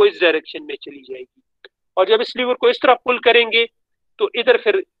आएगी वो इस डायरेक्शन में चली जाएगी, और जब इस लीवर को इस तरह पुल करेंगे तो इधर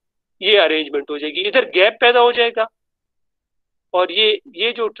फिर ये अरेंजमेंट हो जाएगी, इधर गैप पैदा हो जाएगा और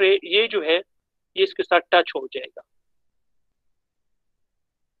ये जो ये जो है ये इसके साथ टच हो जाएगा।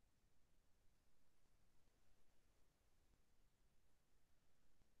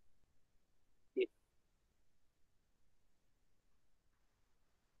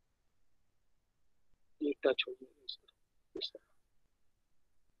 टच हो जाएगा इस तरह।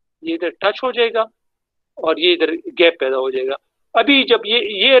 ये इधर टच हो जाएगा और ये इधर गैप पैदा हो जाएगा। अभी जब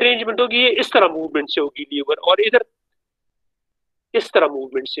ये अरेंजमेंट होगी, ये इस तरह मूवमेंट से होगी लीवर, और इधर इस तरह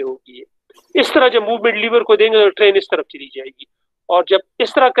मूवमेंट से होगी। ये इस तरह जब मूवमेंट लीवर को देंगे तो ट्रेन इस तरफ चली जाएगी, और जब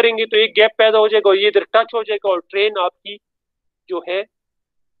इस तरह करेंगे तो एक गैप पैदा हो जाएगा और ये इधर टच हो जाएगा और ट्रेन आपकी जो है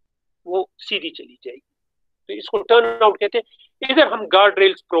वो सीधी चली जाएगी। तो इसको टर्न आउट कहते हैं। इधर हम गार्ड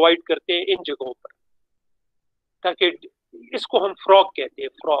रेल्स प्रोवाइड करते हैं इन जगहों पर, ताकि इसको हम फ्रॉग कहते हैं,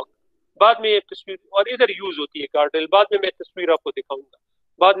 फ्रॉग। बाद में ये तस्वीर और इधर यूज होती है गार्ड रेल, बाद में मैं तस्वीर आपको दिखाऊंगा,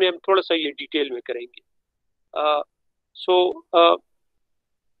 बाद में हम थोड़ा सा ये डिटेल में करेंगे।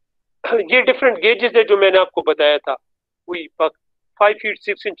 ये डिफरेंट गेजेस है जो मैंने आपको बताया था। वही 5 फीट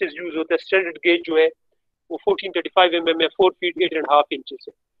 6 इंचेस यूज होता है। स्टैंडर्ड गेज जो है वो 1435 mm है, 4 फीट 8.5 इंचेस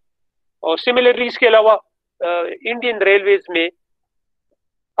है। और सिमिलरली इसके अलावा इंडियन रेलवेज में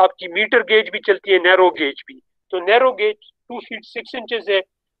आपकी मीटर गेज भी चलती है, नैरो गेज भी। तो नैरो गेज 2 फीट 6 इंचेस है,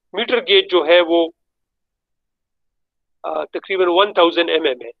 मीटर गेज जो है वो तकरीबन 1000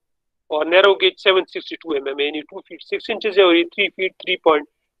 mm है, और नैरो गेज 762 mm है, यानी 2 फीट 6 इंचेस है, और ये 3 फीट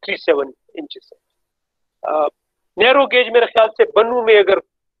 3.37 इंचेस है। नैरो गेज मेरे ख्याल से बन्नू में, अगर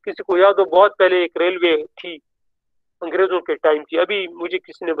किसी को याद हो, बहुत पहले एक रेलवे थी अंग्रेजों के टाइम की, अभी मुझे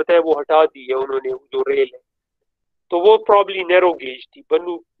किसी ने बताया वो हटा दी है उन्होंने जो रेल है, तो वो प्रॉब्ली नैरो गेज थी।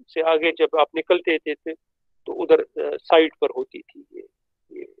 बन्नू से आगे जब आप निकलते थे तो उधर साइड पर होती थी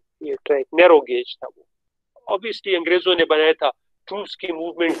ये ट्रैक, नैरो गेज था वो। ऑब्वियसली अंग्रेजों ने बनाया था ट्रूप्स की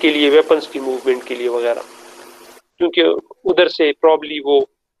मूवमेंट के लिए, वेपन्स की मूवमेंट के लिए वगैरह, क्योंकि उधर से प्रॉब्ली वो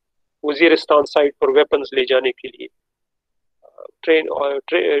वजीरिस्तान साइड पर वेपन्स ले जाने के लिए ट्रेन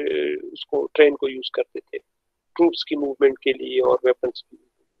को यूज करते थे, ट्रूप्स की मूवमेंट के लिए और वेपन्स की।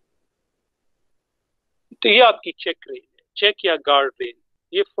 तो ये आपकी चेक रेल है, चेक या गार्ड रेल।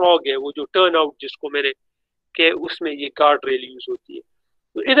 ये फ्रॉग है, वो जो टर्न आउट जिसको मैंने कहा, उसमें ये गार्ड रेल यूज होती है।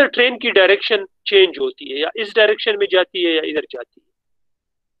 तो इधर ट्रेन की डायरेक्शन चेंज होती है, या इस डायरेक्शन में जाती है या इधर जाती है।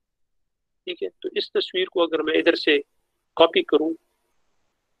 ठीक है, तो इस तस्वीर को अगर मैं इधर से कॉपी करूं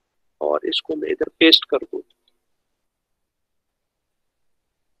और इसको मैं इधर पेस्ट कर दूं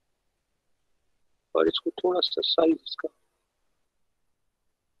और इसको थोड़ा सा साइज इसका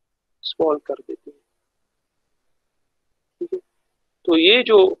स्मॉल कर देते हैं। ठीक है, तो ये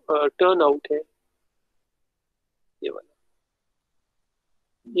जो टर्न आउट है,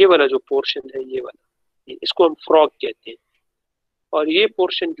 ये वाला जो पोर्शन है, ये वाला, इसको हम फ्रॉग कहते हैं। और ये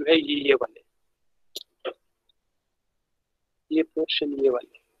पोर्शन जो है ये वाले, ये पोर्शन ये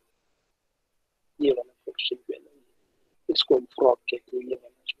वाला पोर्शन जो है ना, इसको हम फ्रॉग कहते हैं। ये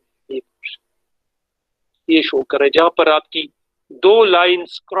वाला जो ये पोर्शन ये शो कर रहा है जहां पर आपकी 2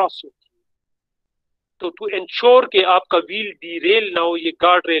 लाइंस क्रॉस होती है। तो टू इंश्योर कि आपका व्हील डीरेल ना हो, ये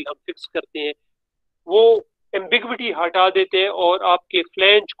गार्ड रेल हम फिक्स करते हैं, वो एम्बिग्विटी हटा देते हैं और आपके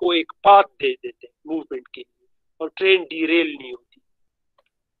फ्लैंज को एक पाथ दे देते हैं मूवमेंट के लिए, और ट्रेन डीरेल नहीं होती।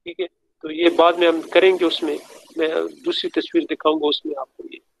 ठीक है, तो ये बाद में हम करेंगे, उसमें मैं दूसरी तस्वीर दिखाऊंगा, उसमें आपको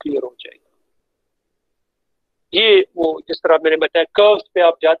ये क्लियर हो जाएगा। ये वो जिस तरह मैंने बताया कर्व्स पे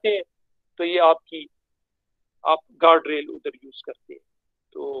आप जाते हैं, तो ये आप गार्ड रेल उधर यूज करते हैं।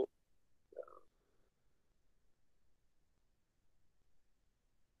 तो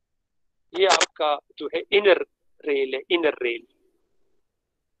ये आपका जो है इनर रेल है, इनर रेल,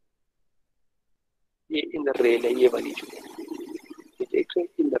 ये इनर रेल है, ये वाली जो है, ये देख रहे हैं,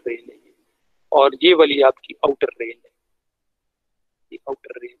 इनर रेल है ये, और ये वाली आपकी आउटर रेल है, ये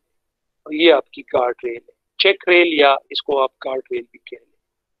आउटर रेल है, और ये आपकी गार्ड रेल है, चेक रेल, या इसको आप गार्ड रेल भी कह लें,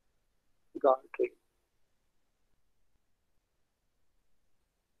 गार्ड रेल।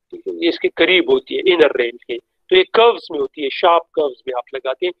 ठीक है, ये इसके करीब होती है इनर रेल के, तो ये कर्व्स में होती है, शार्प कर्व्स में आप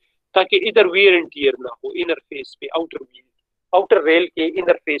लगाते हैं ताकि इधर वियर एंड टियर ना हो इनर फेस पे, आउटर रेल के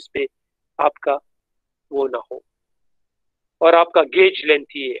इनर फेस पे आपका वो ना हो। और आपका गेज लेंथ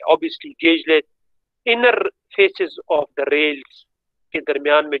ही है, obviously gauge length inner faces of the rails के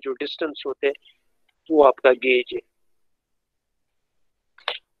दरमियान में जो डिस्टेंस होते हैं वो आपका गेज है।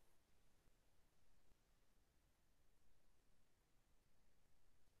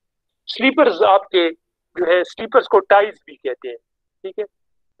 स्लीपर्स आपके जो है, स्लीपर्स को टाइज भी कहते हैं। ठीक है,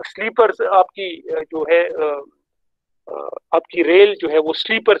 स्लीपर्स आपकी जो है आपकी रेल जो है वो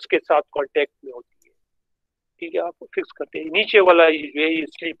स्लीपर्स के साथ कांटेक्ट में होती है। ठीक है, आप फिक्स करते हैं, नीचे वाला जो है ये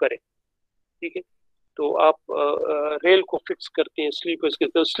स्लीपर है। ठीक है, तो आप रेल को फिक्स करते हैं स्लीपर्स के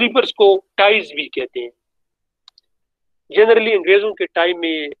साथ, स्लीपर्स को टाइज भी कहते हैं। जनरली अंग्रेजों के टाइम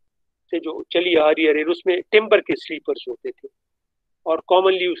में से जो चली आ रही है रेल, उसमें टिम्बर के स्लीपर्स होते थे, और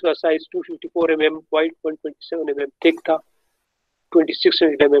कॉमनली उसका size 254 mm wide, 127 mm thick था, 26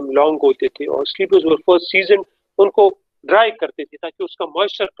 mm लॉन्ग होते थे और स्लीपर्स वर फर्स्ट सीजन उनको ड्राई करते थे ताकि उसका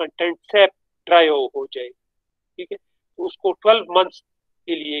मॉइस्चर कंटेंट सेप ड्राई हो जाए, ठीक है। तो उसको 12 मंथ्स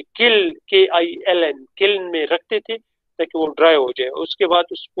के लिए KILN किल्न में रखते थे ताकि वो ड्राई हो जाए। उसके बाद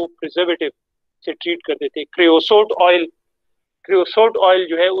उसको प्रिजर्वेटिव से ट्रीट करते थे। क्रियोसोट ऑयल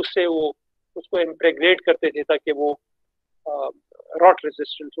जो है उससे वो उसको इम्प्रेग्नेट करते थे ताकि वो रॉट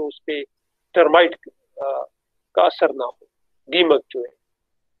रेजिस्टेंट हो, उस पर टर्माइट का असर ना हो, दीमक जो है।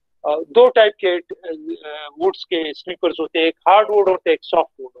 दो टाइप के वुड्स के स्लीपर्स होते हैं, एक हार्ड वुड होते हैं, एक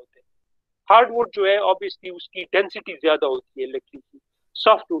सॉफ्ट वुड होते हैं। हार्ड वुड जो है ऑब्वियसली उसकी डेंसिटी ज्यादा होती है लकड़ी की,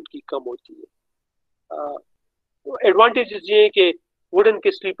 सॉफ्ट वुड की कम होती है। एडवांटेजेस ये है कि वुडन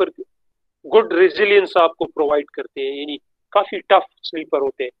के स्लीपर गुड रेजिलियंस आपको प्रोवाइड करते हैं, यानी काफी टफ स्लीपर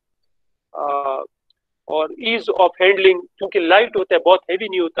होते हैं। और ईज ऑफ हैंडलिंग, क्योंकि लाइट होता है, बहुत हैवी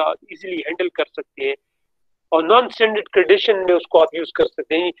नहीं होता, इजीली हैंडल कर सकते हैं। और नॉन स्टैंडर्ड कंडीशन में उसको आप यूज कर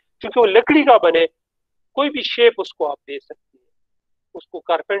सकते हैं, क्योंकि वो लकड़ी का बने, कोई भी शेप उसको आप दे सकते हैं, उसको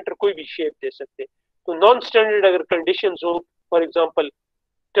कारपेंटर कोई भी शेप दे सकते हैं। तो नॉन स्टैंडर्ड अगर कंडीशन हो, फॉर एग्जांपल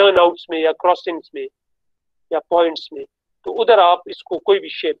टर्न आउट्स में या क्रॉसिंग्स में या पॉइंट्स में, तो उधर आप इसको कोई भी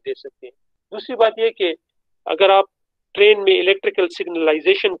शेप दे सकते हैं। दूसरी बात यह कि अगर आप ट्रेन में इलेक्ट्रिकल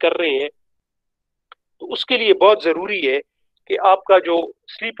सिग्नलाइजेशन कर रहे हैं तो उसके लिए बहुत जरूरी है कि आपका जो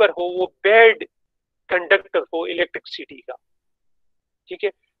स्लीपर हो वो बैड कंडक्टर हो इलेक्ट्रिसिटी का, ठीक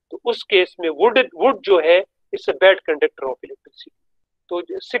है। तो उस केस में वुड जो है it's a bad conductor of electricity. तो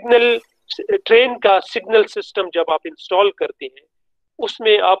सिग्नल ट्रेन का सिग्नल सिस्टम जब आप इंस्टॉल करते हैं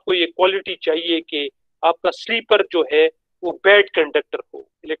उसमें आपको ये क्वालिटी चाहिए कि आपका स्लीपर जो है वो बैड कंडक्टर हो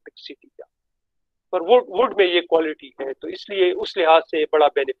इलेक्ट्रिसिटी का, पर वुड में ये क्वालिटी है, तो इसलिए उस लिहाज से बड़ा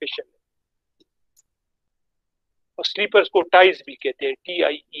बेनिफिशियल है। और स्लीपर्स को टाइज भी कहते हैं,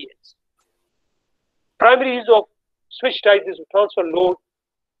 TIES। Primary use off switch ties is transfer load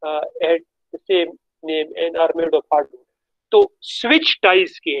at the same name and are made of hardwood. तो स्विच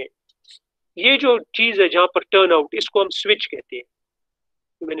टाइज के हैं, ये जो चीज है जहां पर टर्न आउट, इसको हम स्विच कहते हैं।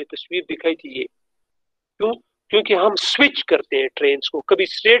 तो मैंने तस्वीर दिखाई थी ये, क्यों? क्योंकि हम स्विच करते हैं ट्रेन को, कभी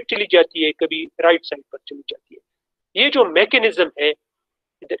स्ट्रेट चली जाती है, कभी राइट साइड पर चली जाती है। ये जो मैकेनिज्म है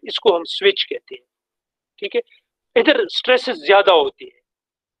इधर, इसको हम स्विच कहते हैं, ठीक है। इधर स्ट्रेसेस ज्यादा होती है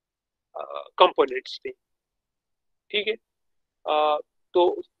कंपोनेंट्स पे, ठीक है।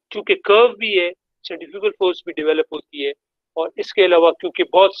 तो चूंकि कर्व भी है, सेंट्रीफ्यूगल फोर्स भी डेवलप होती है, और इसके अलावा क्योंकि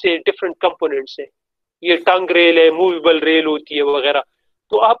बहुत से डिफरेंट कंपोनेंट्स हैं, ये टंग रेल है, मूवेबल रेल होती है वगैरह,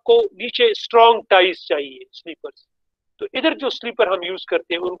 तो आपको नीचे स्ट्रॉन्ग टाइज चाहिए स्लीपर्स। तो इधर जो स्लीपर हम यूज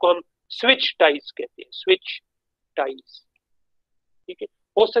करते हैं उनको हम स्विच टाइज कहते हैं, स्विच टाइज, ठीक है।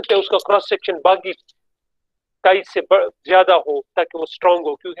 हो सकता है उसका क्रॉस सेक्शन बाकी टाइज से ज्यादा हो ताकि वो स्ट्रॉन्ग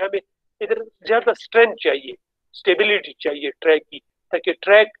हो, क्योंकि हमें इधर ज्यादा स्ट्रेंथ चाहिए, स्टेबिलिटी चाहिए ट्रैक की, ताकि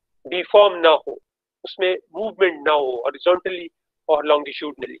ट्रैक डिफॉर्म ना हो, उसमें मूवमेंट ना हो हॉरिजॉन्टली और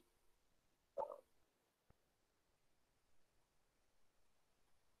longitudinally.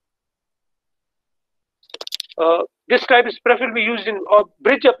 This type is preferably used in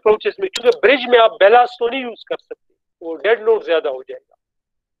bridge approaches में, क्योंकि ब्रिज में आप बेलास्ट तो नहीं यूज कर सकते, वो डेड लोड ज्यादा हो जाएगा,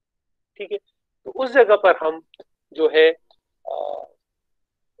 ठीक है। तो उस जगह पर हम जो है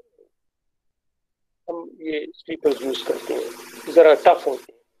हम ये स्लीपर्स यूज करते हैं, जरा टफ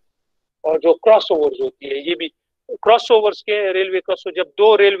होते हैं। और जो क्रॉस ओवर्स होती है, ये भी क्रॉस ओवर्स के रेलवे क्रॉस, जब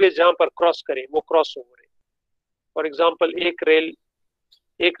दो रेलवे जहां पर क्रॉस करें वो क्रॉस ओवर है। फॉर एग्जांपल एक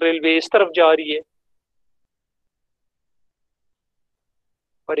रेलवे इस तरफ जा रही है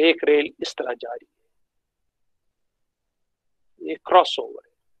और एक रेल इस तरह जा रही है, ये क्रॉस ओवर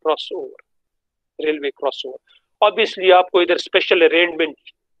है, cross over, railway cross over. Obviously आपको इधर स्पेशल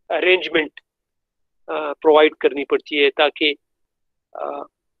अरेंजमेंट प्रोवाइड करनी पड़ती है ताकि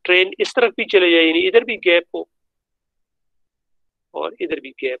ट्रेन इस तरफ भी चले जाए, यानी इधर भी गैप हो और इधर भी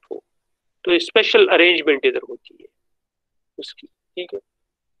गैप हो, तो स्पेशल अरेंजमेंट इधर होती है उसकी, ठीक है,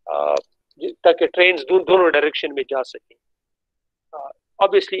 ताकि ट्रेन दोनों डायरेक्शन में जा सके।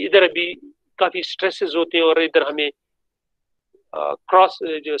 ऑब्वियसली इधर भी काफी स्ट्रेसेस होते हैं और इधर हमें क्रॉस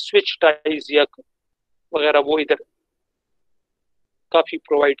जो स्विच टाइज या वगैरह वो इधर काफी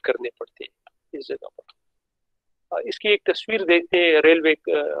प्रोवाइड करने पड़ते हैं इस जगह पर। इसकी एक तस्वीर देखते हैं रेलवे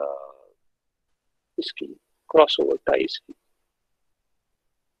इसकी क्रॉस ओवर टाइज की।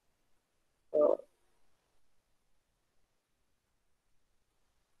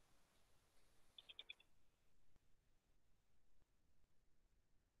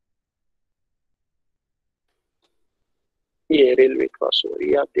 ये रेलवे क्रॉस ओवर,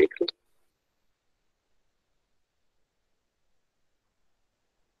 ये आप देख लो।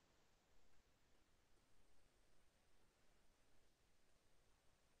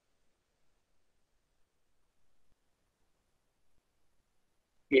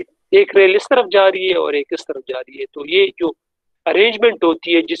 ये एक रेल इस तरफ जा रही है और एक इस तरफ जा रही है, तो ये जो अरेंजमेंट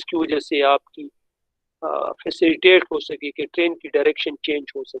होती है जिसकी वजह से आपकी फैसिलिटेट हो सके कि ट्रेन की डायरेक्शन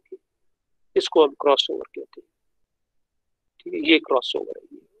चेंज हो सके, इसको हम क्रॉस ओवर कहते हैं। ठीक है, ये क्रॉस ओवर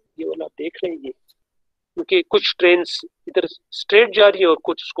है, ये वाला आप देख रहे हैं ये, क्योंकि कुछ ट्रेन इधर स्ट्रेट जा रही है और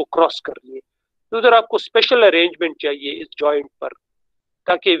कुछ उसको क्रॉस कर रही है, तो उधर आपको स्पेशल अरेंजमेंट चाहिए इस जॉइंट पर,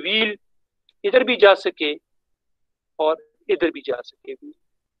 ताकि व्हील इधर भी जा सके और इधर भी जा सके व्हील।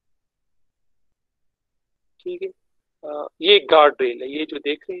 ठीक है, ये गार्ड रेल है, ये जो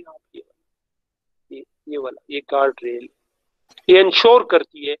देख रहे हैं आप, ये वाला ये गार्ड रेल, ये इंश्योर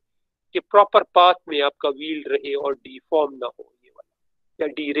करती है कि प्रॉपर पाथ में आपका व्हील रहे और डिफॉर्म ना हो ये वाला, या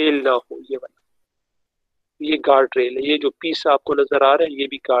डीरेल ना हो ये वाला। ये गार्ड रेल है, ये जो पीस आपको नजर आ रहा है ये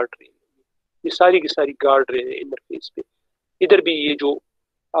भी गार्ड रेल है, ये सारी की सारी गार्ड रेल है इंटरफेस पे। इधर भी ये जो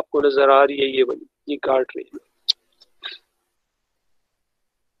आपको नजर आ रही है ये वाली, ये गार्ड रेल है,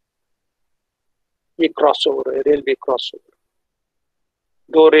 ये क्रॉस ओवर है, रेलवे क्रॉस ओवर,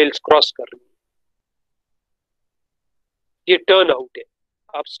 दो रेल्स क्रॉस कर रही है। ये टर्न आउट है,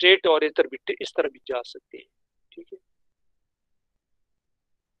 आप स्ट्रेट और इधर भी इस तरह भी जा सकते हैं। ठीक है,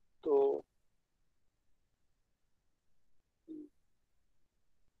 तो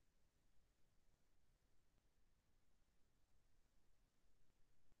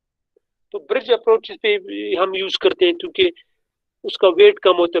ब्रिज अप्रोच पे हम यूज करते हैं क्योंकि उसका वेट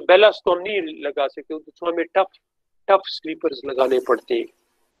कम होता है, बैलास्ट तो हम नहीं लगा सकते, तो हमें टफ स्लीपर्स लगाने पड़ते हैं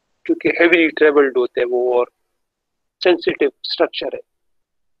क्योंकि हेवीली ट्रेवल्ड होते हैं वो और सेंसिटिव स्ट्रक्चर है।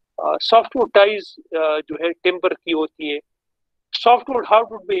 सॉफ्टवुड टाइज जो है टिम्बर की होती है। सॉफ्टवुड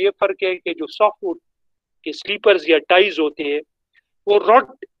हार्डवुड में ये फर्क है कि जो सॉफ्टवुड के स्लीपर्स या टाइज होते हैं वो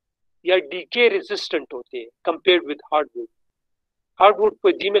रॉट या डीके रेजिस्टेंट होते हैं कंपेयर्ड विद हार्डवुड। हार्डवुड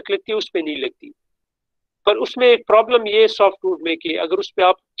पे दीमक लगती है, उस पे नहीं लगती, पर उसमें एक प्रॉब्लम ये है सॉफ्टवुड में कि अगर उस पर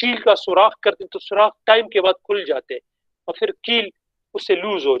आप कील का सुराख करते हैं तो सुराख टाइम के बाद खुल जाते हैं और फिर कील उससे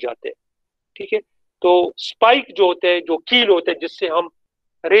लूज हो जाते हैं। ठीक है, तो स्पाइक जो होते हैं, जो कील होते हैं जिससे हम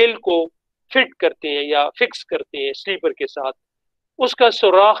रेल को फिट करते हैं या फिक्स करते हैं स्लीपर के साथ, उसका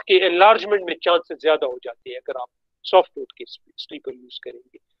सुराख के एनलार्जमेंट में चांसेस ज्यादा हो जाते हैं अगर आप सॉफ्टवुड के स्लीपर यूज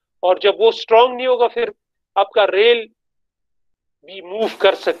करेंगे। और जब वो स्ट्रांग नहीं होगा फिर आपका रेल भी मूव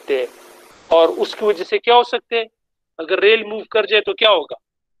कर सकते हैं, और उसकी वजह से क्या हो सकते हैं, अगर रेल मूव कर जाए तो क्या होगा।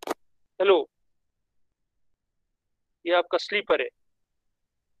 हेलो, ये आपका स्लीपर है,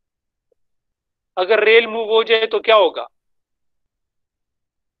 अगर रेल मूव हो जाए तो क्या होगा,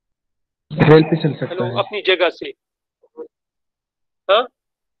 रेल पे चल सकता है। अपनी जगह से। हाँ,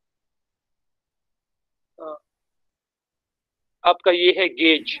 आपका ये है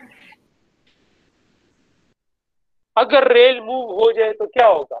गेज, अगर रेल मूव हो जाए तो क्या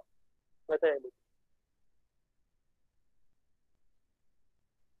होगा बताएं मुझे।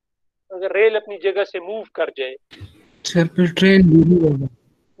 अगर रेल अपनी जगह से मूव कर जाए सर फिर ट्रेन होगा।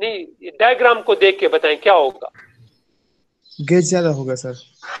 नहीं, डायग्राम को देख के बताएं क्या होगा। गेज ज्यादा होगा सर।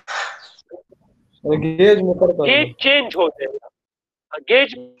 गेज चेंज हो जाएगा,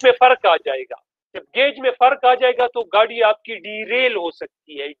 गेज में फर्क आ जाएगा। जब गेज में फर्क आ जाएगा तो गाड़ी आपकी डी रेल हो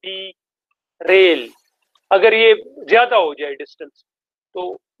सकती है, डी रेल। अगर ये ज्यादा हो जाए डिस्टेंस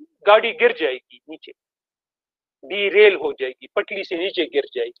तो गाड़ी गिर जाएगी नीचे, डी रेल हो जाएगी, पटली से नीचे गिर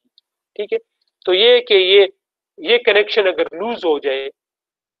जाएगी। ठीक है, तो ये कि ये कनेक्शन अगर लूज हो जाए,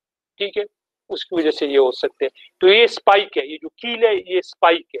 ठीक है, उसकी वजह से ये हो सकते हैं। तो ये स्पाइक है, ये जो कील है ये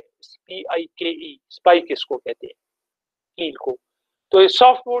स्पाइक है, SPIKE, स्पाइक इसको कहते हैं कील को। तो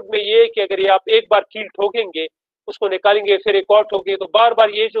सॉफ्टवुड में ये है कि अगर ये आप एक बार कील ठोकेंगे, उसको निकालेंगे, फिर एक और ठोकेंगे, तो बार बार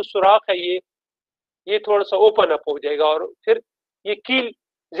ये जो सुराख है ये थोड़ा सा ओपन अप हो जाएगा और फिर ये कील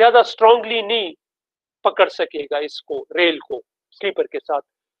ज्यादा स्ट्रांगली नहीं पकड़ सकेगा इसको, रेल को स्लीपर के साथ।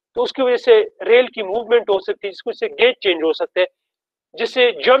 तो उसकी वजह से रेल की मूवमेंट हो सकती है, जिसको से गेज चेंज हो सकता है,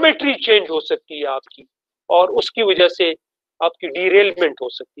 जिससे ज्योमेट्री चेंज हो सकती है आपकी, और उसकी वजह से आपकी डीरेलमेंट हो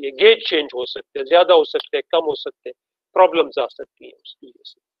सकती है, गेज चेंज हो सकते हैं, ज्यादा हो सकते हैं, कम हो सकते हैं, प्रॉब्लम्स आ सकती हैं उसकी वजह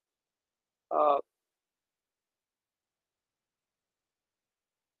से।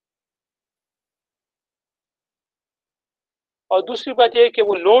 और दूसरी बात यह है कि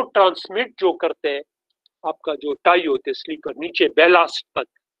वो लोड ट्रांसमिट जो करते हैं, आपका जो टाई होते हैं स्लीपर नीचे बैलास्ट तक,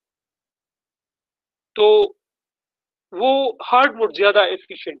 तो वो हार्डवुड ज्यादा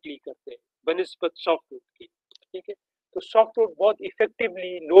एफिशिएंटली करते हैं बनिस्बत सॉफ्टवुड की। ठीक है, तो सॉफ्टवुड बहुत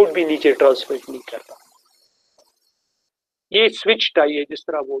इफेक्टिवली लोड भी नीचे ट्रांसमिट नहीं करता। ये स्विच टाई है, जिस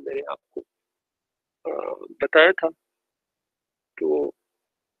तरह वो मैंने आपको बताया था। तो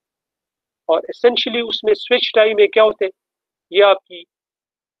और एसेंशियली उसमें स्विच टाई में क्या होते हैं, ये आपकी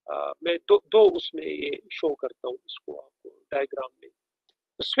मैं दो उसमें ये शो करता हूँ इसको आपको डायग्राम में।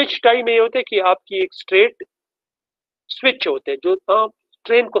 स्विच टाइम में ये होता है कि आपकी एक स्ट्रेट स्विच होते हैं जो आप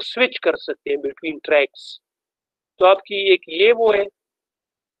ट्रेन को स्विच कर सकते हैं बिटवीन ट्रैक्स। तो आपकी एक ये वो है,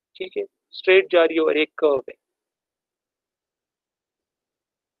 ठीक है, स्ट्रेट जा रही है और एक कर्व है।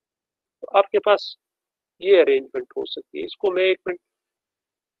 तो आपके पास ये अरेंजमेंट हो सकती है। इसको मैं एक मिनट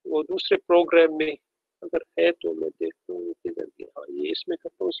वो दूसरे प्रोग्राम में अगर है तो मैं देखता हूँ किधर गया। हाँ, ये इसमें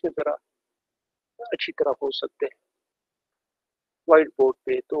करता हूँ, इसमें जरा अच्छी तरह हो सकते हैं व्हाइट बोर्ड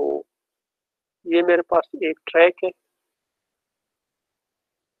पे। तो ये मेरे पास एक ट्रैक है,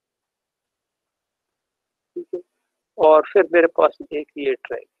 ठीक है, और फिर मेरे पास एक ये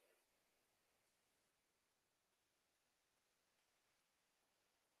ट्रैक।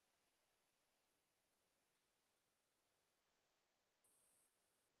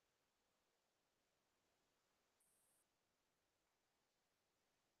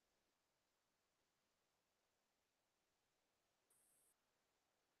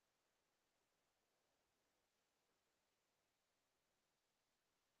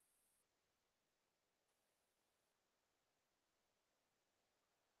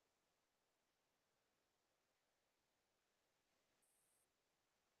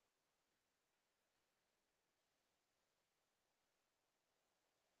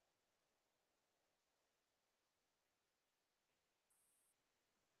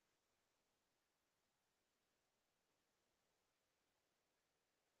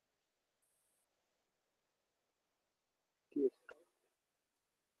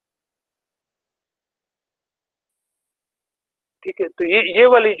 ठीक है, तो ये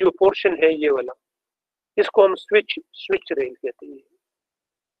वाली जो पोर्शन है ये वाला, इसको हम स्विच स्विच रेल कहते हैं।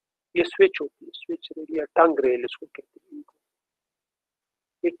 ये स्विच होती है, स्विच रेल या टंग रेल इसको कहते हैं।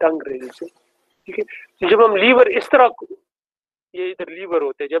 ये टंग रेल से, ठीक है। तो जब हम लीवर इस तरह, ये इधर लीवर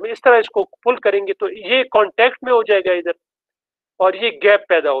होते हैं, जब इस तरह इसको पुल करेंगे तो ये कांटेक्ट में हो जाएगा इधर, और ये गैप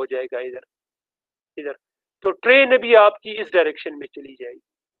पैदा हो जाएगा इधर इधर। तो ट्रेन अभी आपकी इस डायरेक्शन में चली जाएगी,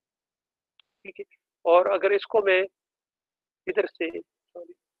 ठीक है। और अगर इसको मैं इधर से,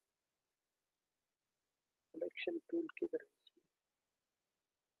 सॉरी, सिलेक्शन टूल किधर,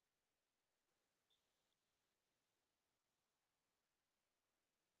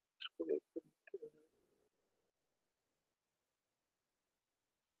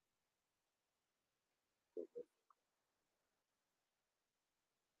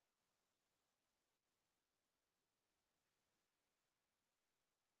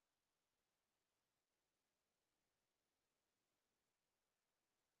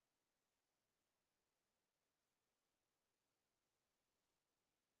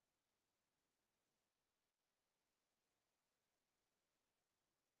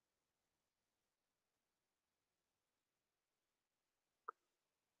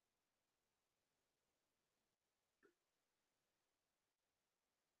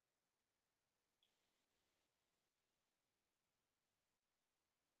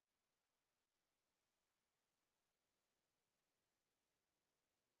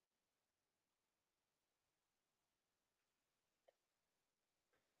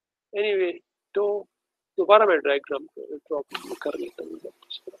 एनीवे, तो दोबारा मैं डायग्राम ड्रॉप कर लेता हूँ।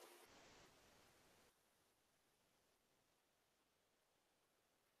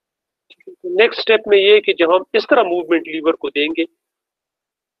 नेक्स्ट स्टेप में ये कि जब हम इस तरह मूवमेंट लीवर को देंगे,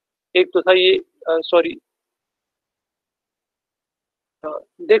 एक तो था ये, सॉरी,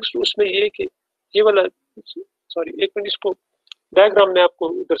 नेक्स्ट उसमें ये कि ये वाला, सॉरी एक मिनट, इसको डायग्राम में आपको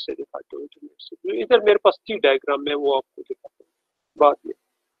उधर से दिखाता हूँ इंटरनेट से। इधर मेरे पास 3 डायग्राम है, वो आपको दिखाता हूँ बाद में।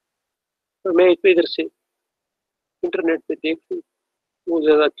 तो मैं एक इधर से इंटरनेट पे देख लूँ, वो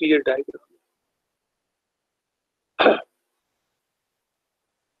ज्यादा क्लियर डायग्राम है।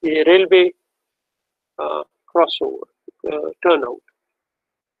 ये railway cross over turn out,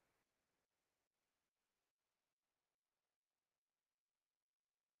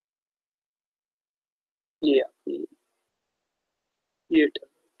 ये ये टर्न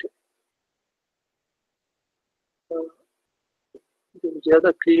आउट, जो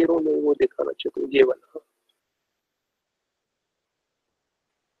ज्यादा क्लियर हो मैं वो दिखाना चाहता हूँ, ये वाला।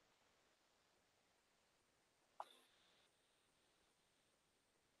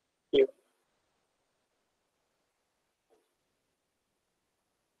 ये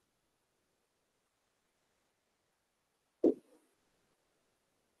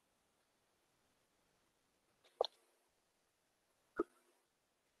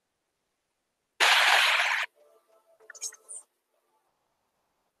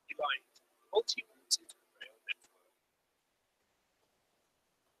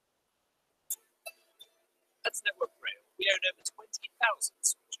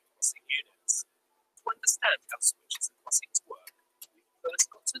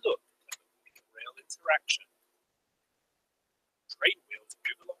traction. Train wheels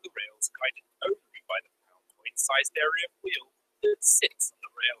move along the rails guided only by the pound-coin-sized area of wheel that sits on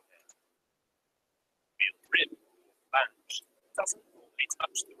the railhead. Wheel rim, or flange, doesn't normally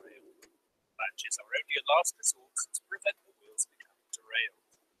touch the rail. Flanges are only a last resort to prevent the wheels becoming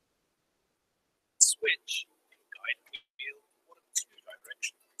derailed. The switch can guide the wheel in one of two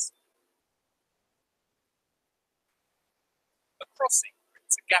directions. A crossing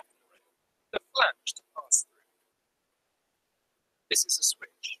creates a gap in the rail, the flange to pass through. This is a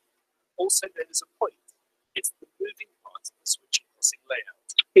switch, also known as a point. It's the moving part of the switch and crossing layout.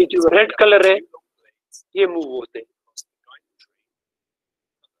 ये जो red colour है ये move होते हैं.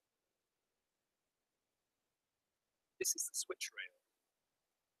 This is the switch rail,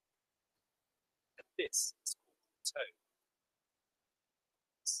 and this is called the toe.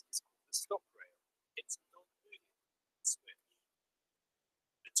 This is called the stop rail. It's a non-moving switch.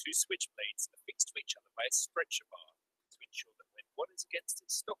 The two switch blades are fixed to each other by a stretcher bar to ensure that when one is against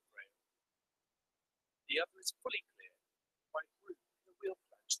its stop rail, the other is fully clear by room in the wheel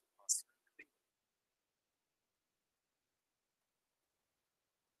flange to pass through cleanly.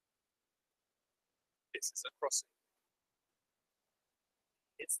 This is a crossing.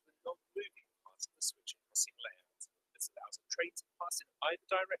 It's the non-moving part of the switch and crossing layout that allows a train to pass in either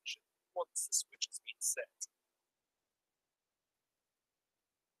direction once the switch has been set.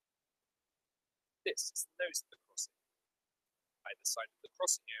 This is the nose of the crossing. Either side of the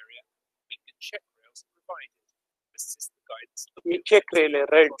crossing area, wing and check rails are provided to assist the guidance of the ये check rail है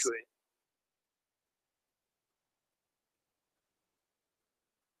red जो है.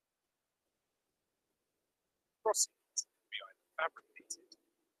 Crossings can be either fabricated,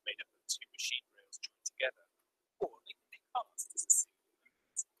 made up of two machine rails joined together, or they can be cast as a single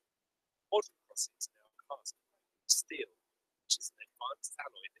unit. Modern crossings now cast with steel, which is an advanced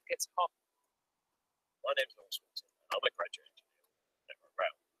alloy that gets hardened. My name is Oswald, and I'm a graduate engineer at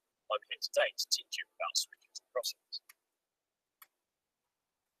Rail. I'm here today to teach you about switches and crossings.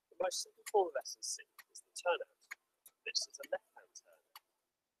 The most simple form of SSC is the turnout. This is a left-hand turn.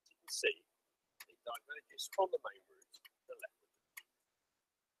 As you can see, it diverges from the main route to the left of the route.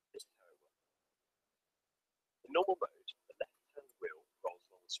 This is how it works. In normal mode, the left-hand wheel rolls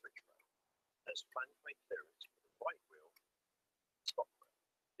along the switch rail. As flange make clearance for the right wheel, stop rail.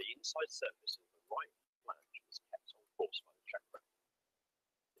 The inside surface of the right flange is kept on course by the track rail.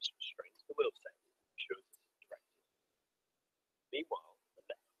 This restrains the wheel set and ensures it is directed. Meanwhile, the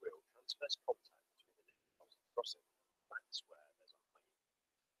left wheel transfers contact between the different crossing. That's where there's a high.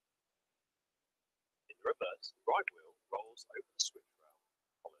 In the reverse, the right wheel rolls over the switch rail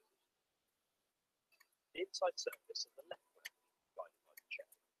and follows it. The inside surface of the left wheel is guided by the check,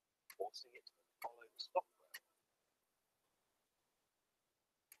 forcing it to follow the stop rail.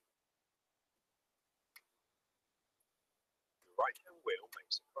 The right-hand wheel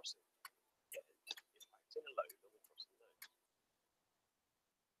makes a crossing, yet impacting a load on the crossing nose.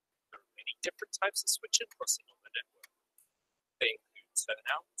 There are many different types of switch and crossing on the network. They include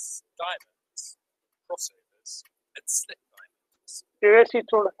turnouts, diamonds, crossovers, and slip diamonds. वैसे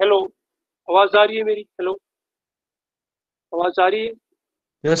थोड़ा hello आवाज आ रही है मेरी? Hello आवाज आ रही है?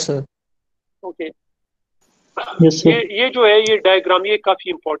 Yes, sir. Okay. Yes sir. ये जो है ये डायग्राम ये काफी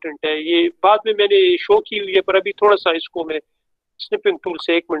इम्पोर्टेंट है. ये बाद में मैंने शो की हुई है पर अभी थोड़ा सा इसको मैं स्निपिंग टूल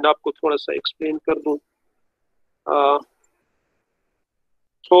से 1 मिनट आपको थोड़ा सा एक्सप्लेन कर दूं.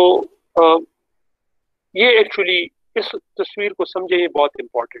 तो ये एक्चुअली इस तस्वीर को समझे ये बहुत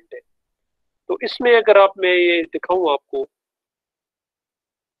इम्पोर्टेंट है. तो इसमें अगर आप मैं ये दिखाऊं आपको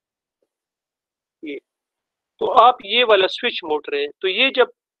ये, तो आप ये वाला स्विच मोड़ रहे हैं. तो ये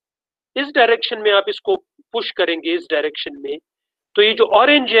जब इस डायरेक्शन में आप इसको पुश करेंगे इस डायरेक्शन में, तो ये जो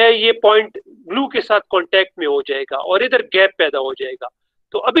ऑरेंज है ये पॉइंट ब्लू के साथ कांटेक्ट में हो जाएगा और इधर गैप पैदा हो जाएगा.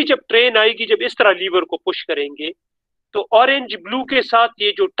 तो अभी जब ट्रेन आएगी, जब इस तरह लीवर को पुश करेंगे तो ऑरेंज ब्लू के साथ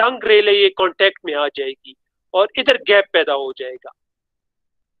ये जो टंग रेल है ये कांटेक्ट में आ जाएगी और इधर गैप पैदा हो जाएगा.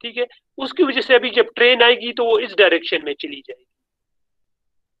 ठीक है. उसकी वजह से अभी जब ट्रेन आएगी तो वो इस डायरेक्शन में चली जाएगी,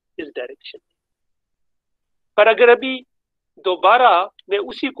 इस डायरेक्शन में. पर अगर अभी दोबारा मैं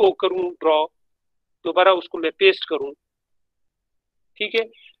उसी को करूं ड्रॉ, दोबारा उसको मैं पेस्ट करूं, ठीक है,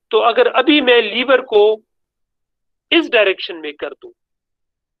 तो अगर अभी मैं लीवर को इस डायरेक्शन में कर दूं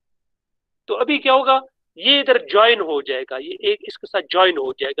तो अभी क्या होगा, ये इधर ज्वाइन हो जाएगा, ये एक इसके साथ ज्वाइन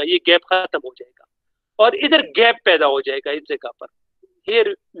हो जाएगा, ये गैप खत्म हो जाएगा और इधर गैप पैदा हो जाएगा इस जगह पर. Here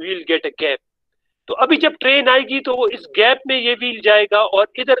we will get a gap. तो अभी जब ट्रेन आएगी तो वो इस गैप में ये व्हील जाएगा और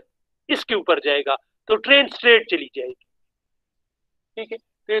इधर इसके ऊपर जाएगा तो ट्रेन स्ट्रेट चली जाएगी. ठीक है.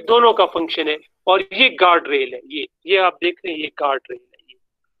 तो ये दोनों का फंक्शन है. और ये गार्ड रेल है, ये आप देख रहे हैं, ये गार्ड रेल है, ये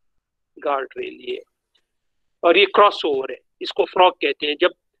गार्ड रेल, ये और ये क्रॉस ओवर है, इसको फ्रॉग कहते हैं।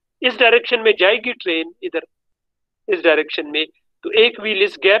 जब इस डायरेक्शन में जाएगी ट्रेन, इधर इस डायरेक्शन में, तो एक व्हील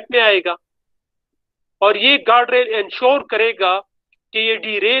इस गैप में आएगा और ये गार्ड रेल इंश्योर करेगा कि ये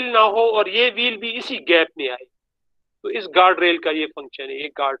डीरेल ना हो और ये व्हील भी इसी गैप में आए। तो इस गार्ड रेल का ये फंक्शन है, ये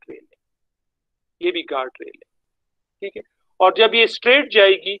गार्ड रेल है, ये भी गार्ड रेल है, ठीक है। और जब ये स्ट्रेट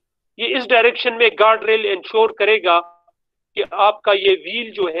जाएगी, ये इस डायरेक्शन में गार्ड रेल इंश्योर करेगा कि आपका ये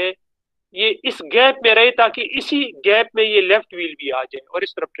व्हील जो है ये इस गैप में रहे, ताकि इसी गैप में ये लेफ्ट व्हील भी आ जाए और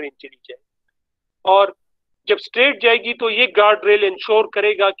इस तरफ ट्रेन चली जाए। और जब स्ट्रेट जाएगी तो ये गार्ड रेल इंश्योर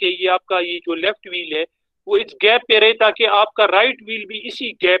करेगा कि ये आपका ये जो लेफ्ट व्हील है वो इस गैप में रहे, ताकि आपका राइट व्हील भी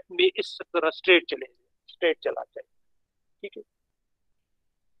इसी गैप में इस तरह स्ट्रेट चला जाए, ठीक है।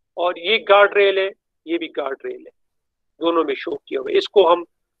 और ये गार्ड रेल है, ये भी गार्ड रेल है, दोनों में शो किया हुआ है। इसको हम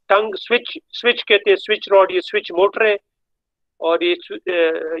टंग स्विच कहते हैं, स्विच रॉड, ये स्विच मोटर है और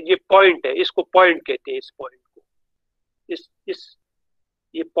ये पॉइंट है, इसको पॉइंट कहते हैं। इस पॉइंट को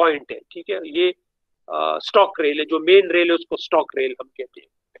ये पॉइंट है, ठीक है। ये स्टॉक रेल है, जो मेन रेल है उसको स्टॉक रेल हम कहते हैं।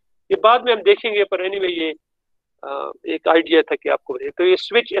 ये बाद में हम देखेंगे, पर एनीवे ये एक आइडिया था कि आपको। तो ये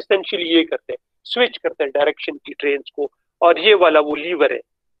स्विच एसेंशियली ये करते हैं, स्विच करते हैं डायरेक्शन की ट्रेन को। और ये वाला वो लीवर है,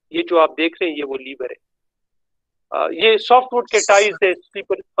 ये जो आप देख रहे हैं ये वो लीवर है। ये सॉफ्टवुड के टाइज है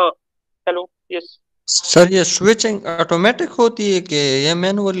स्लीपर। हाँ हेलो, यस सर, ये स्विचिंग ऑटोमेटिक होती है कि ये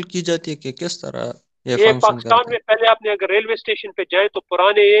मैनुअल की जाती है कि किस तरह ये ये फंक्शन पाकिस्तान करता में पहले आपने अगर रेलवे स्टेशन पे जाए तो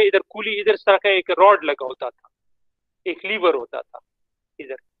पुराने ये इधर कूली इधर इस तरह का एक रॉड लगा होता था, एक लीवर होता था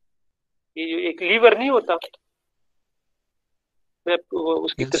इधर, ये एक लीवर नहीं होता। मैं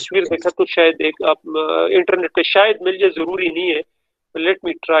उसकी तस्वीर देखा तो शायद एक आप इंटरनेट पे शायद मिल जाए, जरूरी नहीं है, let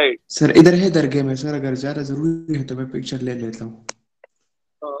me try it. Sir इधर है दरगाह में सर, अगर ज्यादा जरूरी है तो मैं पिक्चर ले लेता हूँ।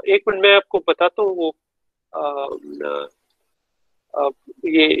 एक मिनट मैं आपको बताता हूँ। वो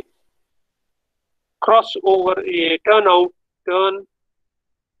ये क्रॉस ओवर, ये टर्न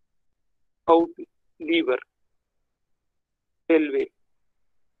आउट लीवर रेलवे,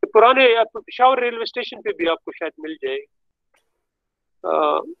 पुराने पेशावर रेलवे स्टेशन पे भी आपको शायद मिल जाए।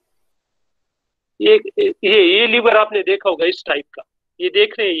 ये लीवर आपने देखा होगा इस टाइप का, ये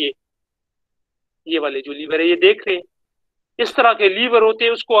देख रहे हैं, ये वाले जो लीवर है ये देख रहे हैं, इस तरह के लीवर होते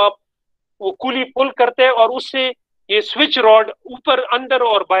हैं। उसको आप वो कुली पुल करते हैं और उससे ये स्विच रॉड ऊपर अंदर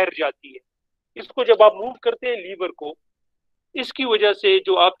और बाहर जाती है। इसको जब आप मूव करते हैं लीवर को, इसकी वजह से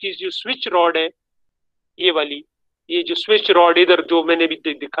जो आपकी जो स्विच रॉड है ये वाली, ये जो स्विच रॉड इधर जो मैंने भी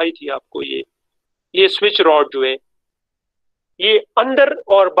दिखाई थी आपको, ये स्विच रॉड जो है ये अंदर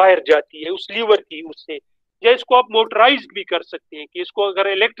और बाहर जाती है उस लीवर की उससे। या इसको आप मोटराइज भी कर सकते हैं कि इसको अगर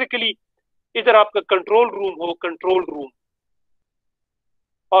इलेक्ट्रिकली, इधर आपका कंट्रोल रूम हो, कंट्रोल रूम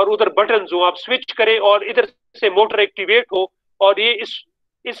और उधर बटन हो, आप स्विच करें और इधर से मोटर एक्टिवेट हो और ये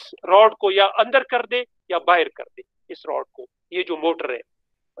इस रॉड को या अंदर कर दे या बाहर कर दे इस रॉड को। ये जो मोटर है,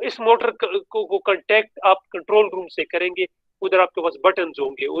 इस मोटर को कांटेक्ट आप कंट्रोल रूम से करेंगे। उधर आपके पास बटन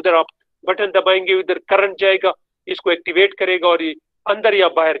होंगे, उधर आप बटन दबाएंगे, उधर करंट जाएगा, इसको एक्टिवेट करेगा और ये अंदर या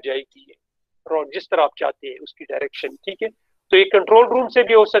बाहर जाएगी ये रॉड, जिस तरह आप चाहते हैं उसकी डायरेक्शन, ठीक है। तो ये कंट्रोल रूम से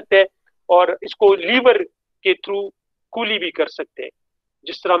भी हो सकता है और इसको लीवर के थ्रू कूली भी कर सकते हैं,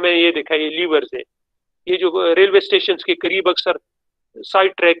 जिस तरह मैंने ये देखा, ये लीवर है, ये जो रेलवे स्टेशन के करीब अक्सर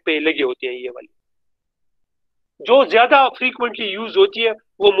साइड ट्रैक पे लगे होते हैं। ये वाली जो ज्यादा फ्रीक्वेंटली यूज होती है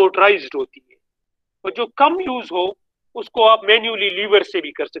वो मोटराइज्ड होती है, और जो कम यूज हो उसको आप मैन्युअली लीवर से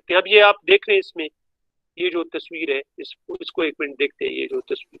भी कर सकते हैं। अब ये आप देख रहे हैं इसमें ये जो तस्वीर है, इसको एक मिनट देखते हैं। ये जो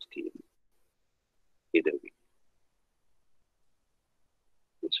तस्वीर थी इधर भी,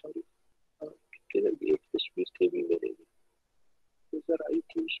 सॉरी किधर भी एक तस्वीर थी भी मेरे नजर आई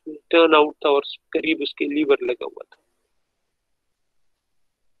थी, उसमें टर्न आउट था और करीब उसके लीवर लगा हुआ था।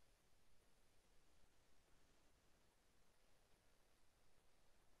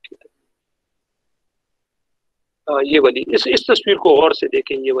 हाँ ये वाली, इस तस्वीर को और से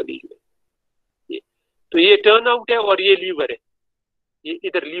देखें, ये वाली जो है तो ये टर्न आउट है और ये लीवर है, ये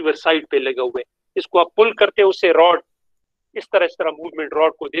इधर लीवर साइड पे लगा हुआ है। इसको आप पुल करते हैं, उससे रॉड इस तरह मूवमेंट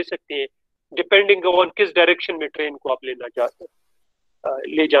रॉड को दे सकते हैं, डिपेंडिंग ऑन किस डायरेक्शन में ट्रेन को आप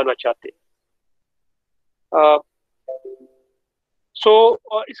ले जाना चाहते हैं। सो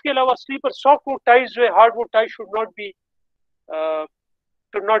इसके अलावा स्लीपर सॉफ्टवुड टाइज जो है, hardwood ties should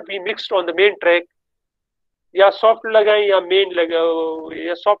not be mixed on the main track. या सॉफ्ट लगाएं या मेन लगाओ,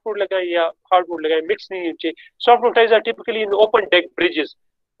 या सॉफ्टवुड लगाएं या हार्डवुड लगाएं, मिक्स नहीं होनी चाहिए। Softwood ties are typically in open deck bridges.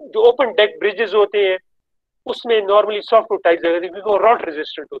 जो ओपन डेक ब्रिजेस होते हैं उसमें नॉर्मली सॉफ्टवुड टाइज लगाते हैं क्योंकि वो रॉट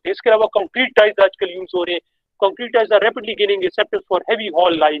रेजिस्टेंट होते हैं। इसके अलावा कंक्रीट टाइज आजकल यूज हो रहे हैं। Concrete ties are rapidly gaining acceptance for heavy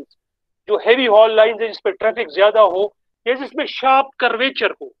hall lines. जो हेवी हॉल लाइंस है जिस पर ट्रैफिक ज्यादा हो या जिसमें शार्प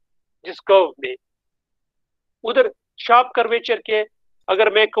कर्वेचर हो, जिस कर्व में, उधर शार्प कर्वेचर के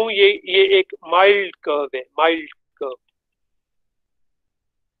अगर मैं कहूं ये एक माइल्ड कर्व है, माइल्ड कर्व,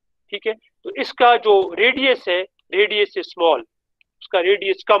 ठीक है। तो इसका जो रेडियस है, रेडियस इज स्मॉल, उसका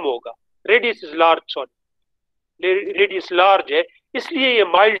रेडियस कम होगा, radius is large, sorry radius large है, इसलिए ये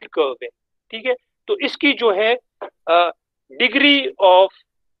माइल्ड कर्व है, ठीक है। तो इसकी जो है degree of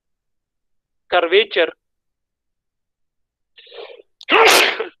curvature,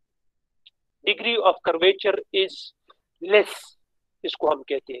 degree of curvature is less, इसको हम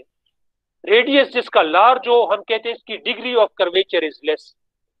कहते हैं। रेडियस जिसका लार्ज हो हम कहते हैं इसकी degree of curvature is less,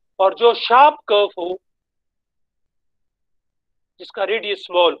 और जो शार्प कर्व हो जिसका रेडियस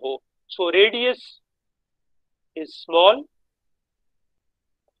स्मॉल हो, सो रेडियस इज स्मॉल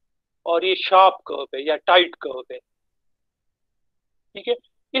और ये शार्प कर्व है या टाइट कर्व है, ठीक है।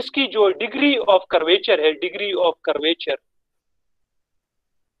 इसकी जो डिग्री ऑफ कर्वेचर है, degree of curvature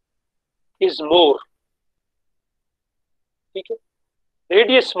is more, ठीक है।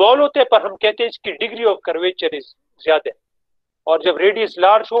 रेडियस स्मॉल होते हैं पर हम कहते हैं इसकी डिग्री ऑफ कर्वेचर इज ज्यादा है, और जब रेडियस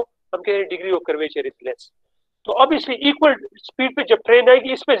लार्ज हो हम कहते हैं degree of curvature is less. तो अब इसमें इक्वल स्पीड पे जब ट्रेन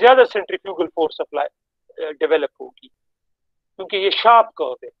आएगी इसमें ज्यादा सेंट्रीफ्यूगल फोर्स अप्लाई डेवलप होगी, क्योंकि ये शार्प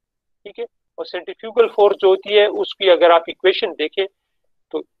कर्व है, ठीक है। और सेंट्रीफ्यूगल फोर्स जो होती है उसकी अगर आप इक्वेशन देखें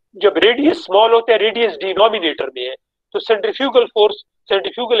तो जब रेडियस स्मॉल होता है, रेडियस डिनोमिनेटर में है, तो सेंट्रीफ्यूगल फोर्स,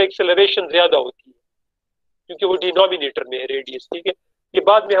 सेंट्रीफ्यूगल एक्सेलरेशन ज्यादा होती है क्योंकि वो डिनोमिनेटर में है रेडियस, ठीक है। ये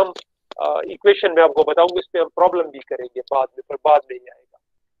बाद में हम इक्वेशन में आपको बताऊंगा, इस पे हम प्रॉब्लम भी करेंगे बाद में, पर बाद में ही आएगा।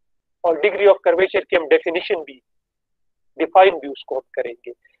 और डिग्री ऑफ कर्वेचर की हम डेफिनेशन भी, डिफाइन भी उसको हम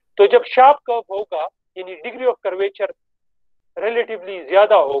करेंगे। तो जब शार्प कर्व होगा यानी डिग्री ऑफ कर्वेचर रिलेटिवली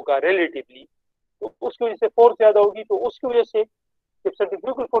ज्यादा होगा, रिलेटिवली, तो उसकी वजह से फोर्स ज्यादा होगी, तो उसकी वजह से जब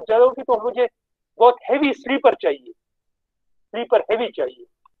सेंट्रीफ्यूगल फोर्स ज्यादा होगी तो मुझे बहुत हैवी स्लीपर चाहिए, स्लीपर हैवी चाहिए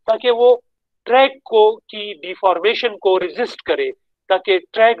ताकि वो ट्रैक को की डिफॉर्मेशन को रेजिस्ट करे, ताकि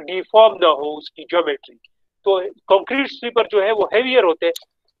ट्रैक डिफॉर्म ना हो उसकी ज्योमेट्री। तो कंक्रीट स्लीपर जो है वो हैवियर होते हैं,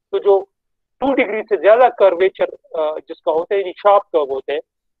 तो जो 2 डिग्री से ज्यादा कर्वेचर जिसका होता है, शार्प कर्व होते हैं,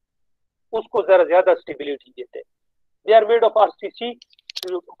 उसको जरा ज्यादा स्टेबिलिटी देते हैं। They are made of RCC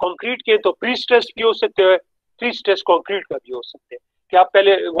concrete के, तो प्री स्ट्रेस भी हो सकते हैं, प्री स्ट्रेस कंक्रीट का भी हो सकते हैं कि आप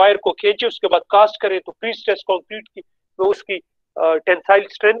पहले वायर को खींचे उसके बाद कास्ट करें, तो प्री स्ट्रेस कंक्रीट की तो उसकी टेंसाइल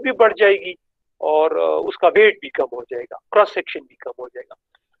स्ट्रेंथ भी बढ़ जाएगी और उसका वेट भी कम हो जाएगा, क्रॉस सेक्शन भी कम हो जाएगा।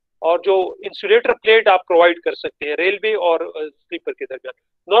 और जो इंसुलेटर प्लेट आप प्रोवाइड कर सकते हैं रेलवे और स्लीपर के दरमियान।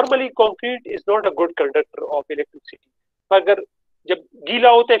 Normally concrete is not a good conductor of electricity, अगर जब गीला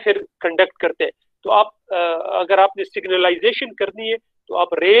होता है फिर कंडक्ट करते हैं। तो आप अगर आपने सिग्नलाइजेशन करनी है तो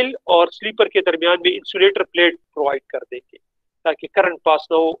आप रेल और स्लीपर के दरमियान में इंसुलेटर प्लेट प्रोवाइड कर देंगे ताकि करंट पास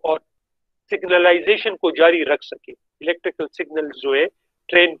ना हो और सिग्नलाइजेशन को जारी रख सके। इलेक्ट्रिकल सिग्नल जो है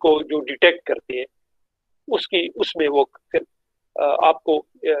ट्रेन को जो डिटेक्ट करते हैं उसकी उसमें वो फिर आपको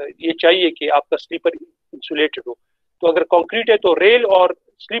ये चाहिए कि आपका स्लीपर इंसुलेटेड हो। तो अगर कंक्रीट है तो रेल और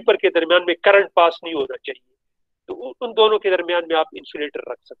स्लीपर के दरमियान में करंट पास नहीं होना चाहिए, तो उन दोनों के दरमियान में आप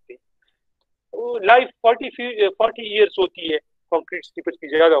इंसुलेटर रख सकते हैं। लाइफ 40 ईयर्स होती है, कंक्रीट स्लीपर की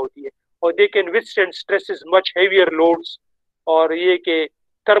ज्यादा होती है, और they can withstand stresses much heavier loads. और ये कि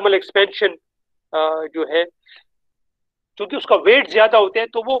थर्मल एक्सपेंशन जो है क्योंकि उसका वेट ज्यादा होता है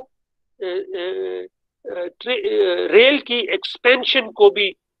तो वो रेल की एक्सपेंशन को भी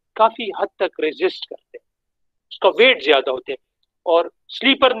काफी हद तक रेजिस्ट करते हैं, उसका वेट ज्यादा होता है। और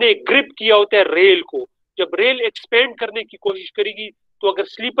स्लीपर ने ग्रिप किया होता है रेल को, जब रेल एक्सपेंड करने की कोशिश करेगी तो अगर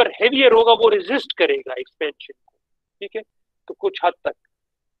स्लीपर हैवियर होगा वो रेजिस्ट करेगा एक्सपेंशन को, ठीक है। तो कुछ हद तक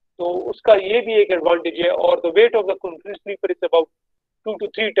तो उसका ये भी एक एडवांटेज है। और the weight of the concrete sleeper is about 2 to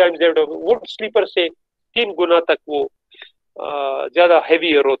 3 times that of would sleeper से 3 गुना तक वो ज्यादा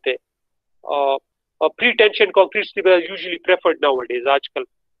हैवियर होते हैं। Pre tension concrete sleeper usually preferred nowadays, आजकल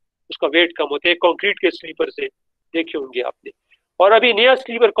उसका वेट कम होता है कंक्रीट के स्लीपर से, देखे होंगे आपने। और अभी नया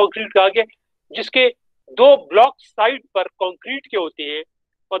स्लीपर कंक्रीट का आ गया जिसके 2 ब्लॉक साइड पर कंक्रीट के होते हैं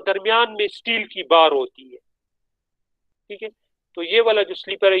और दरमियान में स्टील की बार होती है, ठीक है। तो ये वाला जो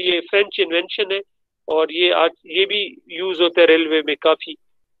स्लीपर है ये फ्रेंच इन्वेंशन है और ये आज ये भी यूज होता है रेलवे में काफी।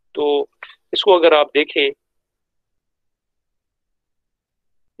 तो इसको अगर आप देखें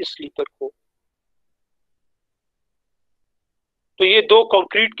इस स्लीपर को, तो ये 2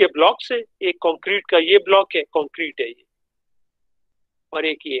 कंक्रीट के ब्लॉक्स है, एक कंक्रीट का ये ब्लॉक है, कंक्रीट है ये, और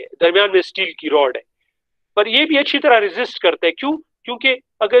एक ये दरमियान में स्टील की रॉड है। पर ये भी अच्छी तरह रेजिस्ट करता है, क्यों? क्योंकि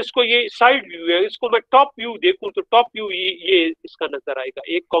अगर इसको ये साइड व्यू है, इसको मैं टॉप व्यू देखूं तो टॉप व्यू ये इसका नजर आएगा,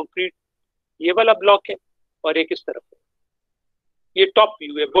 एक कंक्रीट ये वाला ब्लॉक है और एक इस तरफ है, ये टॉप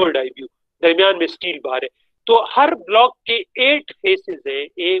व्यू है, बर्ड आई व्यू, दरमियान में स्टील बार है। तो हर ब्लॉक के 8 फेसेस है,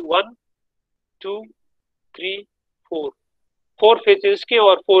 A1 2 3 4 फेसेस के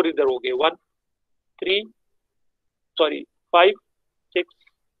और 4 इधर हो गए 1 3 सॉरी 5 6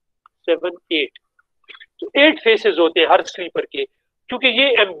 7 8। तो 8 फेसेस होते हैं हर स्लीपर के, क्योंकि ये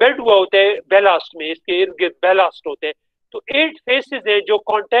एम्बेड हुआ होता है बैलास्ट में, इसके इर्द गिर्द बैलास्ट होते हैं। तो 8 फेसेस हैं जो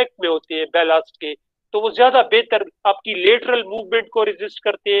कांटेक्ट में होते हैं बैलास्ट के, तो वो ज्यादा बेहतर आपकी लेटरल मूवमेंट को रेजिस्ट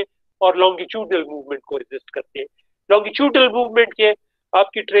करते हैं और लॉन्गिट्यूडनल मूवमेंट को रेजिस्ट करते हैं। लॉन्गिट्यूडनल मूवमेंट के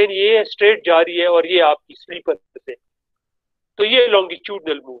आपकी ट्रेन ये है स्ट्रेट जा रही है और ये आपकी स्लीपर से, तो ये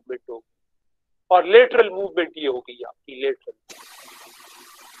लॉन्गिट्यूडनल मूवमेंट होगी। और लेटरल मूवमेंट ये होगी आपकी लेटरल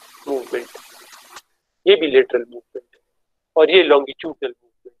मूवमेंट, ये भी लेटरल मूवमेंट है और ये लॉन्गिट्यूडनल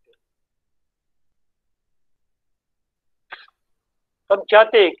मूवमेंट है। हम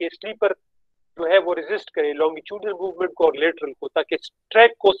चाहते हैं कि स्लीपर जो है वो रेजिस्ट करे लॉन्गिट्यूडनल मूवमेंट को और लेटरल को, ताकि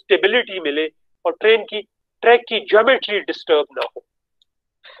ट्रैक को स्टेबिलिटी मिले और ट्रैक की ज्योमेट्री डिस्टर्ब ना हो।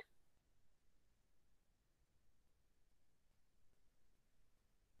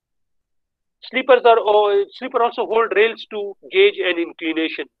 Sleeper also hold rails to gauge an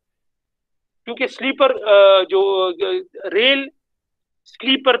inclination, क्योंकि स्लीपर जो रेल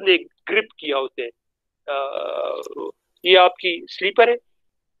स्लीपर ने ग्रिप किया होते हैं। ये आपकी स्लीपर है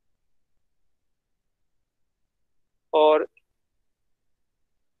और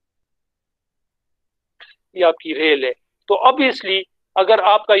ये आपकी रेल है। तो ऑब्वियसली अगर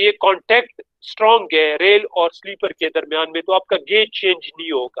आपका ये कांटेक्ट स्ट्रॉन्ग है रेल और स्लीपर के दरमियान में, तो आपका गेज चेंज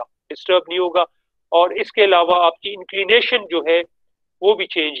नहीं होगा, डिस्टर्ब नहीं होगा, और इसके अलावा आपकी इंक्लिनेशन जो है वो भी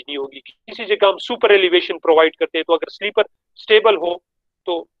चेंज नहीं होगी। किसी जगह हम सुपर एलिवेशन प्रोवाइड करते हैं, तो अगर स्लीपर स्टेबल हो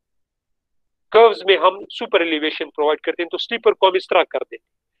तो कर्व्स में हम सुपर एलिवेशन प्रोवाइड करते हैं, तो स्लीपर को हम इस तरह कर देते हैं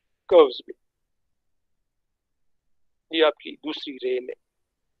कर्व्स में। ये आपकी दूसरी रेल है,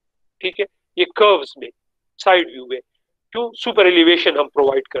 ठीक है, ये कर्व्स में साइड व्यू है, क्यों सुपर एलिवेशन हम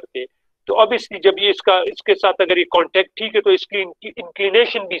प्रोवाइड करते हैं। तो ऑब्वियसली जब ये इसके साथ अगर ये कांटेक्ट ठीक है तो इसकी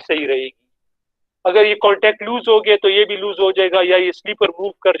इंक्लिनेशन भी सही रहेगी। अगर ये कांटेक्ट लूज हो गया तो ये भी लूज हो जाएगा, या ये स्लीपर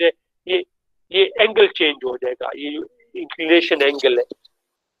मूव कर जाए ये एंगल चेंज हो जाएगा, ये इंक्लिनेशन एंगल है,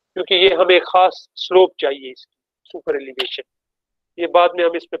 क्योंकि ये हमें खास स्लोप चाहिए इसकी सुपर एलिवेशन। ये बाद में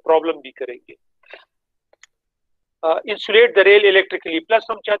हम इस पे प्रॉब्लम भी करेंगे। Insulate the rail electrically, plus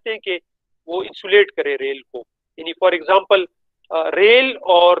हम चाहते हैं कि वो इंसुलेट करे रेल को, यानी फॉर एग्जांपल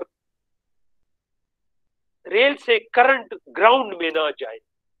रेल से करंट ग्राउंड में ना जाए।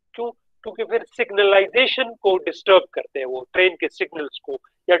 क्यों? क्योंकि फिर सिग्नलाइजेशन को डिस्टर्ब करते हैं वो, ट्रेन के सिग्नल्स को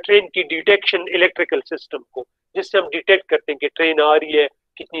या ट्रेन की डिटेक्शन इलेक्ट्रिकल सिस्टम को, जिससे हम डिटेक्ट करते हैं कि ट्रेन आ रही है,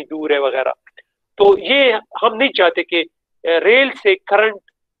 कितनी दूर है वगैरह। तो ये हम नहीं चाहते कि रेल से करंट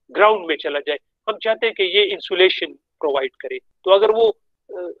ग्राउंड में चला जाए, हम चाहते हैं कि ये इंसुलेशन प्रोवाइड करे। तो अगर वो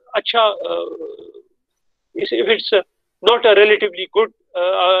अच्छा if it's not a relatively good,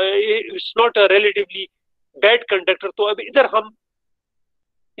 it's not a relatively bad conductor, तो अब इधर हम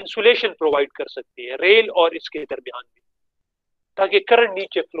इंसुलेशन प्रोवाइड कर सकते हैं रेल और इसके दरमियान में, ताकि करंट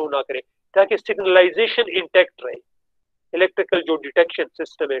नीचे फ्लो ना करे, ताकि सिग्नलाइजेशन इंटैक्ट रहे, इलेक्ट्रिकल जो डिटेक्शन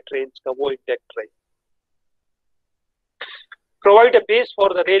सिस्टम है ट्रेन का वो इंटैक्ट रहे। Provide a base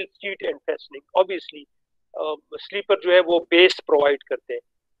for the rail seat and फेस्टनिंग, obviously sleeper जो है वो बेस प्रोवाइड करते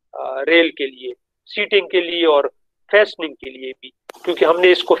हैं रेल के लिए, सीटिंग के लिए और फेस्टनिंग के लिए भी, क्योंकि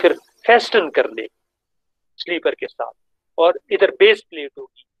हमने इसको फिर फेस्टन करने स्लीपर के साथ, और इधर बेस प्लेट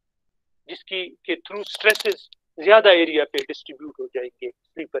होगी जिसकी के थ्रू स्ट्रेसेस ज्यादा एरिया पे डिस्ट्रीब्यूट हो जाएंगे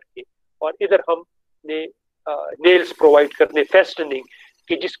स्लीपर के, और इधर हमने नेल्स प्रोवाइड करने फेस्टनिंग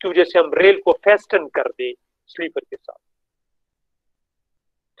कि जिसकी वजह से हम रेल को फेस्टन कर दें स्लीपर के साथ।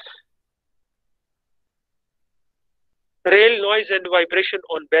 Rail noise and vibration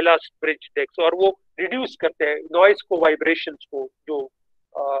on ballast bridge डेक्स, और वो रिड्यूस करते हैं नॉइज को, वाइब्रेशंस को, जो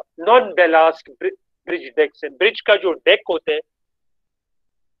नॉन बेलास्ट ब्रिज डेक्स है। ब्रिज का जो डेक होता है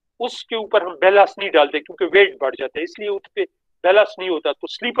उसके ऊपर हम बेलास्ट नहीं डालते क्योंकि वेट बढ़ जाता है, इसलिए उस पर बेलास्ट नहीं होता। तो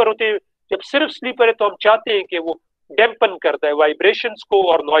स्लीपर होते हैं, जब सिर्फ स्लीपर है तो हम चाहते हैं कि वो डैम्पन करता है वाइब्रेशंस को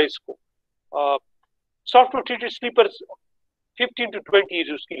और नॉइज को। Software treated slippers 15 to 20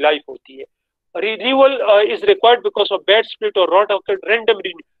 years उसकी लाइफ होती है। Renewal is required because of bad split और रॉट ऑफ रैंडम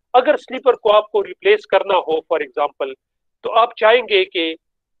रिन्यू। अगर स्लीपर को आपको रिप्लेस करना हो फॉर एग्जांपल, तो आप चाहेंगे कि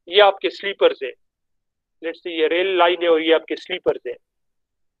ये आपके स्लीपर्स है, लेट्स से ये रेल लाइन है और ये आपके स्लीपर्स है,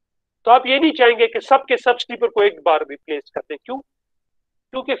 तो आप ये नहीं चाहेंगे कि सब के सब स्लीपर को एक बार रिप्लेस कर दें। क्यों?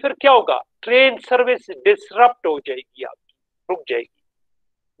 क्योंकि फिर क्या होगा, ट्रेन सर्विस डिसरप्ट हो जाएगी, आपकी रुक जाएगी।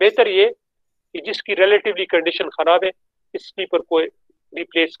 बेहतर ये कि जिसकी रिलेटिवली कंडीशन खराब है इस स्लीपर को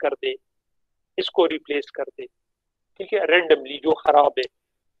रिप्लेस कर दे, इसको रिप्लेस कर दे, ठीक है, रैंडमली जो खराब है।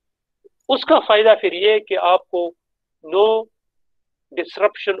 उसका फायदा फिर ये है कि आपको no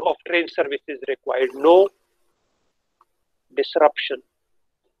disruption of train services required, no disruption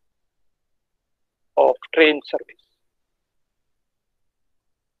of train service.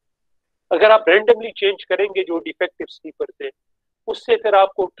 अगर आप रैंडमली चेंज करेंगे जो डिफेक्टिव स्लीपर्स है, उससे फिर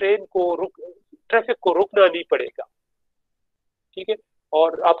आपको ट्रैफिक को रुकना नहीं पड़ेगा, ठीक है,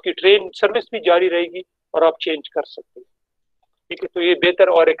 और आपकी ट्रेन सर्विस भी जारी रहेगी और आप चेंज कर सकते हैं, ठीक है। तो ये बेहतर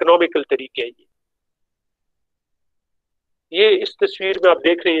और इकोनॉमिकल तरीके है। ये इस तस्वीर में आप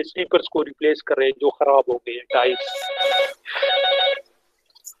देख रहे हैं स्लीपर्स को रिप्लेस कर रहे हैं जो खराब हो गए हैं, tiles.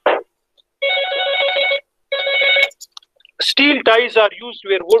 Steel ties are used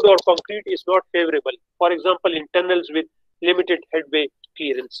where wood or concrete is not favorable. For example, in tunnels with limited headway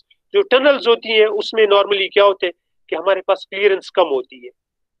clearance. जो टनल्स होती हैं उसमें नॉर्मली क्या होते हैं कि हमारे पास क्लियरेंस कम होती है,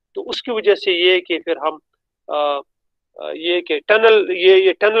 तो उसकी वजह से ये कि फिर हम ये कि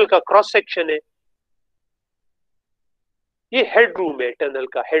ये टनल का क्रॉस सेक्शन है, ये हेड रूम है, टनल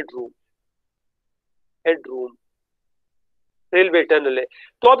का हेड रूम रेलवे टनल है,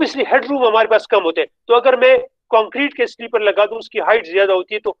 तो ऑब्वियसली हेड रूम हमारे पास कम होते हैं। तो अगर मैं कंक्रीट के स्लीपर लगा दूं, उसकी हाइट ज्यादा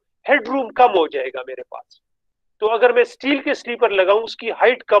होती है तो हेड रूम कम हो जाएगा मेरे पास। तो अगर मैं स्टील के स्लीपर लगाऊं, उसकी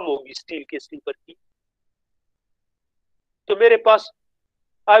हाइट कम होगी स्टील के स्लीपर की, तो मेरे पास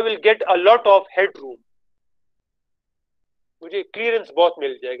I will get a lot of head room, मुझे क्लियरेंस बहुत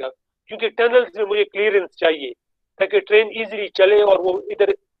मिल जाएगा, क्योंकि टनल्स में मुझे क्लियरेंस चाहिए ताकि ट्रेन इजीली चले और वो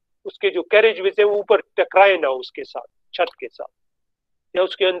इधर उसके जो कैरेज वे है वो ऊपर टकराए ना उसके साथ, छत के साथ, या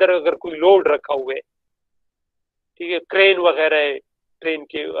उसके अंदर अगर कोई लोड रखा हुआ है, ठीक है, क्रेन वगैरह है ट्रेन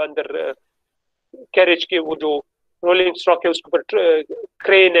के अंदर, कैरेज के वो जो रोलिंग स्टॉक है उसके ऊपर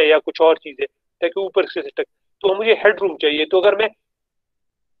क्रेन है या कुछ और चीज है ताकि ऊपर से तक, तो मुझे हेड रूम चाहिए। तो अगर मैं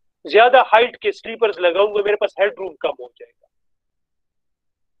ज्यादा हाइट के स्लीपर्स लगाऊंगा मेरे पास हेड रूम कम हो जाएगा।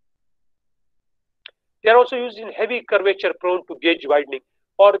 They are also used in heavy curvature prone to gauge widening,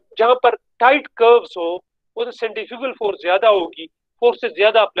 और जहां पर टाइट कर्व्स हो वो तो सेंट्रीफ्यूगल फोर्स ज्यादा होगी, फोर्सेस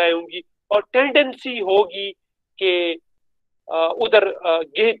ज्यादा अप्लाई होंगी और टेंडेंसी होगी कि उधर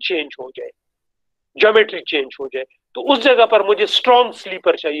गेज चेंज हो जाए, ज्योमेट्री चेंज हो जाए, तो उस जगह पर मुझे स्ट्रॉन्ग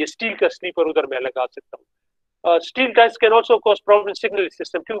स्लीपर चाहिए, स्टील का स्लीपर उधर मैं लगा सकता हूँ। Steel tiles can also cause problem signal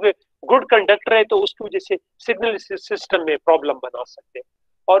system, क्योंकि गुड कंडक्टर है तो उसकी वजह से सिग्नल सिस्टम में प्रॉब्लम बना सकते हैं।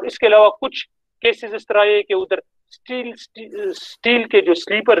 और इसके अलावा कुछ केसेस इस तरह है कि उधर स्टील के जो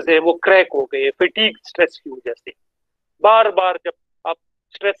स्लीपर्स हैं वो क्रैक हो गए फटीग स्ट्रेस की वजह से। बार बार जब आप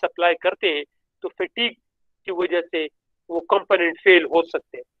स्ट्रेस अप्लाई करते हैं तो फटीग की वजह से वो कंपोनेंट फेल हो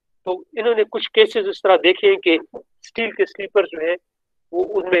सकते हैं। तो इन्होंने कुछ केसेस इस तरह देखे हैं कि स्टील के स्लीपर जो है वो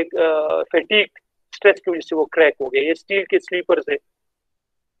उनमें फटीग स्ट्रेस की वजह से वो क्रैक हो गए, ये स्टील के स्लीपर्स है।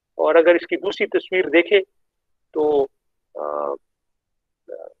 और अगर इसकी दूसरी तस्वीर देखें तो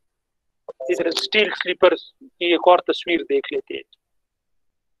इधर स्टील स्लीपर्स की एक और तस्वीर देख लेते हैं।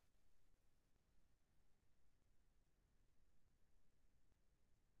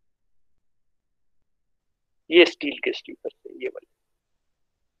 ये स्टील के स्लीपर्स है, ये वाले,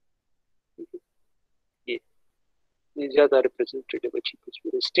 ये ज्यादा रिप्रेजेंटेटिव अच्छी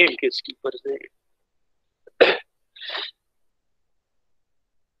तस्वीर है, स्टील के स्लीपर्स है।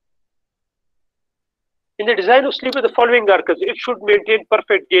 In the design of sleeper, the following are considered. It should maintain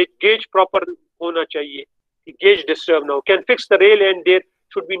perfect gauge, gauge proper होना चाहिए, gauge disturb ना हो. Can fix the rail and there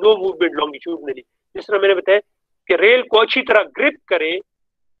should be no movement longitudinally. जिस तरह मैंने बताया कि रेल को अच्छी तरह ग्रिप करे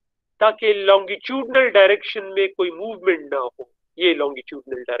ताकि लॉन्गिट्यूडनल डायरेक्शन में कोई मूवमेंट ना हो। ये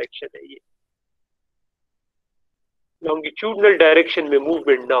लॉन्गिट्यूडनल डायरेक्शन है, ये लॉन्गिट्यूडनल डायरेक्शन में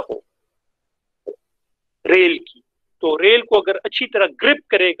मूवमेंट ना हो रेल की। तो रेल को अगर अच्छी तरह ग्रिप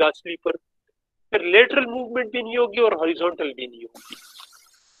करेगा स्लीपर, फिर लेटरल मूवमेंट भी नहीं होगी और हॉरिजॉन्टल भी नहीं होगी।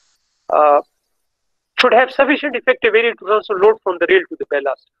 Should have sufficient effective area to transfer load from the rail to the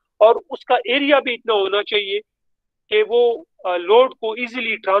ballast, और उसका एरिया भी इतना होना चाहिए कि वो लोड को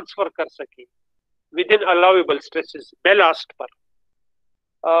इजीली ट्रांसफर कर सके with in allowable stresses ballast पर।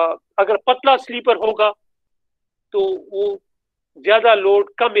 अगर पतला स्लीपर होगा तो वो ज्यादा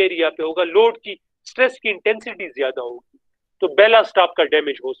लोड कम एरिया पे होगा, लोड की स्ट्रेस की इंटेंसिटी ज्यादा होगी, तो बैलास्ट आपका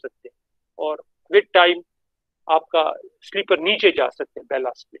डैमेज हो सकते हैं और विद टाइम आपका स्लीपर नीचे जा सकते हैं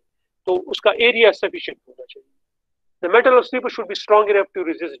बैलास्ट में। तो उसका एरिया सफिशिएंट होना चाहिए। The metal of sleeper should be strong enough to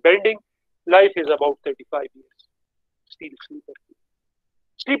resist bending. Life is about 35 years steel sleeper की।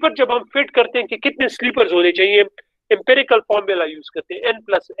 स्लीपर जब हम फिट करते हैं कि कितने स्लीपर्स होने चाहिए, एम्पिरिकल फॉर्मूला यूज करते हैं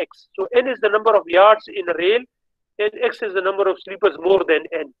n+x। So n is the number of yards in a rail and x is the number of slippers more than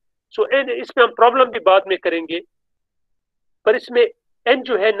n। So n, इसमें हम प्रॉब्लम भी बाद में करेंगे, पर इसमें n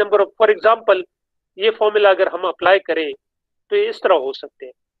जो है नंबर ऑफ, फॉर एग्जांपल ये फॉर्मूला अगर हम अप्लाई करें तो ये इस तरह हो सकते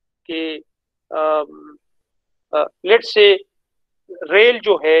हैं कि लेट्स से रेल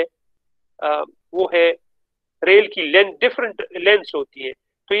जो है वो है रेल की लेंथ डिफरेंट लेंथ्स होती है,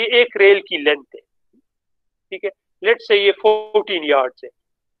 तो ये एक रेल की लेंथ है, ठीक है। लेट्स से ये 14 यार्ड्स है,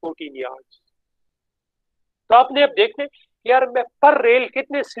 14 यार्ड्स। तो आपने अब देखते कि यार मैं पर रेल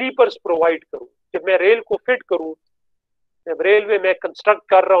कितने स्लीपर्स प्रोवाइड करूं, जब मैं रेल को फिट करूं, जब रेलवे में कंस्ट्रक्ट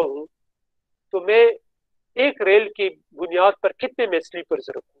कर रहा हूं, तो मैं एक रेल की बुनियाद पर कितने में स्लीपर्स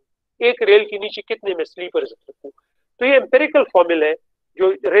रखूं, एक रेल के नीचे कितने में स्लीपर्स रखूं। तो ये एम्पिरिकल फॉर्मूला है जो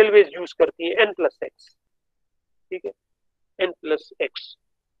रेलवेज यूज करती है, n+x, ठीक है, n+x।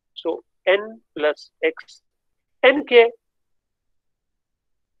 सो n+x, n के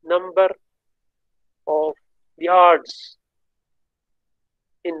number of yards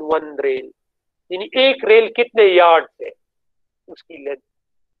in one rail, यानी एक रेल कितने यार्ड है उसकी लेंथ,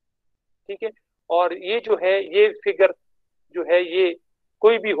 ठीक है। और ये जो है ये फिगर जो है ये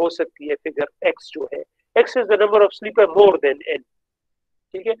कोई भी हो सकती है, फिगर x जो है, x is the number of sleeper more than n,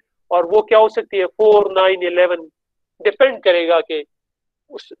 ठीक है। और वो क्या हो सकती है 4, 9, 11, डिपेंड करेगा कि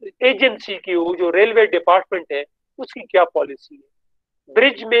उस एजेंसी की, वो जो रेलवे डिपार्टमेंट है उसकी क्या पॉलिसी है।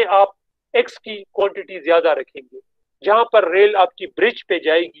 ब्रिज में आप x की क्वांटिटी ज्यादा रखेंगे, जहां पर रेल आपकी ब्रिज पे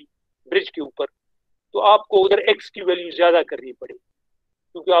जाएगी, ब्रिज के ऊपर, तो आपको उधर x की वैल्यू ज्यादा करनी पड़ेगी,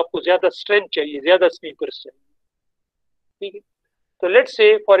 क्योंकि आपको ज्यादा स्ट्रेंथ चाहिए, ज्यादा स्लीपर्स चाहिए, ठीक है। तो लेट्स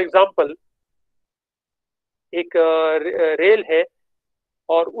से फॉर एग्जांपल एक रेल है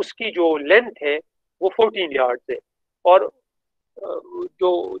और उसकी जो लेंथ है वो 14 यार्ड्स है, और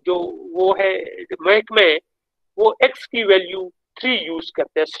जो जो वो है महकमे, वो x की वैल्यू 3 यूज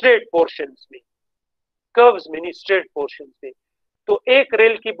करते हैं स्ट्रेट पोर्शंस में, कर्व्स में नहीं, स्ट्रेट पोर्शंस में। तो एक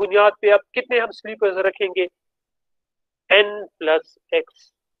रेल की बुनियाद पे अब कितने हम स्लीपर्स रखेंगे,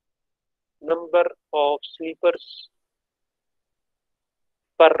 n+x नंबर ऑफ स्लीपर्स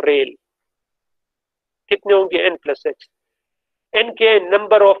पर रेल, कितने होंगे n+x, n के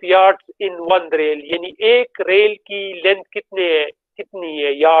number of yards in one rail, यानी एक रेल की लेंथ कितनी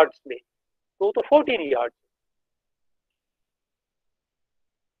है यार्ड्स में, तो 14 यार्ड,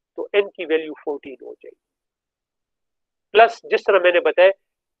 तो n की वैल्यू 14 हो जाएगी। प्लस जिस तरह मैंने बताया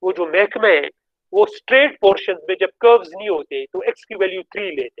वो जो महकमा है वो स्ट्रेट पोर्शन में जब कर्व्स नहीं होते तो x की वैल्यू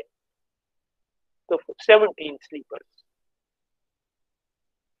 3 लेते हैं, तो 17 स्लीपर्स।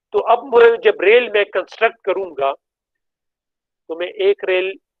 तो अब मैं जब रेल में कंस्ट्रक्ट करूंगा तो मैं एक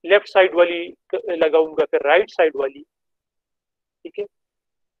रेल लेफ्ट साइड वाली लगाऊंगा, फिर राइट साइड वाली, ठीक है,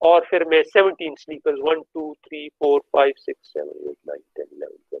 और फिर मैं 17 स्लीपर्स 1 2 3 4 5 6 7 8 9 10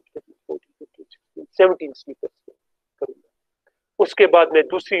 11 12 13 14 15 16 17 स्लीपर्स करूंगा। उसके बाद मैं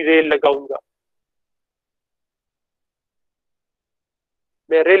दूसरी रेल लगाऊंगा,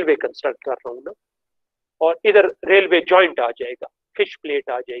 मैं रेलवे कंस्ट्रक्ट कर रहा हूं ना, और इधर रेलवे जॉइंट आ जाएगा, फिश प्लेट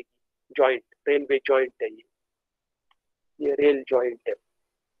आ जाएगी, जॉइंट, रेलवे जॉइंट है ये रेल जॉइंट है,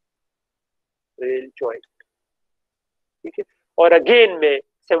 रेल जॉइंट, ठीक है। और अगेन में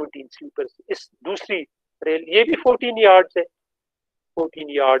 17 स्लीपर्स, इस दूसरी रेल, ये भी 14 यार्ड्स है, 14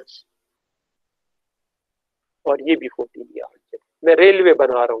 यार्ड्स, और ये भी 14 यार्ड्स है, मैं रेलवे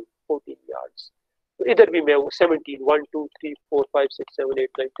बना रहा हूँ 14 यार्ड्स। तो इधर भी मैं 17 1 2 3 4 5 6 7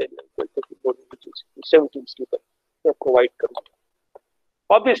 8 9 10 11 12 13 14 15 16 17 स्लीपर मैं प्रोवाइड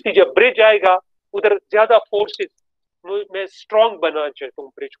करूंगा। ऑब्वियसली जब ब्रिज आएगा उधर ज्यादा फोर्सेस, मैं स्ट्रॉन्ग बनाना चाहता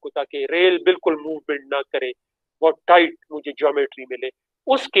हूँ ब्रिज को, ताकि रेल बिल्कुल मूवमेंट ना करे, बहुत टाइट मुझे ज्योमेट्री मिले।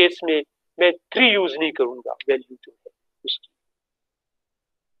 उस केस में मैं 3 यूज नहीं करूंगा वैल्यू जो है उसकी,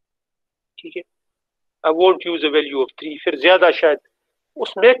 ठीक है, I won't use a value of 3, फिर ज्यादा शायद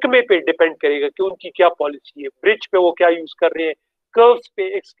उस महकमे पे डिपेंड करेगा कि उनकी क्या पॉलिसी है, ब्रिज पे वो क्या यूज कर रहे हैं, कर्व्स पे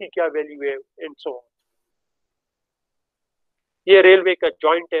x की क्या वैल्यू है, एंड सो ऑन। ये रेलवे का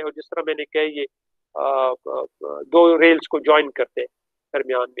जॉइंट है, और जिस तरह मैंने कहा ये दो रेल्स को ज्वाइन करते हैं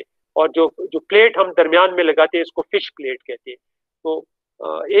दरमियान में, और जो जो प्लेट हम दरमियान में लगाते हैं इसको फिश प्लेट कहते हैं। तो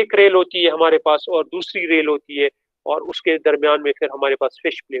एक रेल होती है हमारे पास और दूसरी रेल होती है, और उसके दरमियान में फिर हमारे पास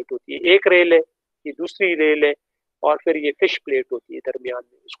फिश प्लेट होती है। एक रेल है, ये दूसरी रेल है, और फिर ये फिश प्लेट होती है दरमियान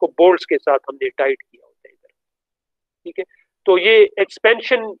में, इसको बोल्ट्स के साथ हमने टाइट किया होता है इधर, ठीक है। तो ये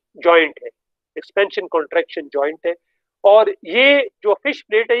एक्सपेंशन जॉइंट है, एक्सपेंशन कॉन्ट्रैक्शन जॉइंट है, और ये जो फिश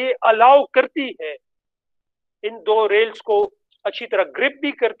प्लेट है ये अलाउ करती है इन दो रेल्स को, अच्छी तरह ग्रिप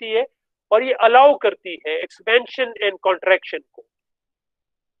भी करती है, और ये अलाउ करती है एक्सपेंशन एंड कॉन्ट्रैक्शन को,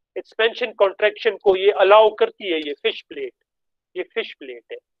 एक्सपेंशन कॉन्ट्रैक्शन को ये अलाउ करती है ये फिश प्लेट, ये फिश प्लेट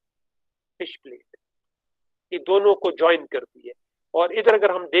है, फिश प्लेट ये दोनों को ज्वाइन करती है। और इधर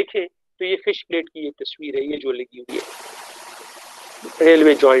अगर हम देखें तो ये फिश प्लेट की ये तस्वीर है, ये जो लगी हुई है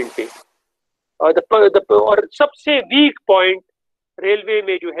रेलवे जॉइंट पे, और सबसे वीक पॉइंट रेलवे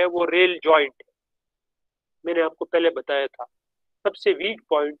में जो है वो रेल जॉइंट है, मैंने आपको पहले बताया था, सबसे वीक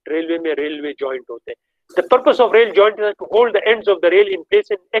पॉइंट रेलवे में रेलवे जॉइंट होते हैं। The purpose of rail joint is to hold the ends of the rail in place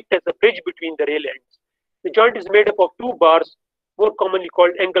and act as a bridge between the rail ends. The joint is made up of two bars, more commonly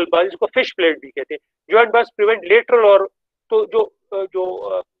called angle bars, जिसको fish plate भी कहते हैं. Joint bars prevent lateral or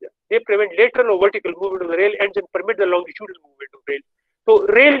they prevent lateral or vertical movement of the rail ends and permit the longitudinal movement of rail. तो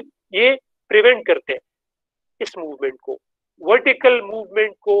rail ये prevent करते हैं इस movement को, vertical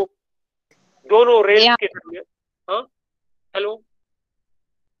movement को दोनों rails के दरमियान. हाँ, हेलो,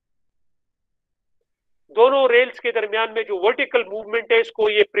 दोनों रेल्स के दरमियान में जो वर्टिकल मूवमेंट है इसको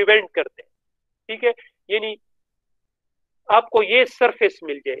ये प्रिवेंट करते हैं. ठीक है, यानी आपको ये सरफेस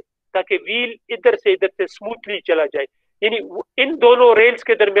मिल जाए ताकि व्हील इधर से स्मूथली चला जाए. यानी इन दोनों रेल्स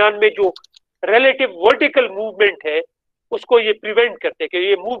के दरमियान में जो रिलेटिव वर्टिकल मूवमेंट है उसको ये प्रिवेंट करते हैं कि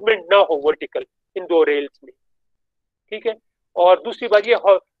ये मूवमेंट ना हो वर्टिकल इन दो रेल्स में. ठीक है, और दूसरी बात ये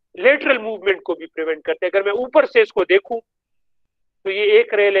लेटरल मूवमेंट को भी प्रिवेंट करते हैं. अगर मैं ऊपर से इसको देखूं तो ये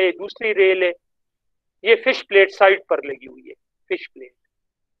एक रेल है, दूसरी रेल है, ये फिश प्लेट साइड पर लगी हुई है, फिश प्लेट,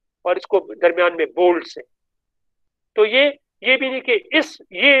 और इसको दरमियान में बोल्ट्स है. तो ये भी नहीं कि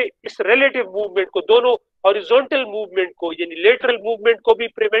इस रिलेटिव मूवमेंट को, दोनों हॉरिजॉन्टल मूवमेंट को यानी लेटरल मूवमेंट को भी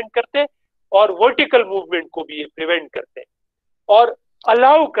प्रिवेंट करते हैं और वर्टिकल मूवमेंट को भी प्रिवेंट करते हैं और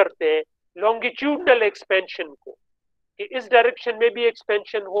अलाउ करते हैं लॉन्गिट्यूडनल एक्सपेंशन को, कि इस डायरेक्शन में भी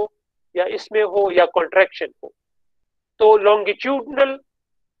एक्सपेंशन हो या इसमें हो या कॉन्ट्रैक्शन हो. तो लॉन्गिट्यूडनल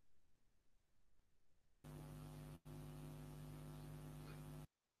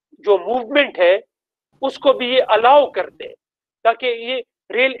जो मूवमेंट है उसको भी ये अलाउ करते हैं ताकि ये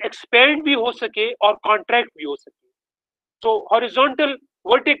रेल एक्सपेंड भी हो सके और कॉन्ट्रैक्ट भी हो सके. तो हॉरिजॉन्टल,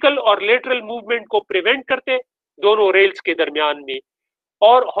 वर्टिकल और लेटरल मूवमेंट को प्रिवेंट करते हैं दोनों रेल्स के दरमियान में,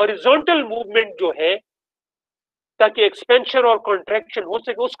 और हॉरिजॉन्टल मूवमेंट जो है ताकि एक्सपेंशन और कॉन्ट्रैक्शन हो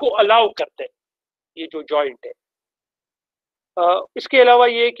सके उसको अलाउ करते हैं ये जो जॉइंट है. इसके अलावा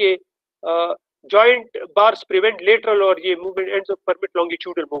ये कि जॉइंट बार्स प्रिवेंट लेटरल और ये movement ends of permit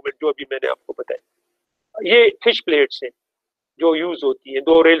longitudinal movement जो अभी मैंने आपको बताया. ये फिश प्लेट्स है जो यूज होती है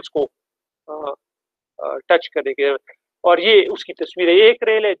दो रेल्स को टच करने के, और ये उसकी तस्वीर है. एक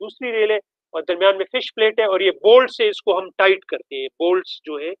रेल है, दूसरी रेल है, और दरमियान में फिश प्लेट है, और ये बोल्ट से इसको हम टाइट करते हैं. बोल्ट्स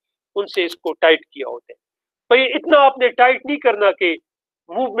जो है उनसे इसको टाइट किया होता है. पर ये इतना आपने टाइट नहीं करना कि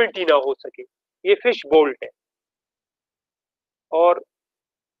मूवमेंट ही ना हो सके. ये फिश बोल्ट है, और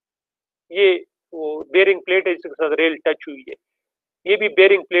ये वो बेरिंग प्लेट है जिसके साथ रेल टच हुई है. ये भी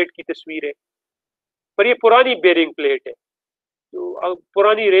बेरिंग प्लेट की तस्वीर है, पर ये पुरानी बेरिंग प्लेट है. जो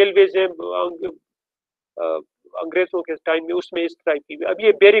पुरानी रेलवेज है अंग्रेजों के टाइम में, उसमें इस टाइप की. अब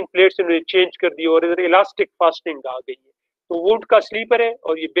ये बेरिंग प्लेट्स इन्होंने चेंज कर दी और इधर इलास्टिक फास्टिंग आ गई है. तो वुड का स्लीपर है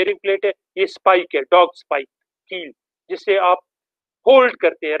और ये बेरिंग प्लेट है. ये स्पाइक है, डॉग स्पाइक कील, जिससे आप होल्ड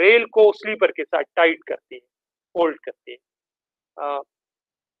करते हैं रेल को, स्लीपर के साथ टाइट करते हैं, होल्ड करते हैं.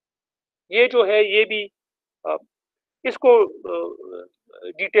 ये जो है ये भी इसको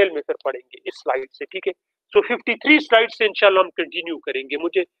डिटेल में फिर पढ़ेंगे इस स्लाइड से. ठीक है, सो 53 स्लाइड से इंशाल्लाह हम कंटिन्यू करेंगे.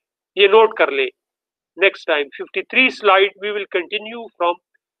 मुझे ये नोट कर ले next time. 53 slide we will continue from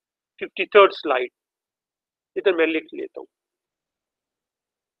 53rd slide. इधर मैं लिख लेता हूँ.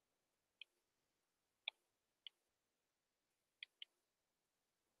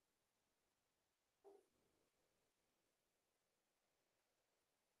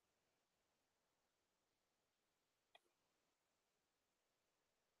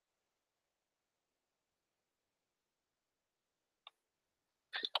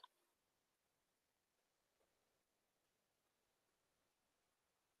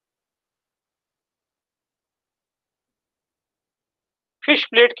 फिश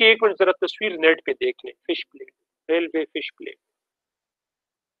प्लेट की एक मिनट जरा तस्वीर नेट पे देख लें. Fish plate, railway fish plate.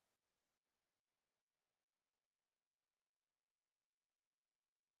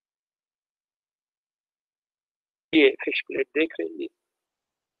 ये फिश प्लेट देख रहे हैं,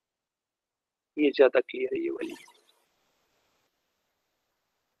 ये ज्यादा क्लियर है ये वाली.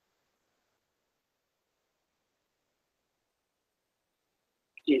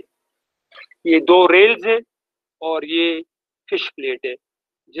 ये दो रेल्स हैं और ये फिश प्लेट है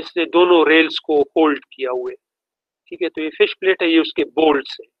जिसने दोनों रेल्स को होल्ड किया हुए. ठीक है, तो ये फिश प्लेट है, ये उसके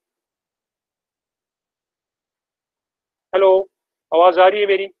बोल्ट्स है. हेलो, आवाज आ रही है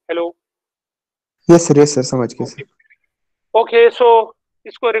मेरी? हेलो. यस सर समझ गए सर. ओके, सो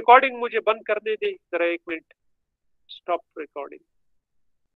इसको रिकॉर्डिंग मुझे बंद करने दे जरा, एक मिनट. Stop recording.